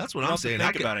you. That's what You I'm don't have to saying.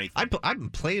 think about anything. I'm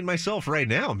playing myself right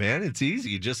now, man. It's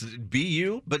easy. Just be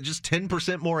you, but just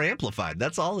 10% more amplified.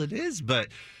 That's all it is. But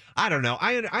I don't know.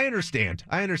 I understand.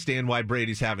 I understand why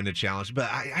Brady's having a challenge, but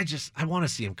I want to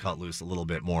see him cut loose a little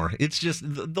bit more. It's just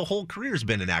the whole career's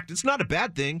been an act. It's not a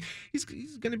bad thing. He's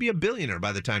going to be a billionaire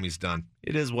by the time he's done.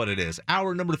 It is what it is.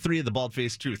 Hour number 3 of the Bald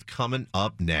Faced Truth coming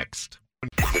up next.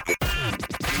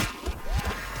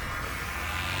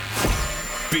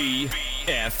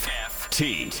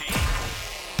 BFT.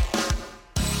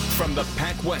 From the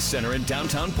Pac West Center in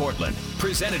downtown Portland,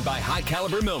 presented by High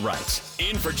Caliber Millwrights.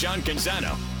 In for John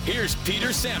Canzano, here's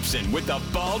Peter Sampson with the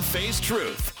Bald Faced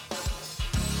Truth.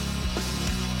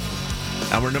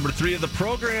 Hour number 3 of the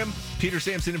program. Peter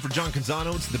Sampson in for John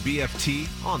Canzano. It's the BFT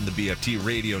on the BFT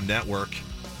Radio Network.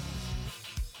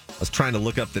 I was trying to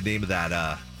look up the name of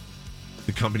that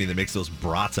the company that makes those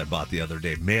brats I bought the other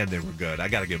day. Man, they were good. I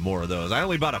got to get more of those. I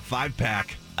only bought a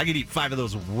 5-pack. I could eat 5 of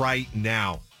those right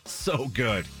now. So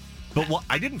good. But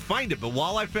I didn't find it, but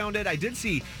while I found it, I did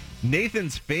see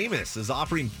Nathan's Famous is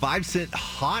offering 5-cent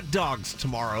hot dogs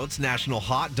tomorrow. It's National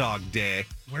Hot Dog Day.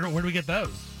 Where do we get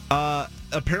those?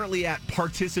 Apparently at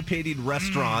participating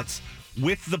restaurants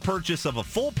with the purchase of a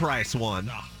full-price one,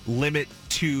 limit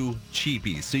 2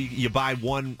 cheapies. So you buy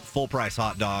 1 full-price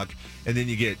hot dog, and then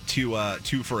you get 2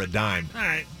 for a dime. All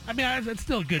right. I mean, that's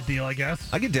still a good deal, I guess.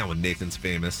 I get down with Nathan's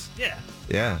Famous. Yeah.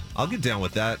 Yeah, I'll get down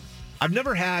with that. I've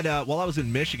never had, while I was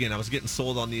in Michigan, I was getting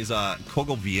sold on these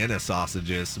Kogel Vienna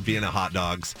sausages, Vienna hot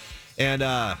dogs. And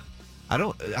I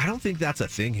don't think that's a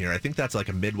thing here. I think that's like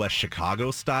a Midwest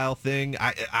Chicago style thing.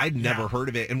 I'd never heard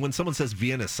of it. And when someone says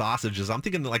Vienna sausages, I'm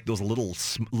thinking like those little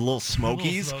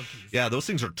smokies. Yeah, those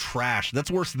things are trash.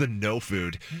 That's worse than no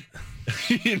food.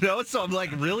 So I'm like,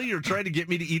 really? You're trying to get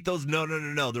me to eat those?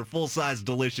 No. They're full-size,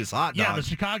 delicious hot dogs. Yeah, the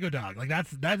Chicago dog. Like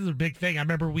that is a big thing. I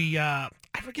remember we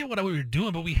I forget what we were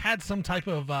doing, but we had some type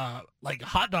of like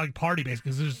hot dog party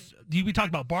basically. Because we talked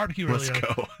about barbecue earlier.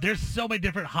 Let's go. There's so many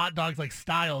different hot dogs like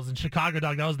styles, and Chicago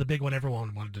dog, that was the big one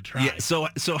everyone wanted to try. Yeah.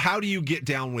 So how do you get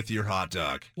down with your hot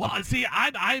dog? Well, see,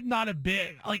 I'm not a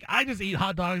big I just eat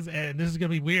hot dogs, and this is gonna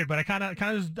be weird, but I kind of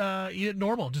just eat it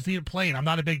normal, just eat it plain. I'm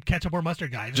not a big ketchup or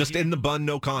mustard guy. Just in the bun,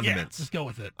 no condiments. Yeah, just go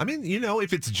with it. I mean,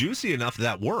 if it's juicy enough,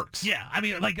 that works. Yeah, I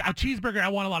mean, like a cheeseburger, I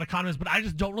want a lot of condiments, but I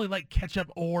just don't really like ketchup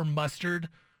or mustard.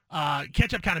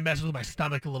 Ketchup kind of messes with my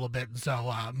stomach a little bit, and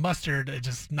so mustard is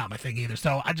just not my thing either.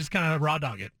 So I just kind of raw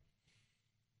dog it.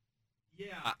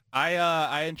 Yeah,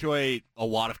 I enjoy a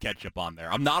lot of ketchup on there.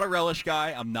 I'm not a relish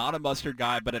guy. I'm not a mustard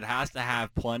guy, but it has to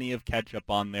have plenty of ketchup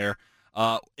on there.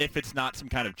 If it's not some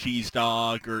kind of cheese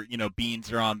dog or beans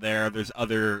are on there, there's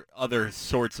other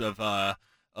sorts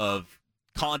of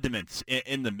condiments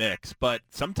in the mix. But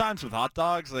sometimes with hot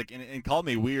dogs, like and call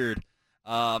me weird,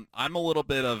 I'm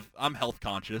health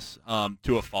conscious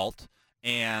to a fault,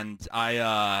 and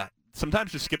I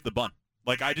sometimes just skip the bun.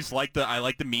 Like I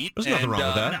like the meat. There's nothing wrong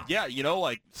with that. Yeah,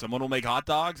 like someone will make hot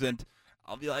dogs and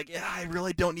I'll be like, yeah, I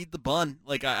really don't need the bun.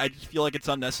 Like I just feel like it's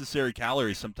unnecessary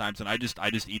calories sometimes, and I just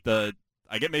eat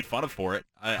I get made fun of for it.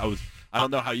 I don't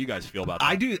know how you guys feel about that.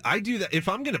 I do that. If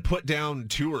I'm going to put down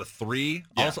 2 or 3,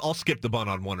 I'll skip the bun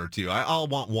on 1 or 2. I'll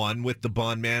want one with the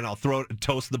bun, man. I'll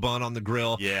toast the bun on the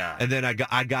grill. Yeah. And then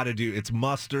I got to do, it's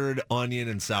mustard, onion,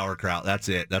 and sauerkraut. That's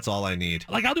it. That's all I need.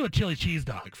 Like I'll do a chili cheese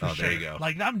dog for sure. There you go.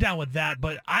 Like I'm down with that,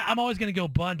 but I'm always going to go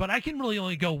bun, but I can really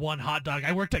only go one hot dog.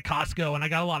 I worked at Costco and I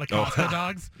got a lot of Costco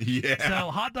dogs. Yeah.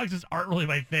 So hot dogs just aren't really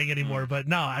my thing anymore, but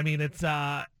no, I mean, it's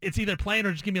either plain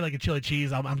or just give me like a chili cheese.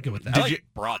 I'm good with that. I like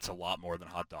brats a lot more than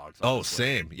hot dogs. Oh, honestly.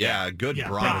 same. Yeah, good Yeah,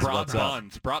 brat.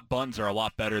 Brat buns are a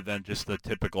lot better than just the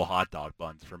typical hot dog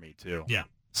buns for me too. Yeah.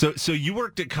 So you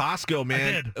worked at Costco,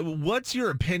 man. I did. What's your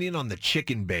opinion on the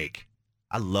chicken bake?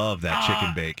 I love that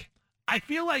chicken bake. I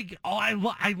feel like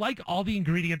I like all the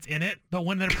ingredients in it, but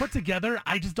when they're put together,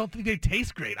 I just don't think they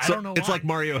taste great. I don't know why. It's like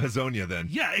Mario Hazonia then.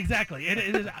 Yeah, exactly. It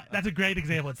is. That's a great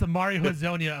example. It's the Mario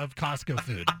Hazonia of Costco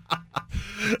food.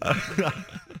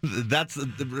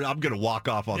 I'm gonna walk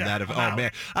off on that.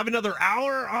 Man, I have another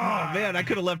hour. Oh man, I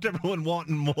could have left everyone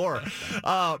wanting more.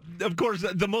 Of course,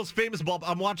 the most famous ball.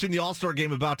 I'm watching the All-Star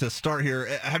game about to start here.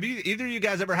 Have either of you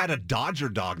guys ever had a Dodger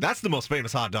dog? That's the most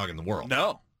famous hot dog in the world.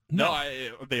 No.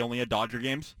 They only had Dodger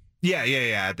games. Yeah.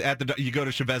 You go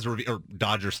to Chavez or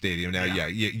Dodger Stadium now. Yeah,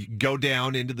 you go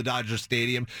down into the Dodger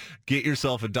Stadium, get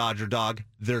yourself a Dodger dog.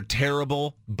 They're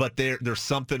terrible, but there's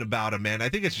something about them, man. I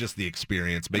think it's just the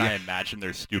experience. But I imagine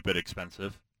they're stupid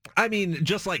expensive. I mean,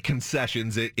 just like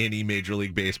concessions at any Major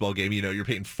League Baseball game, you're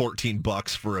paying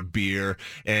 $14 for a beer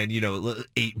and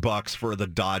 $8 for the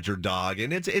Dodger dog,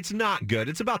 and it's not good.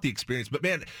 It's about the experience. But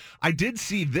man, I did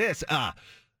see this.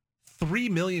 3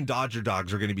 million Dodger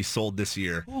dogs are going to be sold this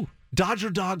year. Ooh. Dodger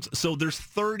dogs, so there's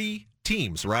 30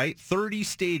 teams, right? 30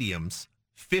 stadiums,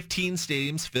 15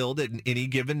 stadiums filled at any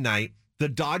given night. The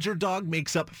Dodger dog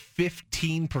makes up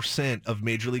 15% of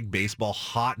Major League Baseball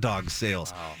hot dog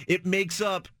sales. Wow. It makes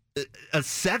up a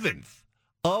seventh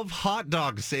of hot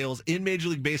dog sales in Major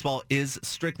League Baseball is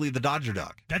strictly the Dodger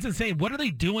dog. That's insane. What are they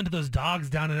doing to those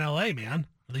dogs down in L.A., man?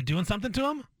 Are they doing something to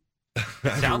them?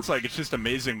 Sounds like it's just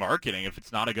amazing marketing if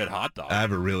it's not a good hot dog. I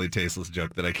have a really tasteless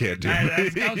joke that I can't do. I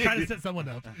was trying to set someone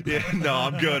up. Yeah, no,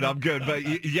 I'm good.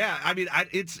 But yeah, I mean,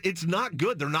 it's not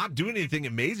good. They're not doing anything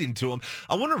amazing to them.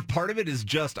 I wonder if part of it is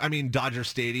just, Dodger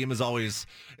Stadium is always,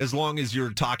 as long as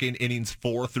you're talking innings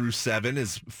 4 through 7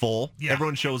 is full. Yeah.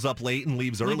 Everyone shows up late and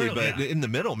leaves early, but in the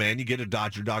middle, man, you get a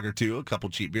Dodger dog or two, a couple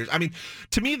cheap beers. I mean,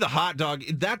 to me, the hot dog,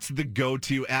 that's the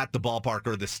go-to at the ballpark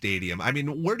or the stadium. I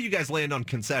mean, where do you guys land on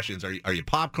concessions? Are you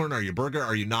popcorn? Are you burger?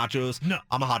 Are you nachos? No.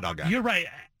 I'm a hot dog guy. You're right.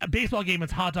 A baseball game,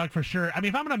 it's hot dog for sure. I mean,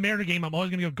 if I'm in a Mariner game, I'm always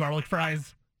going to go garlic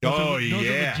fries. Those are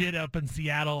legit up in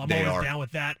Seattle. I'm always down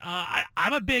with that.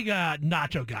 I'm a big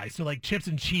nacho guy, so like chips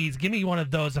and cheese. Give me one of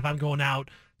those if I'm going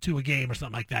out to a game or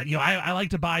something like that. I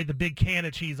like to buy the big can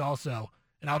of cheese also,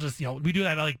 and I'll just we do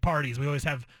that at like parties. We always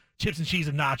have chips and cheese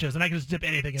and nachos, and I could just dip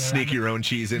anything in it. Sneak your own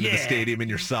cheese into the Yeah. stadium in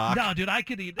your sock. No, dude, I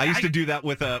could eat. I used to do that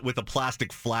with a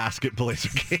plastic flask at Blazer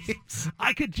games.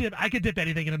 I could dip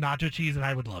anything in a nacho cheese, and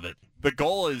I would love it. The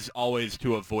goal is always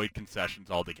to avoid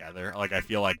concessions altogether. Like, I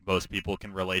feel like most people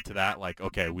can relate to that. Like,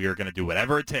 okay, we are going to do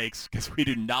whatever it takes because we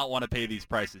do not want to pay these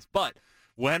prices. But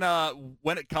when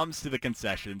it comes to the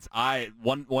concessions,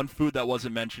 one food that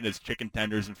wasn't mentioned is chicken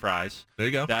tenders and fries. There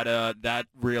you go. That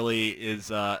really is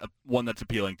one that's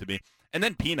appealing to me. And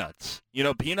then peanuts. You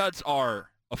know, peanuts are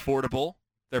affordable.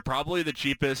 They're probably the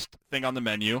cheapest thing on the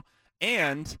menu,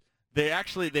 and they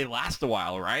last a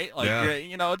while, right? Like, Yeah.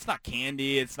 you know, it's not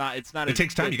candy. It's not. It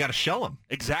takes time. You got to shell them.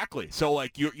 Exactly. So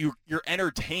like you're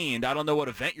entertained. I don't know what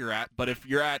event you're at, but if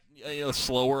you're at a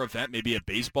slower event, maybe a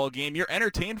baseball game, you're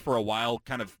entertained for a while,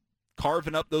 kind of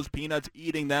carving up those peanuts,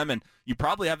 eating them, and you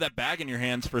probably have that bag in your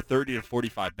hands for 30 to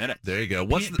 45 minutes. There you go.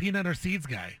 What's the, Peanut or seeds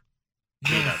guy?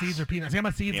 You know, seeds or peanuts? I'm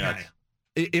a seeds Peanuts. guy.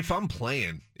 if I'm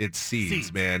playing, it's seeds,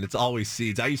 Seeds. man. It's always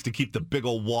seeds. I used to keep the big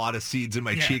old wad of seeds in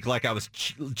my Yeah. cheek like I was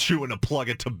chewing a plug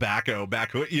of tobacco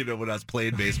back, when I was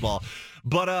playing baseball.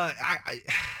 But I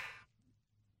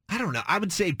don't know. I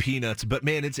would say peanuts, but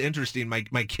man, it's interesting.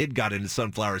 My kid got into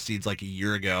sunflower seeds like a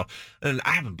year ago, and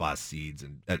I haven't bought seeds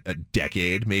in a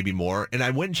decade, maybe more. And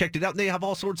I went and checked it out, and they have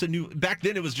all sorts of new. Back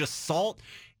then, it was just salt,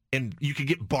 and you could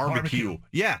get barbecue.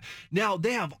 Yeah. Now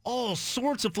they have all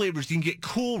sorts of flavors. You can get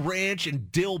Cool Ranch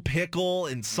and dill pickle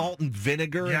and salt and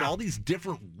vinegar and Yeah. all these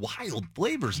different wild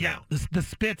flavors now. The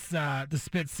spitz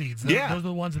seeds. Yeah. Those are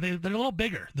the ones, they're a little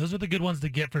bigger. Those are the good ones to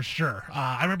get for sure.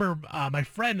 I remember my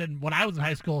friend, and when I was in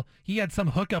high school, he had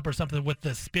some hookup or something with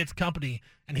the Spitz company,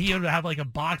 and he would have like a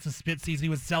box of Spitz seeds. He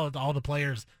would sell it to all the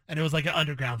players, and it was like an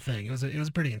underground thing. It was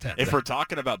pretty intense. If we're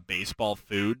talking about baseball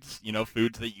foods,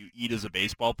 foods that you eat as a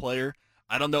baseball player,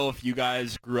 I don't know if you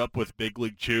guys grew up with Big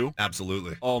League Chew.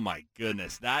 Absolutely. Oh my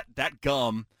goodness, that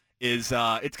gum is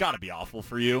it's got to be awful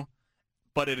for you,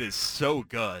 but it is so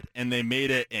good. And they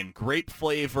made it in grape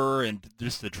flavor and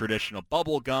just the traditional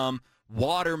bubble gum,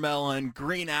 watermelon,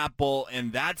 green apple,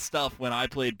 and that stuff when I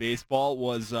played baseball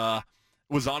was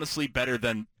honestly better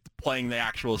than playing the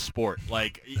actual sport.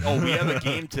 Like, we have a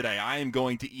game today. I am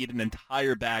going to eat an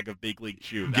entire bag of Big League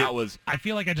Chew. I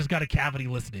feel like I just got a cavity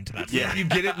listening to that. Yeah. You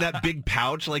get it in that big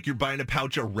pouch like you're buying a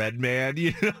pouch of Red Man.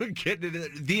 Getting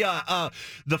it.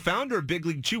 The founder of Big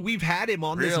League Chew, we've had him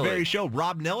on this Really? very show.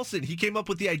 Rob Nelson. He came up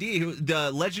with the idea.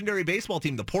 The legendary baseball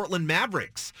team, the Portland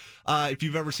Mavericks. If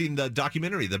you've ever seen the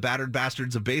documentary, The Battered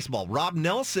Bastards of Baseball, Rob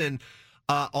Nelson.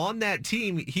 On that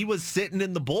team, he was sitting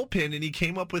in the bullpen, and he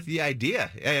came up with the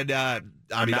idea. And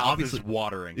My mouth obviously, is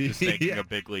watering just thinking Yeah. of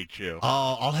Big League Chew.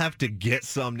 Oh, I'll have to get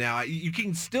some now. You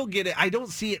can still get it. I don't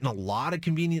see it in a lot of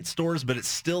convenience stores, but it's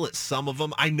still at some of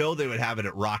them. I know they would have it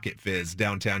at Rocket Fizz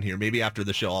downtown here. Maybe after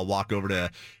the show, I'll walk over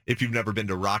to, if you've never been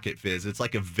to Rocket Fizz, it's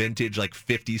like a vintage, like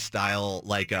 50s style,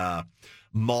 like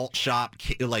malt shop.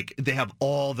 Like they have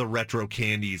all the retro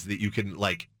candies that you can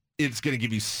like. It's going to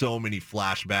give you so many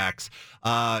flashbacks.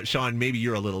 Sean, maybe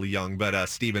you're a little young, but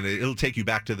Steven, it'll take you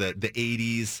back to the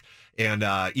 80s and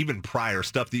even prior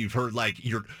stuff that you've heard. Like,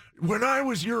 when I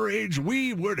was your age,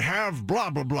 we would have blah,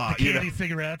 blah, blah. The candy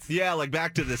cigarettes. Yeah, like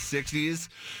back to the 60s.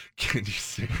 Candy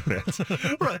cigarettes.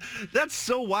 Right. That's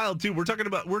so wild, too. We're talking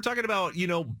about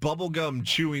bubblegum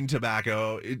chewing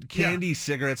tobacco, candy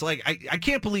cigarettes. Like, I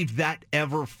can't believe that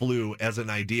ever flew as an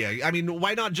idea. I mean,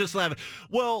 why not just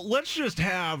let's just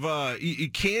have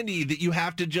candy that you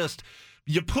have to just...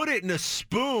 You put it in a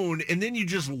spoon, and then you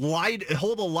just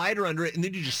hold a lighter under it, and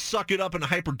then you just suck it up in a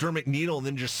hypodermic needle, and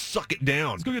then just suck it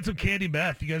down. Let's go get some candy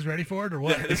meth. You guys ready for it or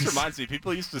what? This reminds me,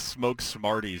 people used to smoke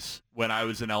Smarties when I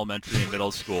was in elementary and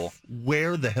middle school.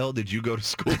 Where the hell did you go to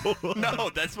school? No,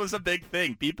 this was a big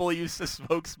thing. People used to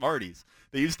smoke Smarties.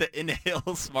 They used to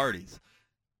inhale Smarties.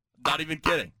 Not even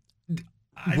kidding.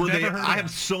 I have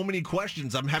so many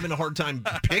questions. I'm having a hard time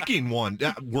picking one.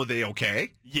 Were they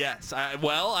okay? Yes. I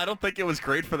don't think it was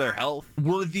great for their health.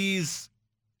 Were these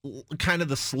kind of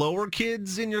the slower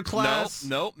kids in your class?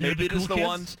 No. They're Maybe the just cool the kids?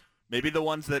 ones. Maybe the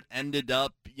ones that ended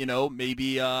up,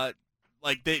 maybe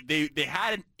like they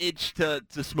had an itch to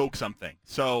smoke something.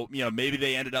 So maybe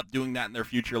they ended up doing that in their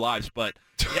future lives. But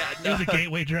yeah, It was a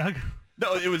gateway drug.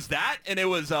 No, it was that, and it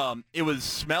was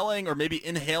smelling or maybe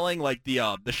inhaling like the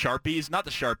Sharpies, not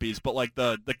the Sharpies, but like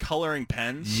the coloring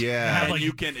pens. Yeah. And like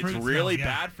it's fruit really smell,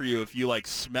 yeah. bad for you if you like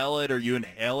smell it or you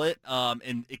inhale it.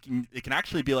 And it can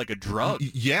actually be like a drug.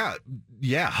 Yeah,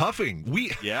 huffing.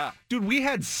 Dude, we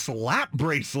had slap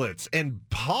bracelets and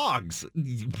pogs.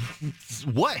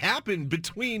 What happened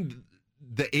between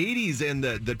the 80s and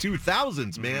the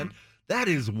 2000s, man? That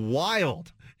is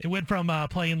wild. It went from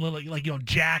playing little,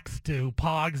 jacks to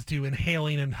pogs to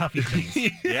inhaling and huffing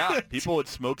things. Yeah, people would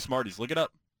smoke Smarties. Look it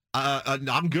up.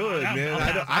 I'm good,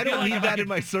 man. I don't need that in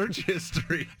my search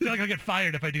history. I feel like I'll get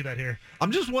fired if I do that here.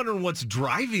 I'm just wondering what's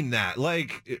driving that.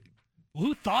 Like,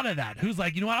 who thought of that? Who's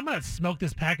like, you know what? I'm going to smoke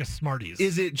this pack of Smarties.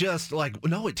 is it just like,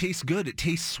 no, it tastes good. It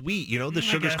tastes sweet. You know, the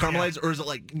sugar's guess, caramelized, or is it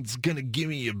like, it's going to give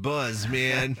me a buzz,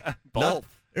 man? Both.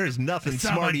 There's nothing I saw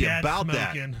my smarty dad about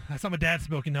that. smoking. I saw my dad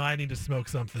smoking. No, I need to smoke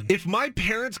something. If my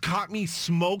parents caught me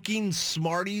smoking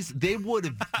Smarties, they would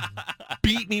have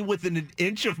beat me within an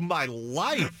inch of my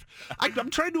life. I'm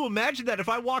trying to imagine that if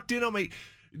I walked in on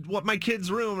my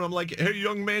kid's room and I'm like, "Hey,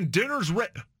 young man, dinner's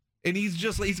ready," and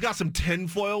he's got some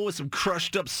tinfoil with some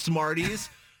crushed up Smarties,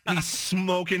 and he's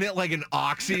smoking it like an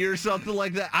Oxy or something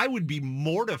like that, I would be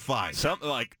mortified. Something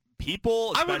like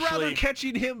people, I would especially rather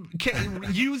catching him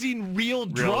using real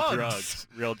drugs.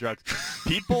 Real drugs.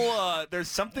 People, there's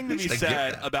something to be least I get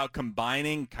said that. about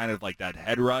combining kind of like that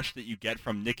head rush that you get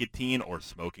from nicotine or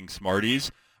smoking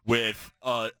Smarties with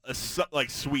like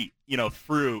sweet,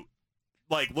 fruit.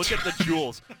 Like, look at the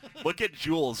Juuls. Look at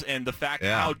Juuls and the fact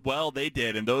how well they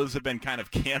did, and those have been kind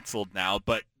of canceled now,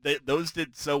 but those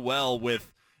did so well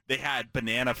with, they had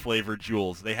banana-flavored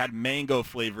Juuls. They had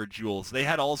mango-flavored Juuls. They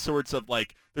had all sorts of,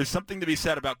 there's something to be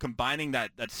said about combining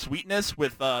that sweetness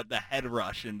with the head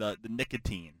rush and the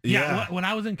nicotine. Yeah. When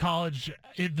I was in college,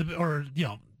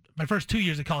 my first 2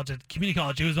 years of college, at community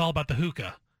college, it was all about the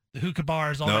hookah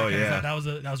bars, all that kind of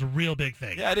stuff. That was a real big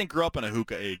thing. Yeah, I didn't grow up in a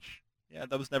hookah age. Yeah,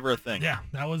 that was never a thing. Yeah,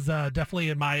 that was definitely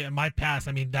in my past.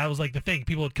 I mean, that was like the thing.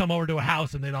 People would come over to a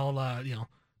house and they'd all,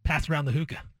 pass around the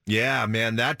hookah. Yeah,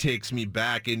 man, that takes me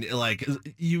back. And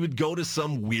you would go to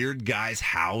some weird guy's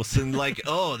house and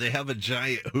oh, they have a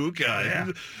giant hookah.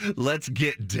 Yeah. Let's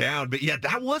get down. But yeah,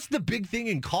 that was the big thing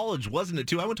in college, wasn't it,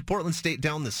 too? I went to Portland State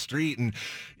down the street, and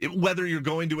whether you're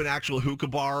going to an actual hookah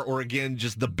bar or, again,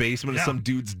 just the basement of some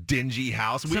dude's dingy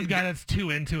house. Some guy that's too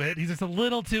into it. He's just a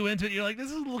little too into it. You're like, this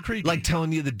is a little creepy. Like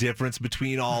telling you the difference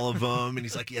between all of them. And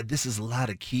he's like, yeah, this is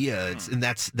Latakia. And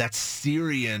that's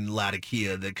Syrian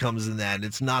Latakia that comes in that. And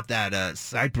it's not that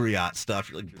Cypriot stuff.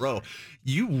 You're like, bro,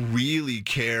 you really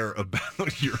care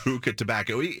about your hookah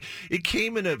tobacco. It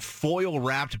came in a foil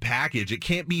wrapped package. It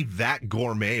can't be that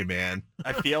gourmet, man.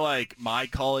 I feel like my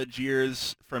college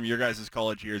years, from your guys'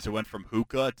 college years, it went from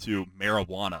hookah to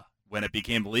marijuana when it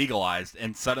became legalized,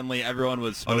 and suddenly everyone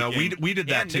was smoking. Oh, no, we did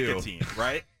that too. Nicotine,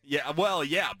 right? Yeah, well,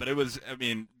 yeah, but it was,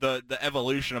 the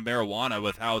evolution of marijuana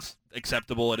with how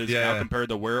acceptable it is now compared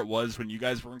to where it was when you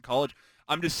guys were in college.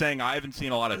 I'm just saying I haven't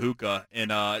seen a lot of hookah in,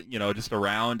 just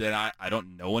around, and I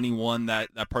don't know anyone that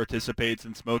participates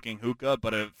in smoking hookah,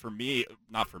 but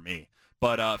not for me,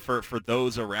 but for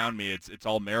those around me, it's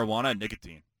all marijuana and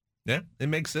nicotine. Yeah, it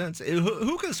makes sense.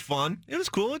 Hookah's fun. It was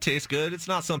cool. It tastes good. It's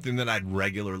not something that I'd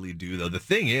regularly do, though. The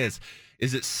thing is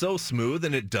it's so smooth,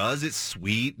 and it's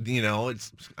sweet.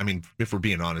 If we're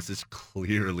being honest, it's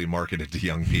clearly marketed to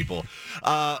young people.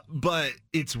 But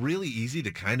it's really easy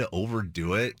to kind of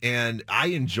overdo it. And I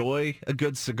enjoy a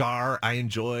good cigar. I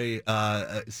enjoy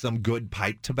some good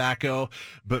pipe tobacco.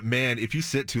 But, man, if you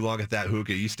sit too long at that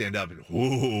hookah, you stand up and,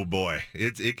 oh, boy,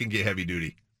 it can get heavy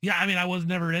duty. Yeah, I was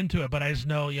never into it, but I just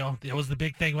know, it was the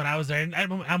big thing when I was there. And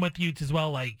I'm with you as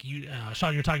well. Like you,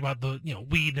 Sean, you're talking about the,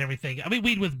 weed and everything. I mean,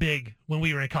 weed was big when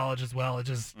we were in college as well. It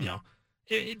just,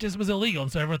 it just was illegal,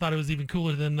 and so everyone thought it was even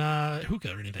cooler than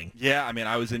hookah or anything. Yeah,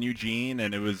 I was in Eugene,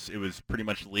 and it was pretty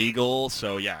much legal.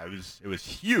 So yeah, it was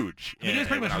huge. It was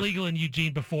pretty much legal in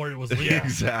Eugene before it was legal. Yeah,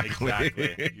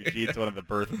 exactly. Eugene's one of the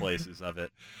birthplaces of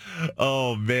it.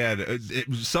 Oh man,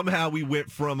 somehow we went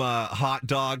from hot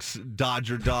dogs,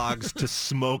 Dodger dogs, to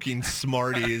smoking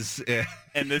Smarties.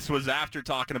 And this was after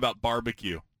talking about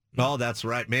barbecue. Oh, that's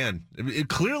right, man.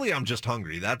 Clearly, I'm just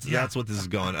hungry. That's what this is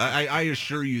going. I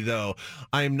assure you, though,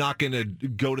 I am not going to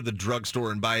go to the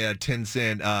drugstore and buy a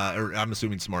 10-cent, or I'm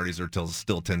assuming Smarties are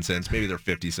still 10 cents. Maybe they're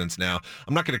 50 cents now.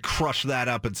 I'm not going to crush that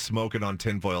up and smoke it on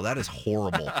tinfoil. That is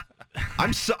horrible.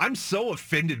 I'm so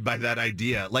offended by that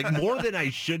idea, more than I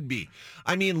should be.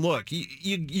 I mean, look,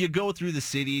 you go through the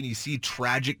city and you see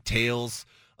tragic tales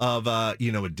of,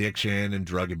 addiction and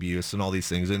drug abuse and all these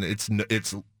things, and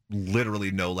it's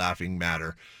literally no laughing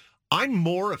matter. I'm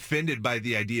more offended by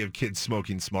the idea of kids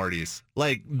smoking Smarties.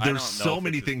 There's so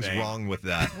many things wrong with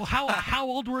that. Well, how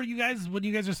old were you guys when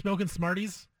you guys were smoking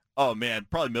Smarties? Oh man,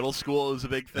 probably middle school was a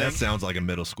big thing. That sounds like a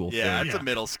middle school thing. Yeah, it's a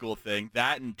middle school thing.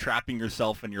 That and trapping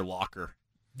yourself in your locker.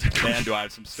 Man, do I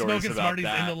have some stories smoking about Smarties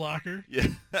that. in the locker? Yeah.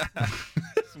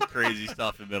 some crazy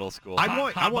stuff in middle school.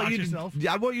 I want yourself.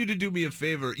 I want you to do me a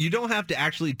favor. You don't have to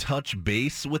actually touch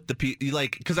base with the people,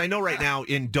 because I know right now,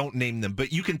 and don't name them,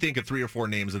 but you can think of 3 or 4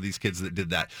 names of these kids that did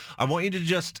that. I want you to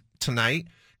just tonight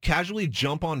casually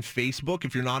jump on Facebook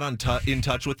if you're not in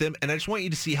touch with them, and I just want you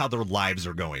to see how their lives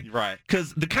are going. Right.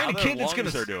 Because the kind how of kid that's going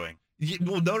to they're doing.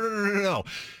 Well, no.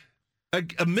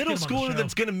 A middle schooler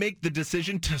that's going to make the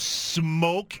decision to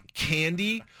smoke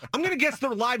candy, I'm going to guess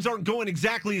their lives aren't going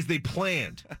exactly as they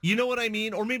planned. You know what I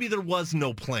mean? Or maybe there was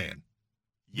no plan.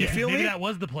 You feel maybe me? that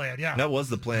was the plan, yeah. That was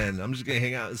the plan. I'm just going to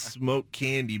hang out and smoke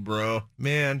candy, bro.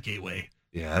 Man. Gateway.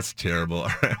 Yeah, that's terrible.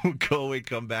 All right, we'll go away,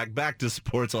 come back to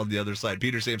sports on the other side.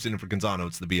 Peter Sampson in for Canzano.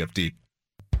 It's the BFT.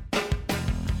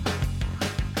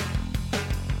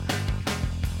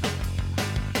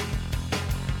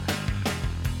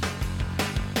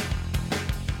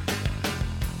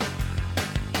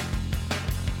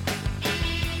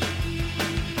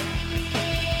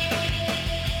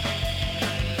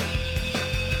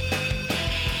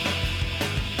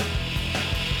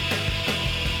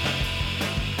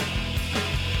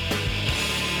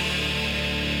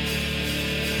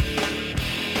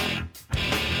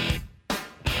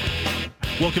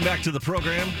 Welcome back to the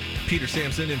program. Peter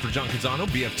Sampson in for John Canzano,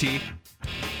 BFT.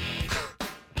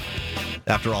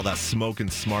 After all that smoke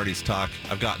and Smarties talk,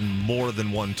 I've gotten more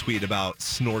than one tweet about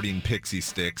snorting pixie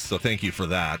sticks, so thank you for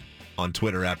that on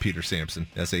Twitter at Peter Sampson,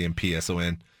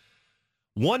 SAMPSON.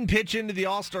 One pitch into the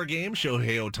All-Star game,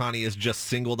 Shohei Ohtani is just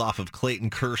singled off of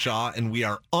Clayton Kershaw, and we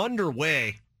are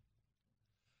underway.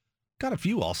 Got a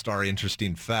few All-Star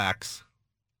interesting facts.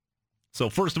 So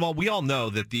first of all, we all know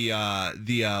that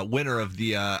the winner of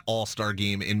the All-Star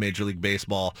game in Major League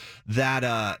Baseball,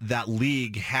 that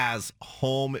league has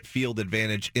home field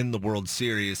advantage in the World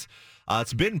Series.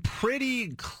 It's been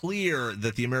pretty clear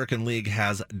that the American League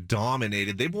has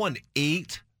dominated. They've won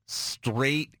 8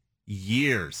 straight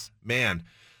years, man.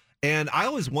 And I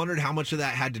always wondered how much of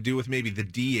that had to do with maybe the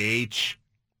DH.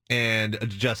 And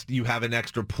just you have an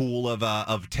extra pool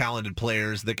of talented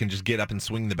players that can just get up and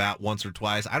swing the bat once or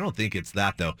twice. I don't think it's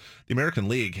that, though. The American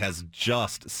League has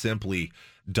just simply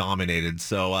dominated.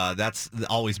 So that's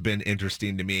always been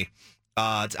interesting to me.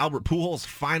 It's Albert Pujols'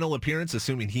 final appearance,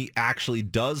 assuming he actually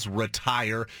does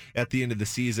retire at the end of the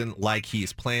season like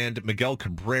he's planned. Miguel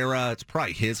Cabrera, it's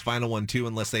probably his final one, too,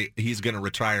 unless he's going to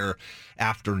retire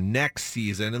after next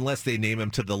season, unless they name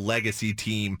him to the legacy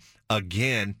team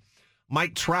again.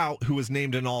 Mike Trout, who was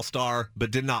named an All-Star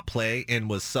but did not play and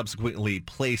was subsequently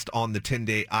placed on the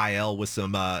 10-day IL with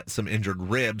some injured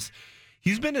ribs.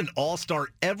 He's been an All-Star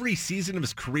every season of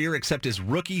his career except his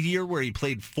rookie year where he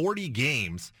played 40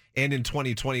 games and in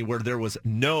 2020 where there was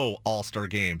no All-Star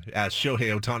game as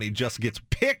Shohei Ohtani just gets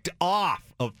picked off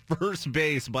of first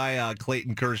base by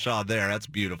Clayton Kershaw there. That's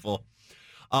beautiful.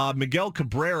 Miguel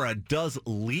Cabrera does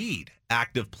lead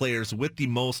active players with the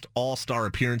most All-Star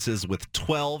appearances with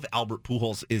 12. Albert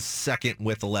Pujols is second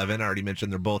with 11. I already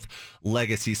mentioned they're both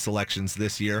legacy selections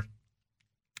this year.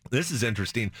 This is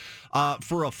interesting.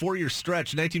 For a 4-year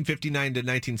stretch, 1959 to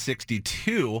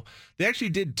 1962, they actually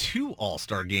did 2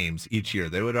 All-Star games each year.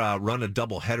 They would run a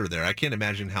doubleheader there. I can't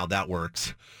imagine how that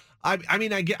works. I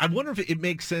wonder if it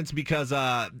makes sense because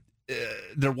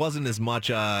there wasn't as much,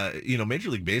 Major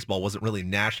League Baseball wasn't really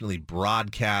nationally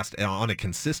broadcast on a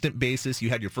consistent basis. You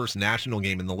had your first national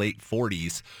game in the late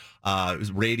 40s.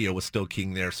 Radio was still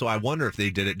king there. So I wonder if they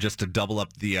did it just to double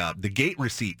up the gate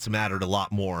receipts mattered a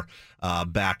lot more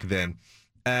back then.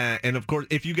 And of course,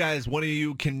 if you guys, one of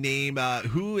you can name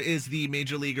who is the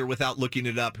major leaguer without looking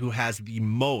it up, who has the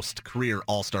most career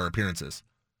All-Star appearances?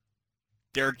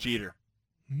 Derek Jeter.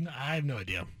 I have no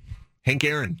idea. Hank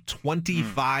Aaron,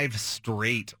 25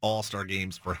 straight All-Star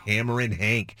games for Hammerin'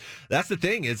 Hank. That's the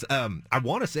thing is, I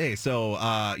want to say, so,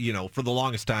 for the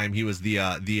longest time, he was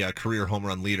the career home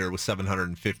run leader with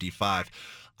 755.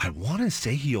 I want to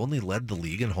say he only led the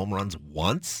league in home runs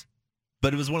once,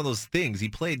 but it was one of those things. He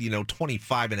played,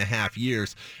 25 and a half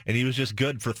years, and he was just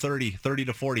good for 30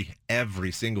 to 40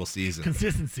 every single season.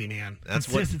 Consistency, man.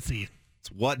 Consistency.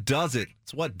 It's what does it.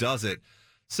 It's what does it.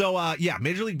 So,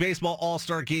 Major League Baseball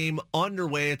All-Star Game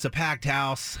underway. It's a packed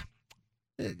house.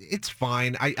 It's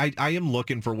fine. I am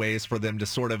looking for ways for them to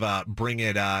sort of bring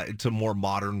it to more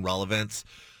modern relevance.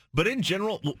 But in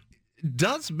general,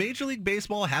 does Major League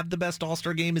Baseball have the best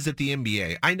All-Star Game? Is it the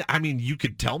NBA? I mean, you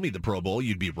could tell me the Pro Bowl.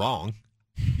 You'd be wrong.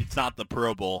 It's not the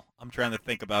Pro Bowl. I'm trying to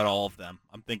think about all of them.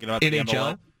 I'm thinking about NHL? the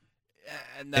MLS.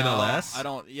 No, MLS? I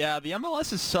don't. Yeah, the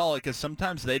MLS is solid because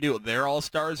sometimes they do their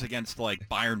All-Stars against like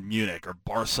Bayern Munich or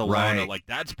Barcelona. Right. Like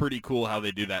that's pretty cool how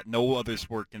they do that. No other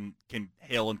sport can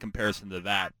hail in comparison to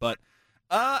that. But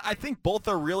I think both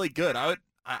are really good.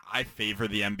 I favor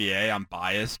the NBA. I'm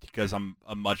biased because I'm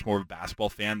a much more of a basketball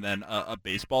fan than a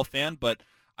baseball fan, but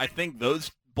I think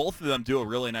both of them do a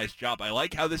really nice job. I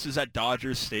like how this is at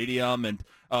Dodgers Stadium, and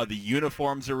the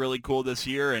uniforms are really cool this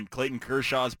year, and Clayton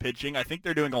Kershaw's pitching. I think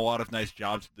they're doing a lot of nice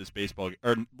jobs with this baseball,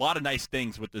 or a lot of nice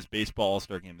things with this baseball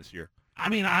All-Star game this year. I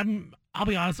mean, I'll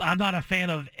be honest, I'm not a fan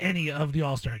of any of the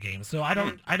All-Star games. So I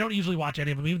don't usually watch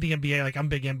any of them. Even the NBA, like I'm a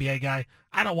big NBA guy.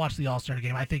 I don't watch the All-Star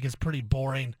game. I think it's pretty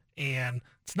boring, and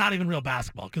it's not even real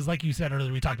basketball because like you said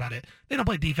earlier, we talked about it. They don't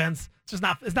play defense. It's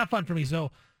not fun for me.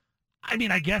 So I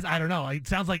mean, I guess I don't know. It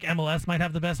sounds like MLS might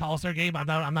have the best All-Star game. I'm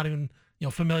not even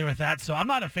familiar with that. So I'm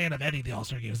not a fan of any of the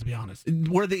All-Star games, to be honest.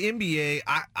 Where the NBA,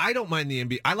 I don't mind the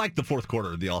NBA. I like the fourth quarter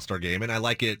of the All-Star game, and I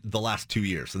like it the last 2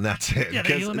 years, and that's it. Yeah,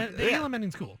 the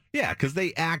elementing's cool. Yeah, because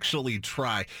they actually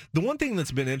try. The one thing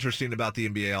that's been interesting about the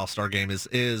NBA All-Star game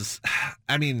is,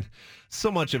 I mean, so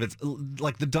much of it's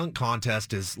like the dunk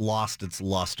contest has lost its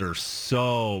luster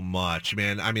so much,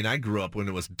 man. I mean, I grew up when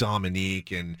it was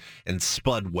Dominique and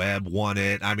Spud Webb won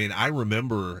it. I mean, I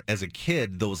remember as a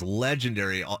kid those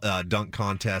legendary dunk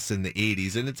contests in the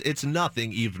 80s, and it's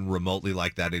nothing even remotely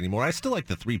like that anymore. I still like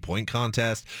the 3-point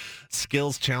contest.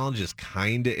 Skills challenge is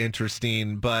kind of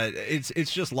interesting, but it's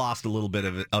just lost a little bit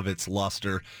of its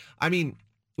luster. I mean,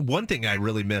 one thing I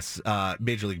really miss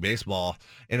Major League Baseball,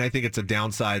 and I think it's a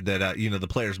downside that the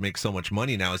players make so much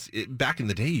money now, is back in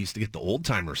the day you used to get the old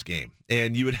timers game,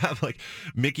 and you would have like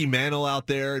Mickey Mantle out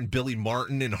there and Billy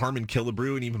Martin and Harmon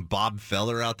Killebrew and even Bob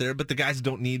Feller out there, but the guys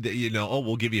don't need that.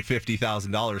 We'll give you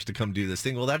 $50,000 to come do this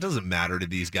thing. Well, that doesn't matter to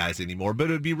these guys anymore. But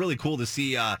it would be really cool to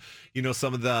see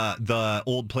some of the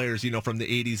old players from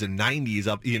the 80s and 90s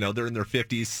up. They're in their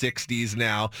 50s, 60s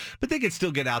now, but they could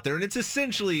still get out there, and it's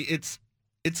essentially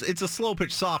It's a slow pitch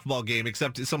softball game,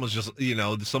 except someone's just,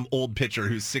 some old pitcher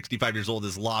who's 65 years old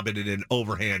is lobbing it in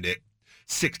overhand at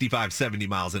 65, 70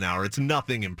 miles an hour. It's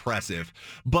nothing impressive,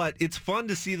 but it's fun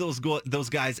to see those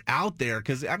guys out there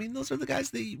because, I mean, those are the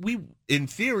guys that we, in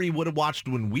theory, would have watched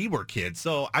when we were kids.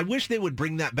 So I wish they would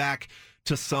bring that back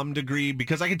to some degree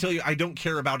because I can tell you I don't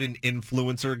care about an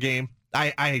influencer game.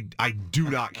 I do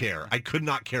not care. I could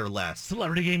not care less.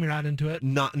 Celebrity game, you're not into it?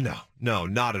 No,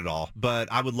 not at all. But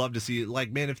I would love to see,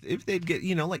 like, man, if they'd get,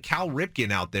 like Cal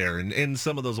Ripken out there and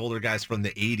some of those older guys from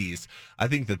the 80s, I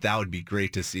think that would be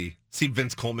great to see. See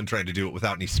Vince Coleman trying to do it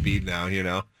without any speed now,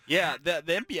 Yeah, the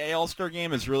NBA All-Star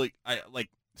game is really,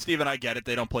 Steven, I get it.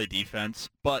 They don't play defense.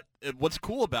 But what's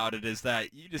cool about it is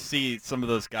that you just see some of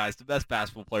those guys, the best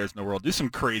basketball players in the world, do some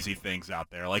crazy things out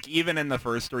there. Like, even in the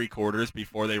first 3 quarters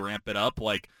before they ramp it up,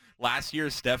 like last year,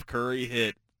 Steph Curry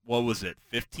hit,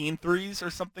 15 threes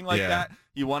or something like that?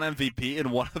 He won MVP,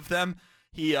 and one of them,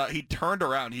 he turned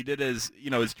around. He did his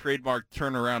trademark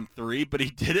turnaround 3, but he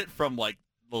did it from, like,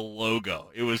 the logo.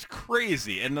 It was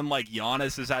crazy. And then, like,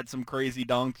 Giannis has had some crazy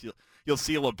dunks. You'll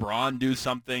see LeBron do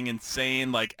something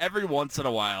insane. Like, every once in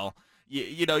a while,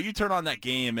 you turn on that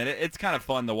game, and it's kind of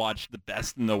fun to watch the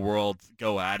best in the world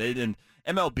go at it. And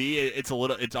MLB,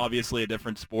 it's obviously a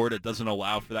different sport. It doesn't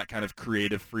allow for that kind of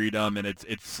creative freedom, and it's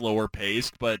slower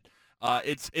paced. But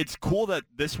it's cool that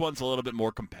this one's a little bit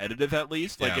more competitive, at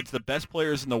least. Like, it's the best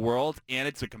players in the world, and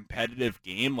it's a competitive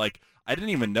game. Like, I didn't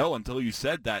even know until you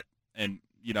said that, and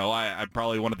I'm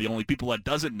probably one of the only people that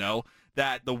doesn't know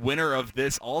that the winner of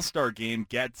this All-Star game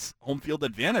gets home field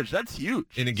advantage. That's huge.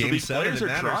 In a game so these 7, players it are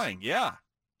matters. trying. Yeah.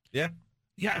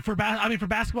 For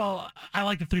basketball, I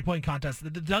like the 3-point contest. The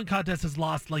dunk contest has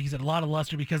lost, like you said, a lot of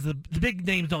luster because the big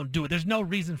names don't do it. There's no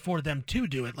reason for them to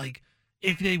do it. Like,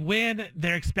 if they win,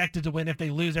 they're expected to win. If they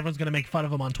lose, everyone's going to make fun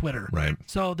of them on Twitter. Right.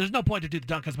 So there's no point to do the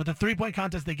dunk contest. But the 3-point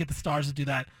contest, they get the stars to do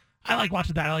that. I like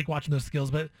watching that. I like watching those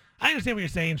skills. But I understand what you're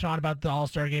saying, Sean, about the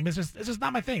All-Star game. It's just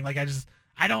not my thing. Like,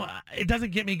 it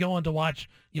doesn't get me going to watch,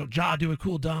 Ja do a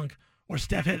cool dunk or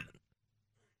Steph hit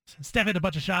a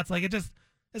bunch of shots. Like, it's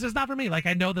just not for me. Like,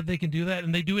 I know that they can do that,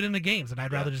 and they do it in the games, and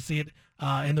I'd rather just see it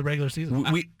in the regular season.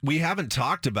 We haven't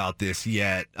talked about this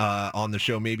yet on the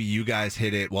show. Maybe you guys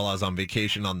hit it while I was on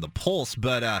vacation on the Pulse,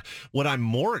 but what I'm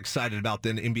more excited about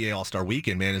than NBA All-Star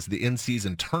Weekend, man, is the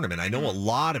in-season tournament. I know a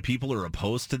lot of people are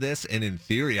opposed to this, and in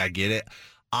theory, I get it.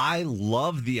 I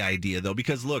love the idea, though,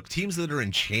 because, look, teams that are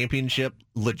in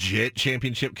legit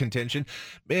championship contention,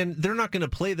 man, they're not going to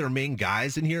play their main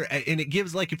guys in here. And it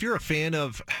gives, like, if you're a fan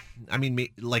of,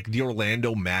 like the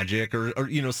Orlando Magic or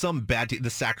some bad team, the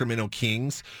Sacramento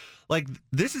Kings, like,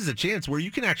 this is a chance where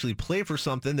you can actually play for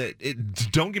something that,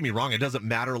 don't get me wrong, it doesn't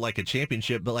matter like a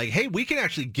championship, but like, hey, we can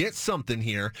actually get something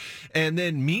here. And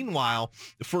then meanwhile,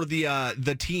 for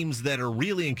the teams that are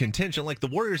really in contention, like the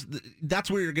Warriors, that's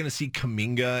where you're going to see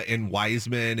Kuminga and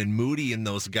Wiseman and Moody and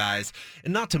those guys.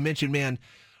 And not to mention, man,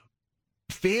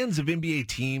 fans of NBA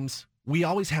teams, we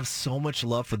always have so much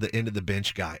love for the end of the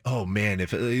bench guy. Oh man,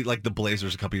 if like the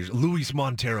Blazers a couple years, Luis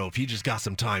Montero, if he just got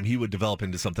some time, he would develop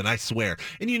into something, I swear.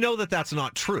 And you know that that's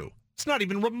not true. It's not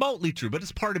even remotely true, but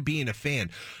it's part of being a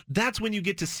fan. That's when you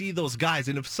get to see those guys.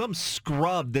 And if some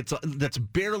scrub that's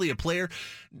barely a player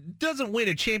doesn't win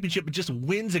a championship but just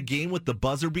wins a game with the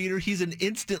buzzer beater, he's an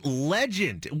instant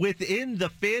legend within the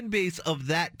fan base of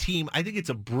that team. I think it's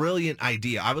a brilliant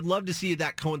idea. I would love to see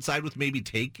that coincide with maybe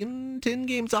taking 10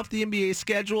 games off the NBA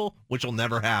schedule, which will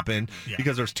never happen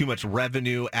because there's too much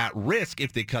revenue at risk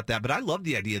if they cut that. But I love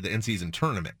the idea of the in-season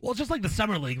tournament. Well, it's just like the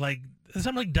Summer League. Like, the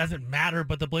Summer League doesn't matter,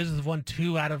 but the Blazers have won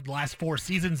 2 out of the last 4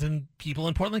 seasons, and people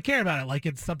in Portland care about it. Like,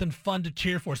 it's something fun to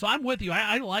cheer for. So I'm with you.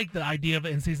 I like the idea of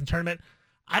an in-season tournament.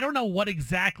 I don't know what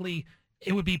exactly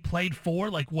it would be played for,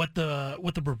 like what the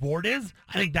reward is.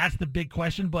 I think that's the big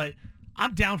question, but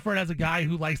I'm down for it as a guy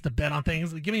who likes to bet on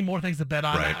things. Give me more things to bet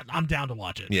on. Right. I'm down to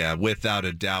watch it. Yeah, without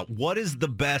a doubt. What is the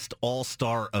best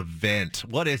all-star event?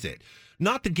 What is it?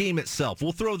 Not the game itself.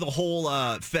 We'll throw the whole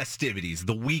festivities,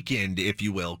 the weekend, if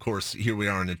you will. Of course, here we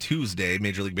are on a Tuesday.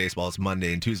 Major League Baseball is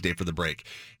Monday and Tuesday for the break.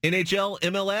 NHL,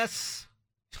 MLS,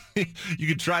 you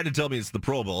could try to tell me it's the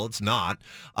Pro Bowl. It's not.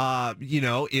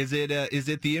 Is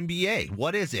it the NBA?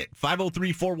 What is it?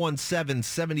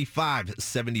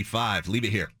 503-417-7575. Leave it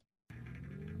here.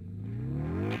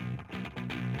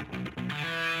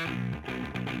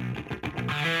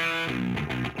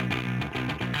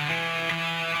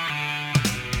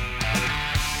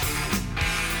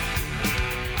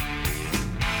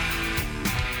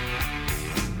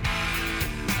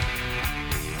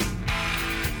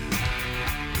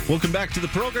 Welcome back to the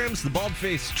program. It's the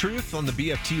Bald-Faced Truth on the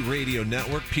BFT Radio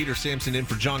Network. Peter Sampson in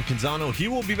for John Canzano. He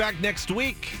will be back next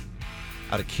week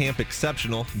out of Camp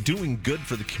Exceptional, doing good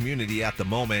for the community at the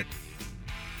moment.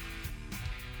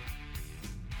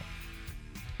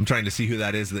 I'm trying to see who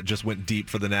that is that just went deep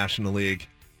for the National League.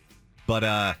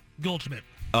 But Goldschmidt.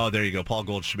 Oh, there you go, Paul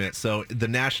Goldschmidt. So the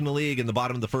National League in the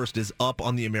bottom of the first is up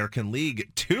on the American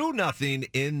League 2-0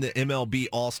 in the MLB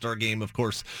All-Star Game. Of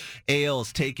course, AL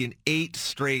has taken 8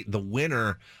 straight. The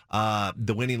winner,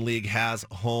 the winning league has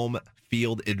home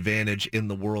field advantage in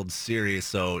the World Series.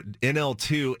 So NL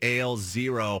 2, AL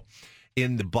 0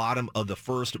 in the bottom of the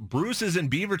first. Bruce is in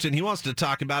Beaverton. He wants to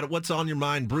talk about it. What's on your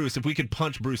mind, Bruce? If we could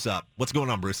punch Bruce up. What's going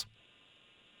on, Bruce?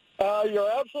 You're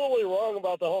absolutely wrong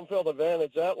about the home field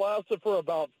advantage. That lasted for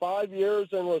about 5 years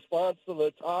in response to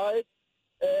the tie,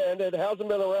 and it hasn't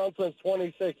been around since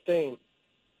 2016.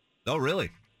 Oh, really?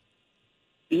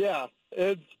 Yeah.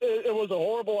 It was a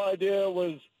horrible idea. It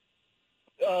was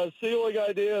a ceiling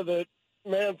idea that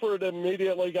Manfred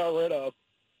immediately got rid of.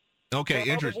 Okay,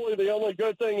 interesting. Probably the only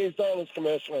good thing he's done as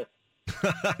commissioner.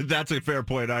 That's a fair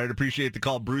point. I appreciate the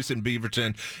call, Bruce in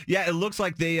Beaverton. Yeah, it looks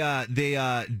like they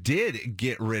did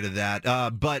get rid of that,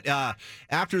 but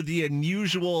after the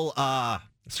unusual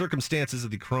circumstances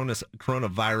of the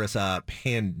coronavirus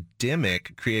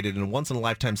pandemic created a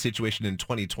once-in-a-lifetime situation in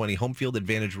 2020, home field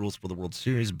advantage rules for the World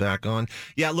Series back on.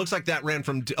 Yeah, it looks like that ran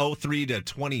from 2003 to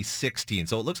 2016,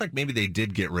 so it looks like maybe they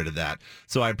did get rid of that.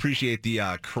 So I appreciate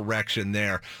the correction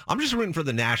there. I'm just rooting for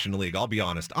the National League, I'll be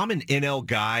honest. I'm an NL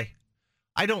guy.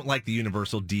 I don't like the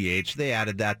universal DH. They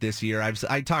added that this year.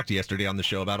 I talked yesterday on the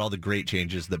show about all the great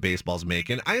changes that baseball's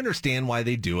making. I understand why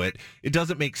they do it. It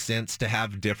doesn't make sense to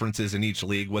have differences in each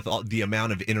league with all the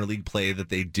amount of interleague play that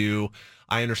they do.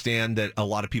 I understand that a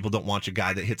lot of people don't want a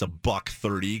guy that hits a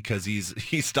 $130 because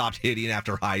he stopped hitting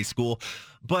after high school.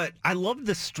 But I love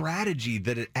the strategy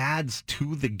that it adds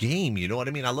to the game. You know what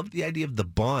I mean? I love the idea of the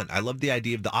bunt. I love the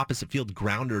idea of the opposite field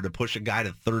grounder to push a guy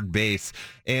to third base.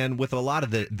 And with a lot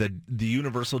of the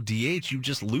universal DH, you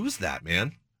just lose that,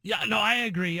 man. Yeah, no, I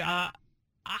agree. I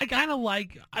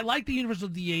like the universal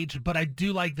DH, but I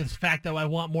do like this fact that I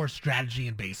want more strategy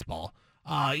in baseball.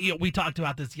 We talked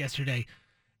about this yesterday.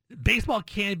 Baseball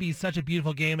can be such a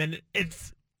beautiful game, and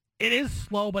it is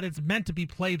slow, but it's meant to be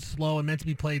played slow and meant to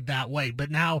be played that way. But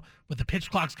now with the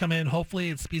pitch clocks come in,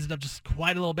 hopefully it speeds it up just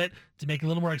quite a little bit to make it a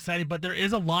little more exciting. But there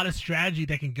is a lot of strategy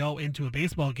that can go into a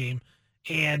baseball game,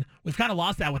 and we've kind of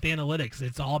lost that with analytics.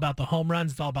 It's all about the home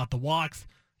runs. It's all about the walks,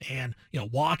 and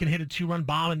walk and hit a 2-run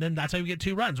bomb, and then that's how you get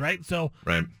 2 runs, right? So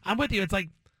right. I'm with you. It's like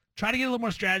try to get a little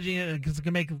more strategy because it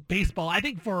can make baseball. I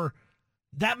think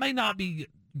that might not be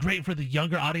great for the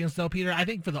younger audience, though, Peter. I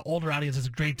think for the older audience, it's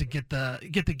great to get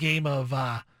the game of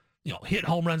hit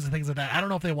home runs and things like that. I don't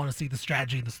know if they want to see the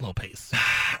strategy and the slow pace.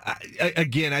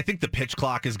 Again, I think the pitch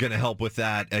clock is going to help with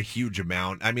that a huge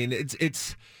amount. I mean,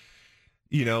 it's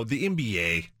the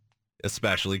NBA.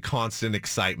 especially constant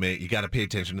excitement. You got to pay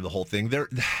attention to the whole thing.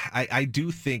 I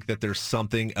do think that there's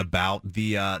something about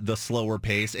the slower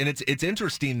pace, and it's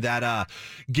interesting that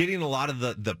getting a lot of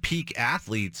the peak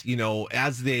athletes,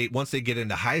 once they get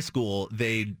into high school,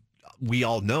 we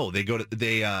all know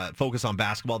they focus on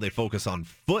basketball, they focus on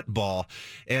football,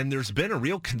 and there's been a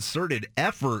real concerted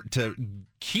effort to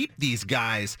keep these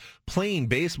guys playing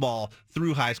baseball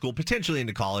through high school, potentially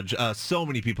into college. So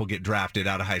many people get drafted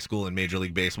out of high school in Major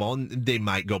League Baseball, and they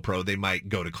might go pro, they might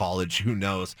go to college, who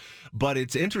knows. But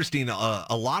it's interesting,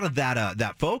 a lot of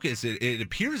that focus, it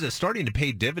appears is starting to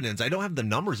pay dividends. I don't have the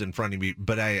numbers in front of me,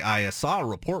 but I saw a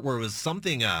report where it was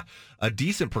something, a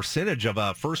decent percentage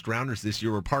of first rounders this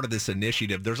year were part of this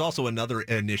initiative. There's also another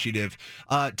initiative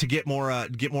to get more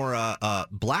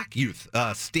black youth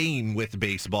staying with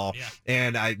baseball.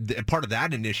 Yeah. And part of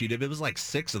that initiative, it was like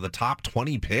 6 of the top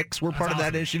 20 picks were part of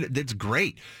that initiative. That's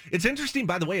great. It's interesting,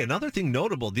 by the way, another thing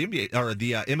notable, the NBA or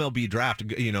the MLB draft,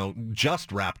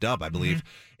 just wrapped up, I believe.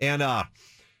 Mm-hmm.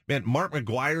 And Mark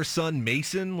McGwire's son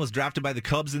Mason was drafted by the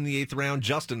Cubs in the 8th round.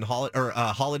 Justin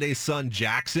Holiday's son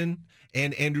Jackson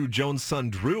and Andrew Jones' son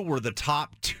Drew were the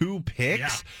top 2 picks. Yeah.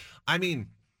 I mean,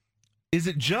 is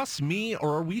it just me,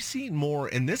 or are we seeing more,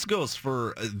 and this goes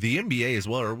for the NBA as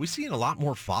well, are we seeing a lot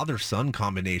more father-son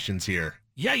combinations here?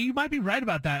 Yeah, you might be right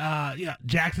about that.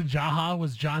 Jackson Jaha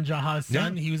was John Jaha's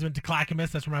son. Yeah. He was went to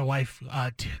Clackamas. That's where my wife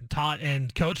taught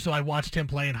and coached, so I watched him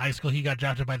play in high school. He got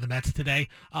drafted by the Mets today.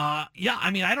 I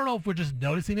don't know if we're just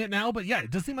noticing it now, but yeah, it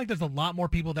does seem like there's a lot more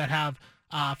people that have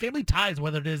family ties,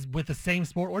 whether it is with the same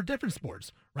sport or different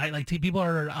sports, right? Like people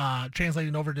are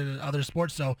translating over to other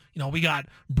sports. So, we got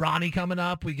Bronny coming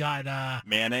up. We got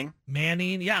Manning.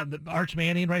 Yeah, Arch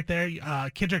Manning right there.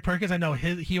 Kendrick Perkins, I know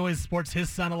he always sports his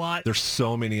son a lot. There's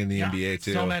so many in the NBA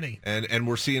too. So many. And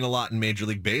we're seeing a lot in Major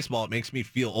League Baseball. It makes me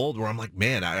feel old where I'm like,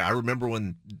 man, I remember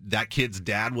when that kid's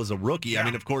dad was a rookie. Yeah. I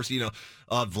mean, of course,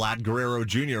 Vlad Guerrero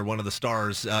Jr., one of the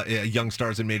stars, young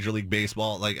stars in Major League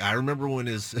Baseball. Like, I remember when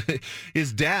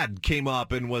his dad came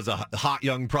up and was a hot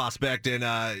young prospect and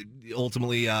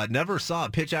ultimately never saw a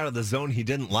pitch out of the zone he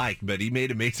didn't like, but he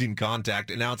made amazing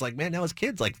contact. And now it's like, man, now his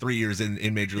kid's like 3 years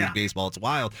in Major League Baseball. It's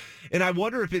wild. And I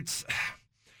wonder if it's,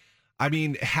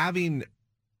 having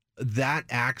that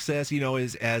access,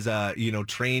 as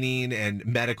training and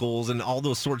medicals and all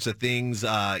those sorts of things,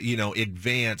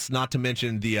 advance, not to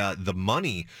mention the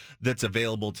money that's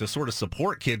available to sort of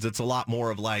support kids. It's a lot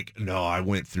more of like, no, I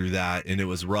went through that and it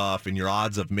was rough and your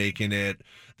odds of making it,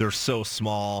 they're so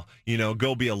small,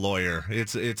 go be a lawyer.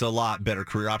 It's a lot better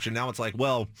career option. Now it's like,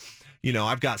 well,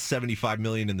 I've got $75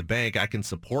 million in the bank. I can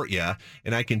support you,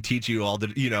 and I can teach you all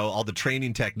the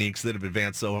training techniques that have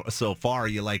advanced so far.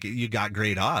 You got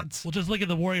great odds. Well, just look at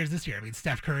the Warriors this year. I mean,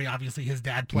 Steph Curry, obviously his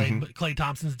dad played. Mm-hmm. Klay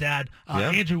Thompson's dad,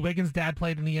 Andrew Wiggins' dad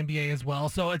played in the NBA as well.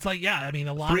 So it's like, a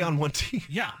lot 3 on 1 team.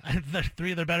 Yeah,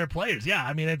 3 of their better players. Yeah,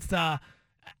 I mean, it's.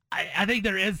 I think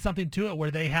there is something to it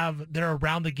where they're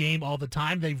around the game all the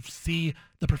time. They see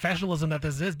the professionalism that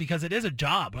this is because it is a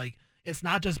job. Like, it's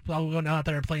not just going out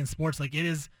there and playing sports. Like, it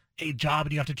is a job,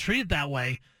 and you have to treat it that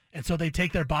way. And so they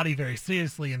take their body very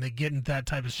seriously, and they get into that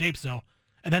type of shape. So,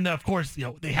 and then of course,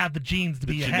 they have the genes to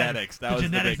be ahead. The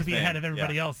genetics to be ahead of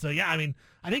everybody else. So yeah, I mean,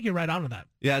 I think you're right on with that.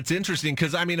 Yeah, it's interesting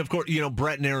because of course,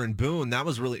 Brett and Aaron Boone. That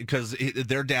was really because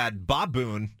their dad Bob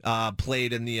Boone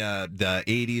played in the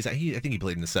 80s. I think he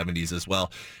played in the 70s as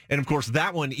well. And of course,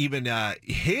 that one even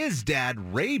his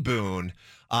dad Ray Boone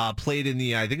played in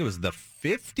the I think it was the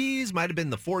 50s, might have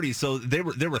been the 40s. So there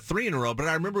were 3 in a row. But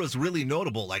I remember it was really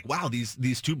notable. Like, wow,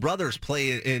 these 2 brothers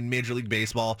play in Major League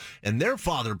Baseball, and their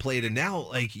father played, and now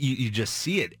like you just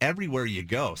see it everywhere you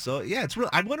go. So yeah, it's real.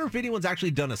 I wonder if anyone's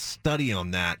actually done a study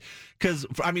on that, because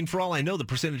for all I know, the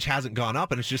percentage hasn't gone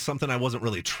up, and it's just something I wasn't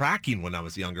really tracking when I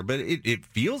was younger. But it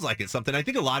feels like it's something. I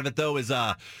think a lot of it though is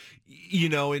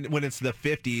when it's the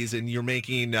 50s and you're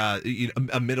making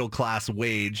a middle class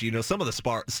wage. Some of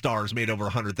the stars made over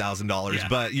 $100,000. Yeah.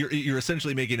 But you're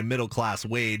essentially making a middle class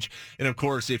wage, and of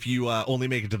course, if you only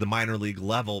make it to the minor league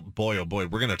level, boy oh boy,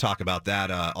 we're going to talk about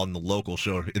that on the local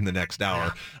show in the next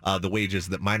hour. Yeah. The wages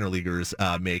that minor leaguers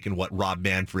make and what Rob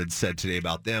Manfred said today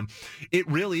about them. It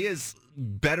really is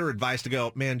better advice to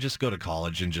go, man, just go to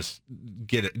college and just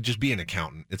get it. Just be an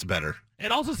accountant. It's better.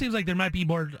 It also seems like there might be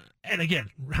more, and again,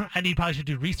 I probably should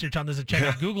do research on this and check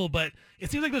out Google, but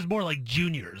it seems like there's more like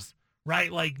juniors.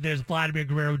 Right, like there's Vladimir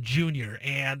Guerrero Jr.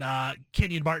 and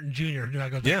Kenyon Martin Jr. who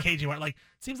goes with KJ Martin. Like,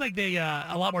 seems like they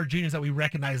a lot more juniors that we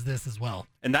recognize this as well.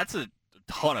 And that's a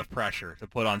ton of pressure to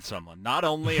put on someone. Not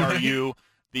only are you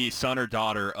the son or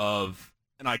daughter of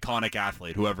an iconic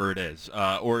athlete, whoever it is,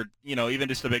 or even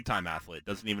just a big time athlete,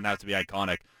 doesn't even have to be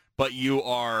iconic. but you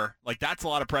are like, that's a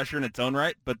lot of pressure in its own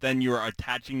right, but then you are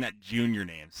attaching that junior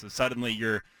name. So suddenly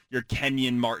you're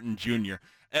Kenyon Martin Jr.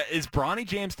 Is Bronny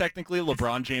James technically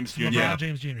LeBron James Jr.? LeBron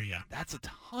James Jr., yeah. That's a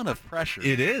ton of pressure.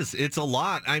 It is. It's a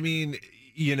lot. I mean,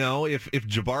 you know, if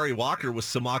Jabari Walker was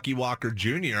Samaki Walker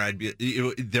Jr.,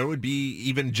 there would be,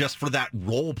 even just for that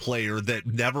role player that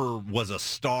never was a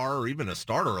star or even a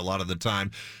starter a lot of the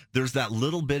time, there's that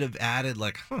little bit of added,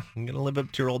 like, I'm going to live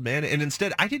up to your old man. And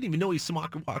instead, I didn't even know he's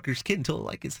Samaki Walker's kid until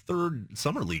like his third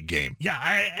Summer League game. Yeah,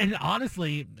 and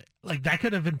honestly, like, that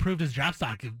could have improved his draft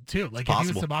stock too. Like, if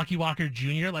he was Samaki Walker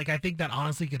Jr., like, I think that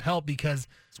honestly could help because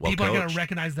people are going to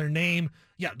recognize their name.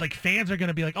 Yeah, like, fans are going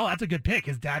to be like, oh, that's a good pick.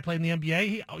 His dad played in the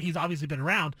NBA. He's obviously been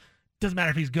around. Doesn't matter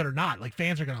if he's good or not. Like,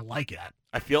 fans are going to like it.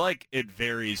 I feel like it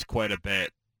varies quite a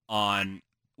bit on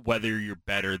whether you're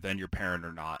better than your parent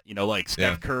or not. You know, like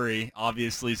Steph Curry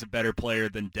obviously is a better player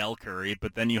than Del Curry,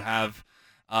 but then you have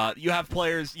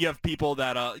players, you have people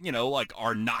that, you know, like,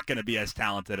 are not going to be as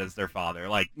talented as their father.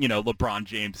 Like, you know, LeBron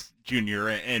James Jr.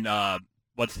 and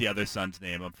what's the other son's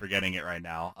name? I'm forgetting it right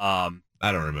now.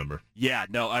 I don't remember. Yeah,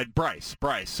 no, Bryce.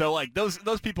 So, like, those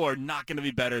people are not going to be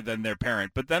better than their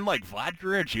parent. But then, like, Vlad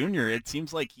Guerrero Jr., it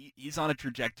seems like he's on a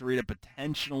trajectory to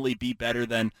potentially be better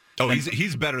than...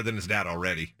 he's better than his dad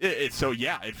already. It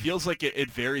feels like it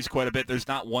varies quite a bit. There's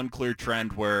not one clear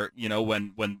trend where, you know,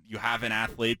 when you have an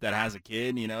athlete that has a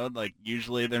kid, you know, like,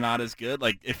 usually they're not as good.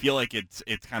 Like, I feel like it's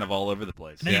kind of all over the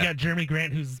place. And then you got Jeremy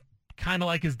Grant, who's kind of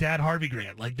like his dad, Harvey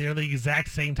Grant. Like, they're the exact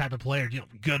same type of player. You know,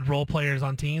 good role players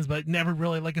on teams, but never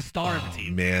really like a star of a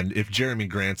team. Man, if Jeremy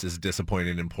Grant's as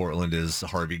disappointed in Portland as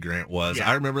Harvey Grant was,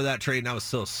 I remember that trade and I was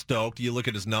so stoked. You look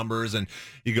at his numbers and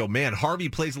you go, man, Harvey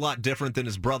plays a lot different than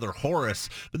his brother Horace,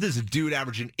 but this is a dude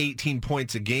averaging 18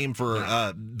 points a game for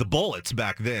the Bullets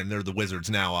back then. They're the Wizards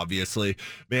now, obviously.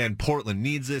 Man, Portland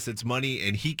needs this. It's money.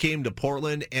 And he came to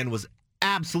Portland and was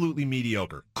absolutely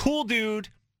mediocre. Cool dude.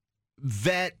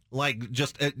 Vet, like,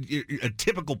 just a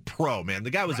typical pro, man. The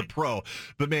guy was a pro,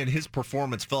 but man, his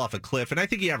performance fell off a cliff. And I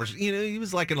think he averaged, you know, he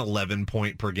was like an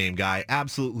 11-point per game guy.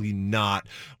 Absolutely not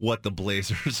what the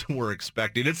Blazers were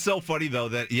expecting. It's so funny though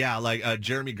that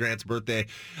Jeremy Grant's birthday,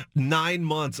 9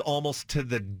 months almost to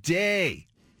the day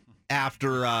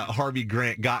after Harvey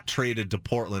Grant got traded to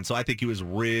Portland. So I think he was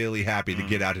really happy to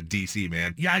get out of D.C.,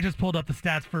 man. Yeah, I just pulled up the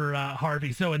stats for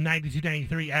Harvey. So in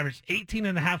 92-93, averaged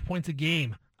 18.5 points a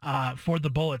game. For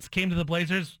the Bullets. Came to the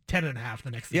Blazers, 10.5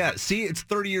 the next season. Yeah, see, it's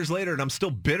 30 years later, and I'm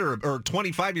still bitter, or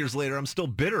 25 years later, I'm still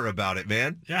bitter about it,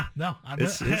 man. Yeah, no.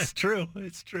 It's true.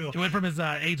 It's true. It went from his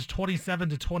age 27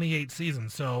 to 28 season.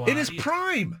 So in his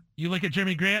prime. You look at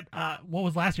Jeremy Grant, what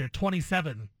was last year?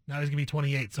 27. Now he's going to be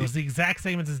 28. So it's the exact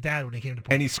same as his dad when he came to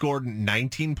Portland. And he scored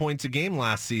 19 points a game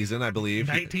last season, I believe.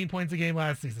 19 points a game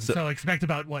last season. So expect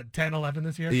about, 10, 11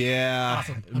 this year? Yeah.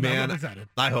 Awesome. Man, I'm excited.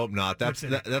 I hope not. That's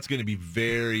going to be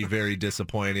very, very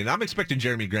disappointing. I'm expecting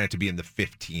Jeremy Grant to be in the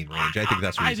 15 range. I think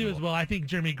that's reasonable. I do as well. I think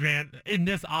Jeremy Grant, in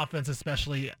this offense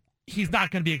especially, he's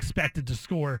not going to be expected to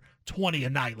score 20 a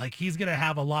night. Like, he's going to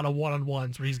have a lot of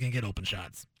one-on-ones where he's going to get open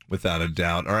shots. Without a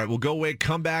doubt. All right, we'll go away,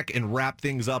 come back, and wrap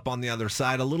things up on the other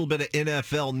side. A little bit of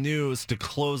NFL news to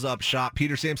close up shop.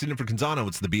 Peter Sampson in for Canzano.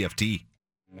 It's the BFT.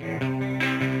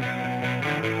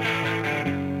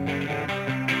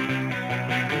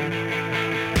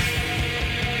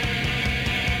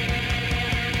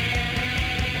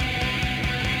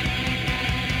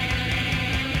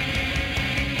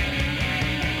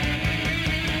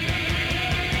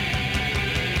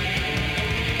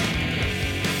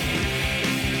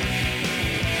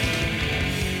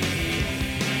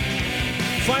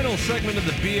 Final segment of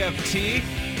the BFT.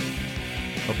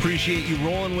 Appreciate you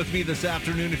rolling with me this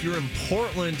afternoon. If you're in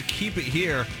Portland, keep it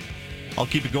here. I'll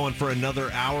keep it going for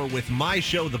another hour with my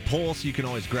show, The Pulse. You can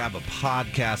always grab a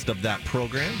podcast of that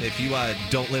program if you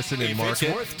don't listen in market.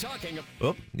 It's worth talking about.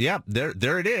 Oh, yeah,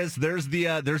 there it is. There's the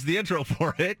intro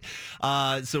for it.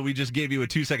 So we just gave you a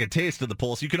 2-second taste of The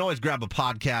Pulse. You can always grab a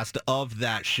podcast of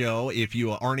that show if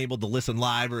you aren't able to listen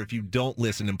live, or if you don't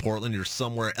listen in Portland, you're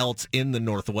somewhere else in the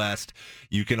Northwest.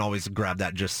 You can always grab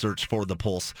that. Just search for The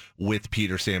Pulse with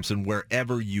Peter Sampson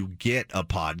wherever you get a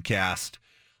podcast.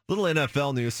 Little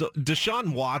NFL news. So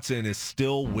Deshaun Watson is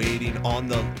still waiting on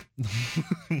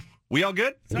the... We all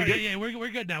good? Sorry, yeah, we're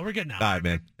good now. We're good now. All right,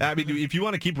 man. I mean, if you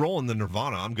want to keep rolling the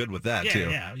Nirvana, I'm good with that, too.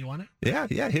 Yeah, you want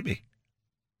it? Yeah, hit me.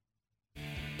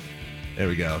 There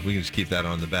we go. We can just keep that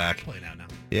on the back. Play it out now.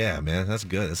 Yeah, man, that's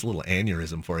good. That's a little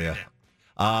aneurysm for you.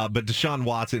 Yeah. But Deshaun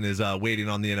Watson is waiting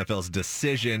on the NFL's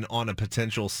decision on a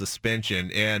potential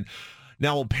suspension. And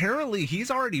now, apparently, he's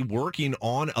already working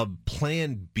on a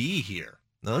plan B here.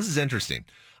 Now, this is interesting.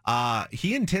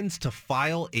 He intends to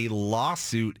file a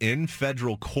lawsuit in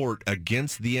federal court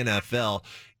against the NFL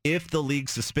if the league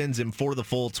suspends him for the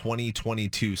full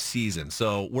 2022 season.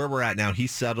 So where we're at now,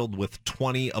 he's settled with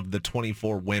 20 of the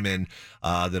 24 women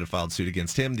that have filed suit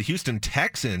against him. The Houston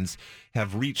Texans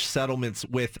have reached settlements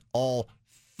with all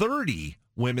 30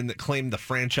 women that claim the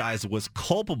franchise was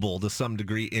culpable to some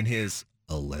degree in his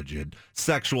alleged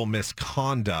sexual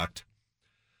misconduct.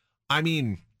 I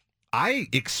mean, I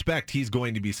expect he's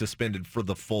going to be suspended for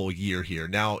the full year here.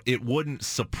 Now, it wouldn't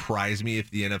surprise me if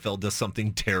the NFL does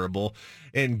something terrible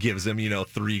and gives him,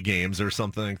 3 games or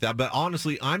something like that. But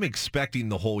honestly, I'm expecting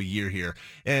the whole year here.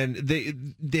 And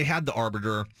they had the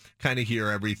arbiter kind of hear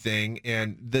everything.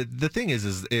 And the thing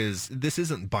is this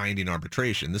isn't binding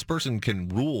arbitration. This person can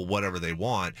rule whatever they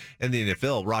want. And the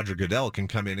NFL, Roger Goodell, can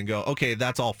come in and go, okay,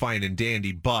 that's all fine and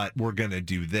dandy, but we're going to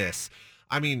do this.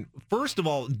 I mean, first of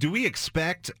all,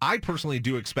 I personally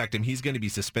do expect him, he's going to be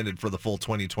suspended for the full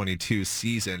 2022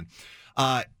 season.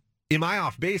 Am I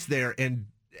off base there? And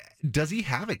does he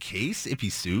have a case if he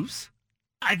sues?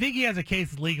 I think he has a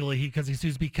case legally because he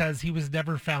sues because he was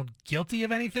never found guilty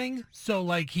of anything. So,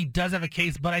 he does have a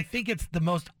case, but I think it's the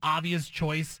most obvious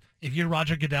choice if you're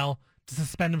Roger Goodell to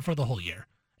suspend him for the whole year.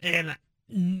 And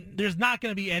there's not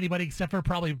going to be anybody except for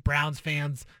probably Browns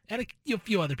fans and a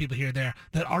few other people here and there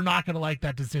that are not going to like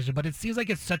that decision. But it seems like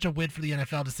it's such a win for the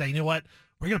NFL to say, you know what,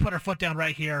 we're going to put our foot down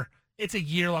right here. It's a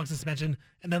year-long suspension,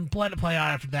 and then let it play out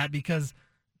after that because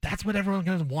that's what everyone's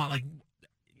going to want.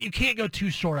 You can't go too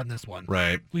short on this one.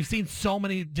 Right. We've seen so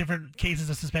many different cases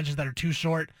of suspensions that are too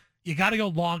short. You got to go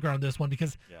longer on this one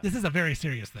because this is a very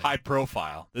serious thing. High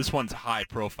profile. This one's high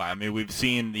profile. I mean, we've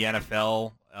seen the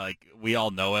NFL, we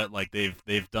all know it.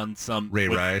 They've done some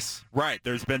Rice. Right.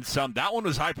 There's been some. That one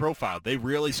was high profile. They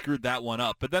really screwed that one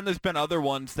up. But then there's been other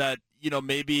ones that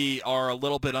maybe are a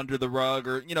little bit under the rug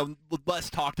or less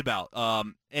talked about.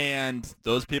 And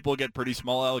those people get pretty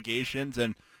small allegations,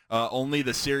 and only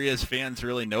the serious fans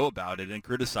really know about it and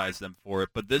criticize them for it.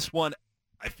 But this one,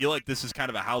 I feel like this is kind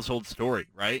of a household story,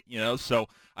 right? So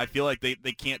I feel like they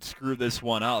can't screw this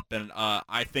one up. And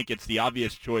I think it's the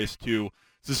obvious choice to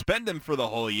suspend him for the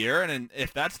whole year. And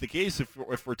if that's the case,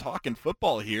 if we're talking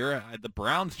football here, the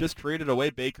Browns just traded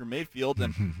away Baker Mayfield,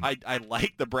 and I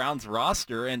like the Browns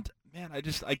roster. And, man,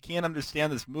 I can't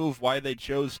understand this move, why they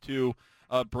chose to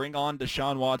bring on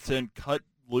Deshaun Watson, cut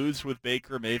loose with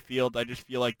Baker Mayfield. I just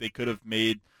feel like they could have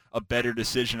made a better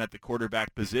decision at the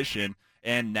quarterback position.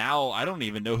 And now I don't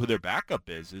even know who their backup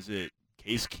is. Is it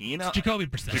Case Keenum? It's Jacoby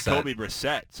Brissett. Jacoby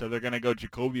Brissett. So they're going to go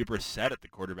Jacoby Brissett at the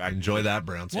quarterback. Enjoy that,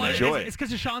 Browns. Well, Enjoy it. It's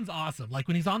because Deshaun's awesome.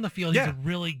 When he's on the field, he's a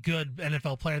really good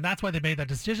NFL player, and that's why they made that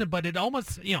decision. But it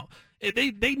almost,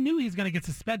 they knew he's going to get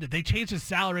suspended. They changed his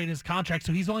salary and his contract,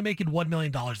 so he's only making $1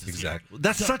 million this year. Exactly.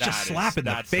 That's such a slap in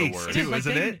the face, too,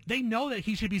 isn't it? They know that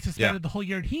he should be suspended the whole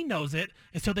year, and he knows it,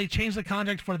 and so they changed the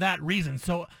contract for that reason.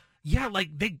 So,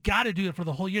 they got to do it for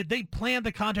the whole year. They planned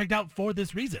the contract out for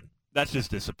this reason. That's just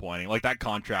disappointing. That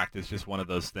contract is just one of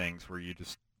those things where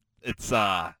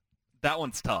that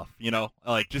one's tough,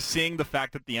 just seeing the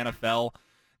fact that the NFL,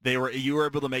 you were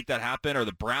able to make that happen, or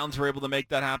the Browns were able to make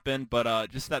that happen, but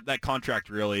just that contract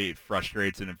really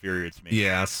frustrates and infuriates me.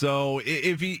 Yeah, so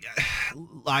if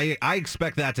I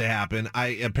expect that to happen.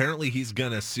 Apparently he's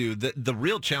gonna sue. The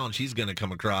real challenge he's gonna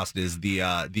come across is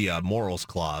the morals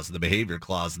clause, the behavior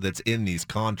clause that's in these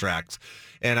contracts.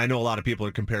 And I know a lot of people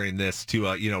are comparing this to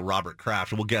Robert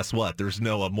Kraft. Well, guess what? There's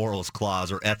no morals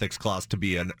clause or ethics clause to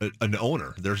be an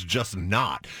owner. There's just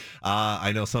not.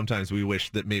 I know sometimes we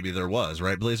wish that maybe there was,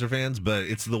 right, Blazer fans? But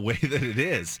it's the way that it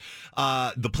is.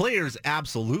 The players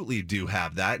absolutely do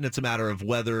have that, and it's a matter of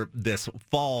whether this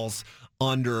falls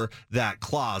under that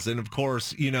clause. And of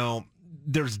course,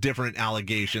 there's different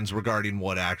allegations regarding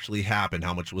what actually happened,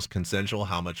 how much was consensual,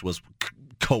 how much was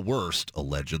coerced,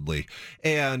 allegedly.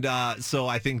 And so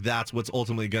I think that's what's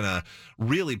ultimately going to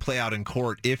really play out in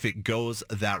court if it goes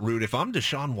that route. If I'm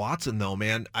Deshaun Watson, though,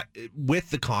 man,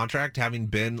 with the contract having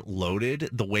been loaded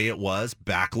the way it was,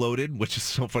 backloaded, which is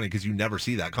so funny because you never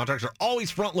see that. Contracts are always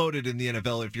front-loaded in the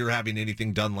NFL if you're having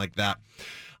anything done like that.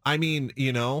 I mean,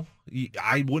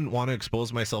 I wouldn't want to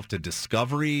expose myself to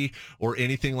discovery or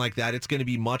anything like that. It's going to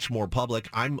be much more public.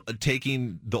 I'm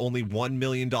taking the only $1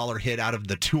 million hit out of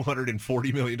the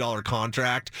 $240 million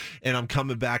contract, and I'm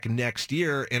coming back next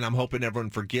year, and I'm hoping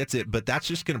everyone forgets it. But that's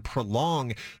just going to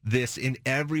prolong this in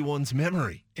everyone's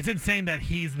memory. It's insane that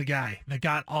he's the guy that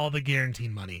got all the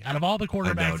guaranteed money. Out of all the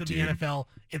quarterbacks in the NFL,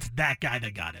 it's that guy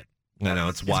that got it. I know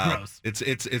it's wild. gross.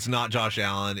 It's not Josh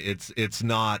Allen. It's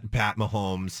not Pat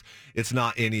Mahomes. It's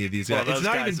not any of these Well, guys. those It's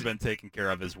not guys even have been taken care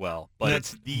of as well. But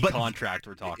it's the contract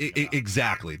we're talking about.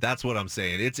 Exactly. That's what I'm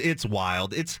saying. It's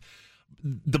wild.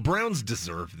 The Browns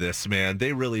deserve this, man.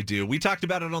 They really do. We talked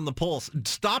about it on the Pulse.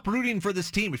 Stop rooting for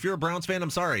this team. If you're a Browns fan, I'm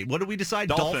sorry. What did we decide?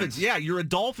 Dolphins. Yeah, you're a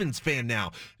Dolphins fan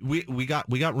now. We got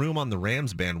room on the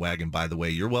Rams bandwagon, by the way.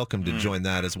 You're welcome to join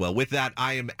that as well. With that,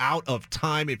 I am out of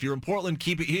time. If you're in Portland,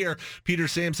 keep it here. Peter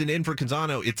Sampson in for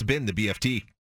Canzano. It's been the BFT.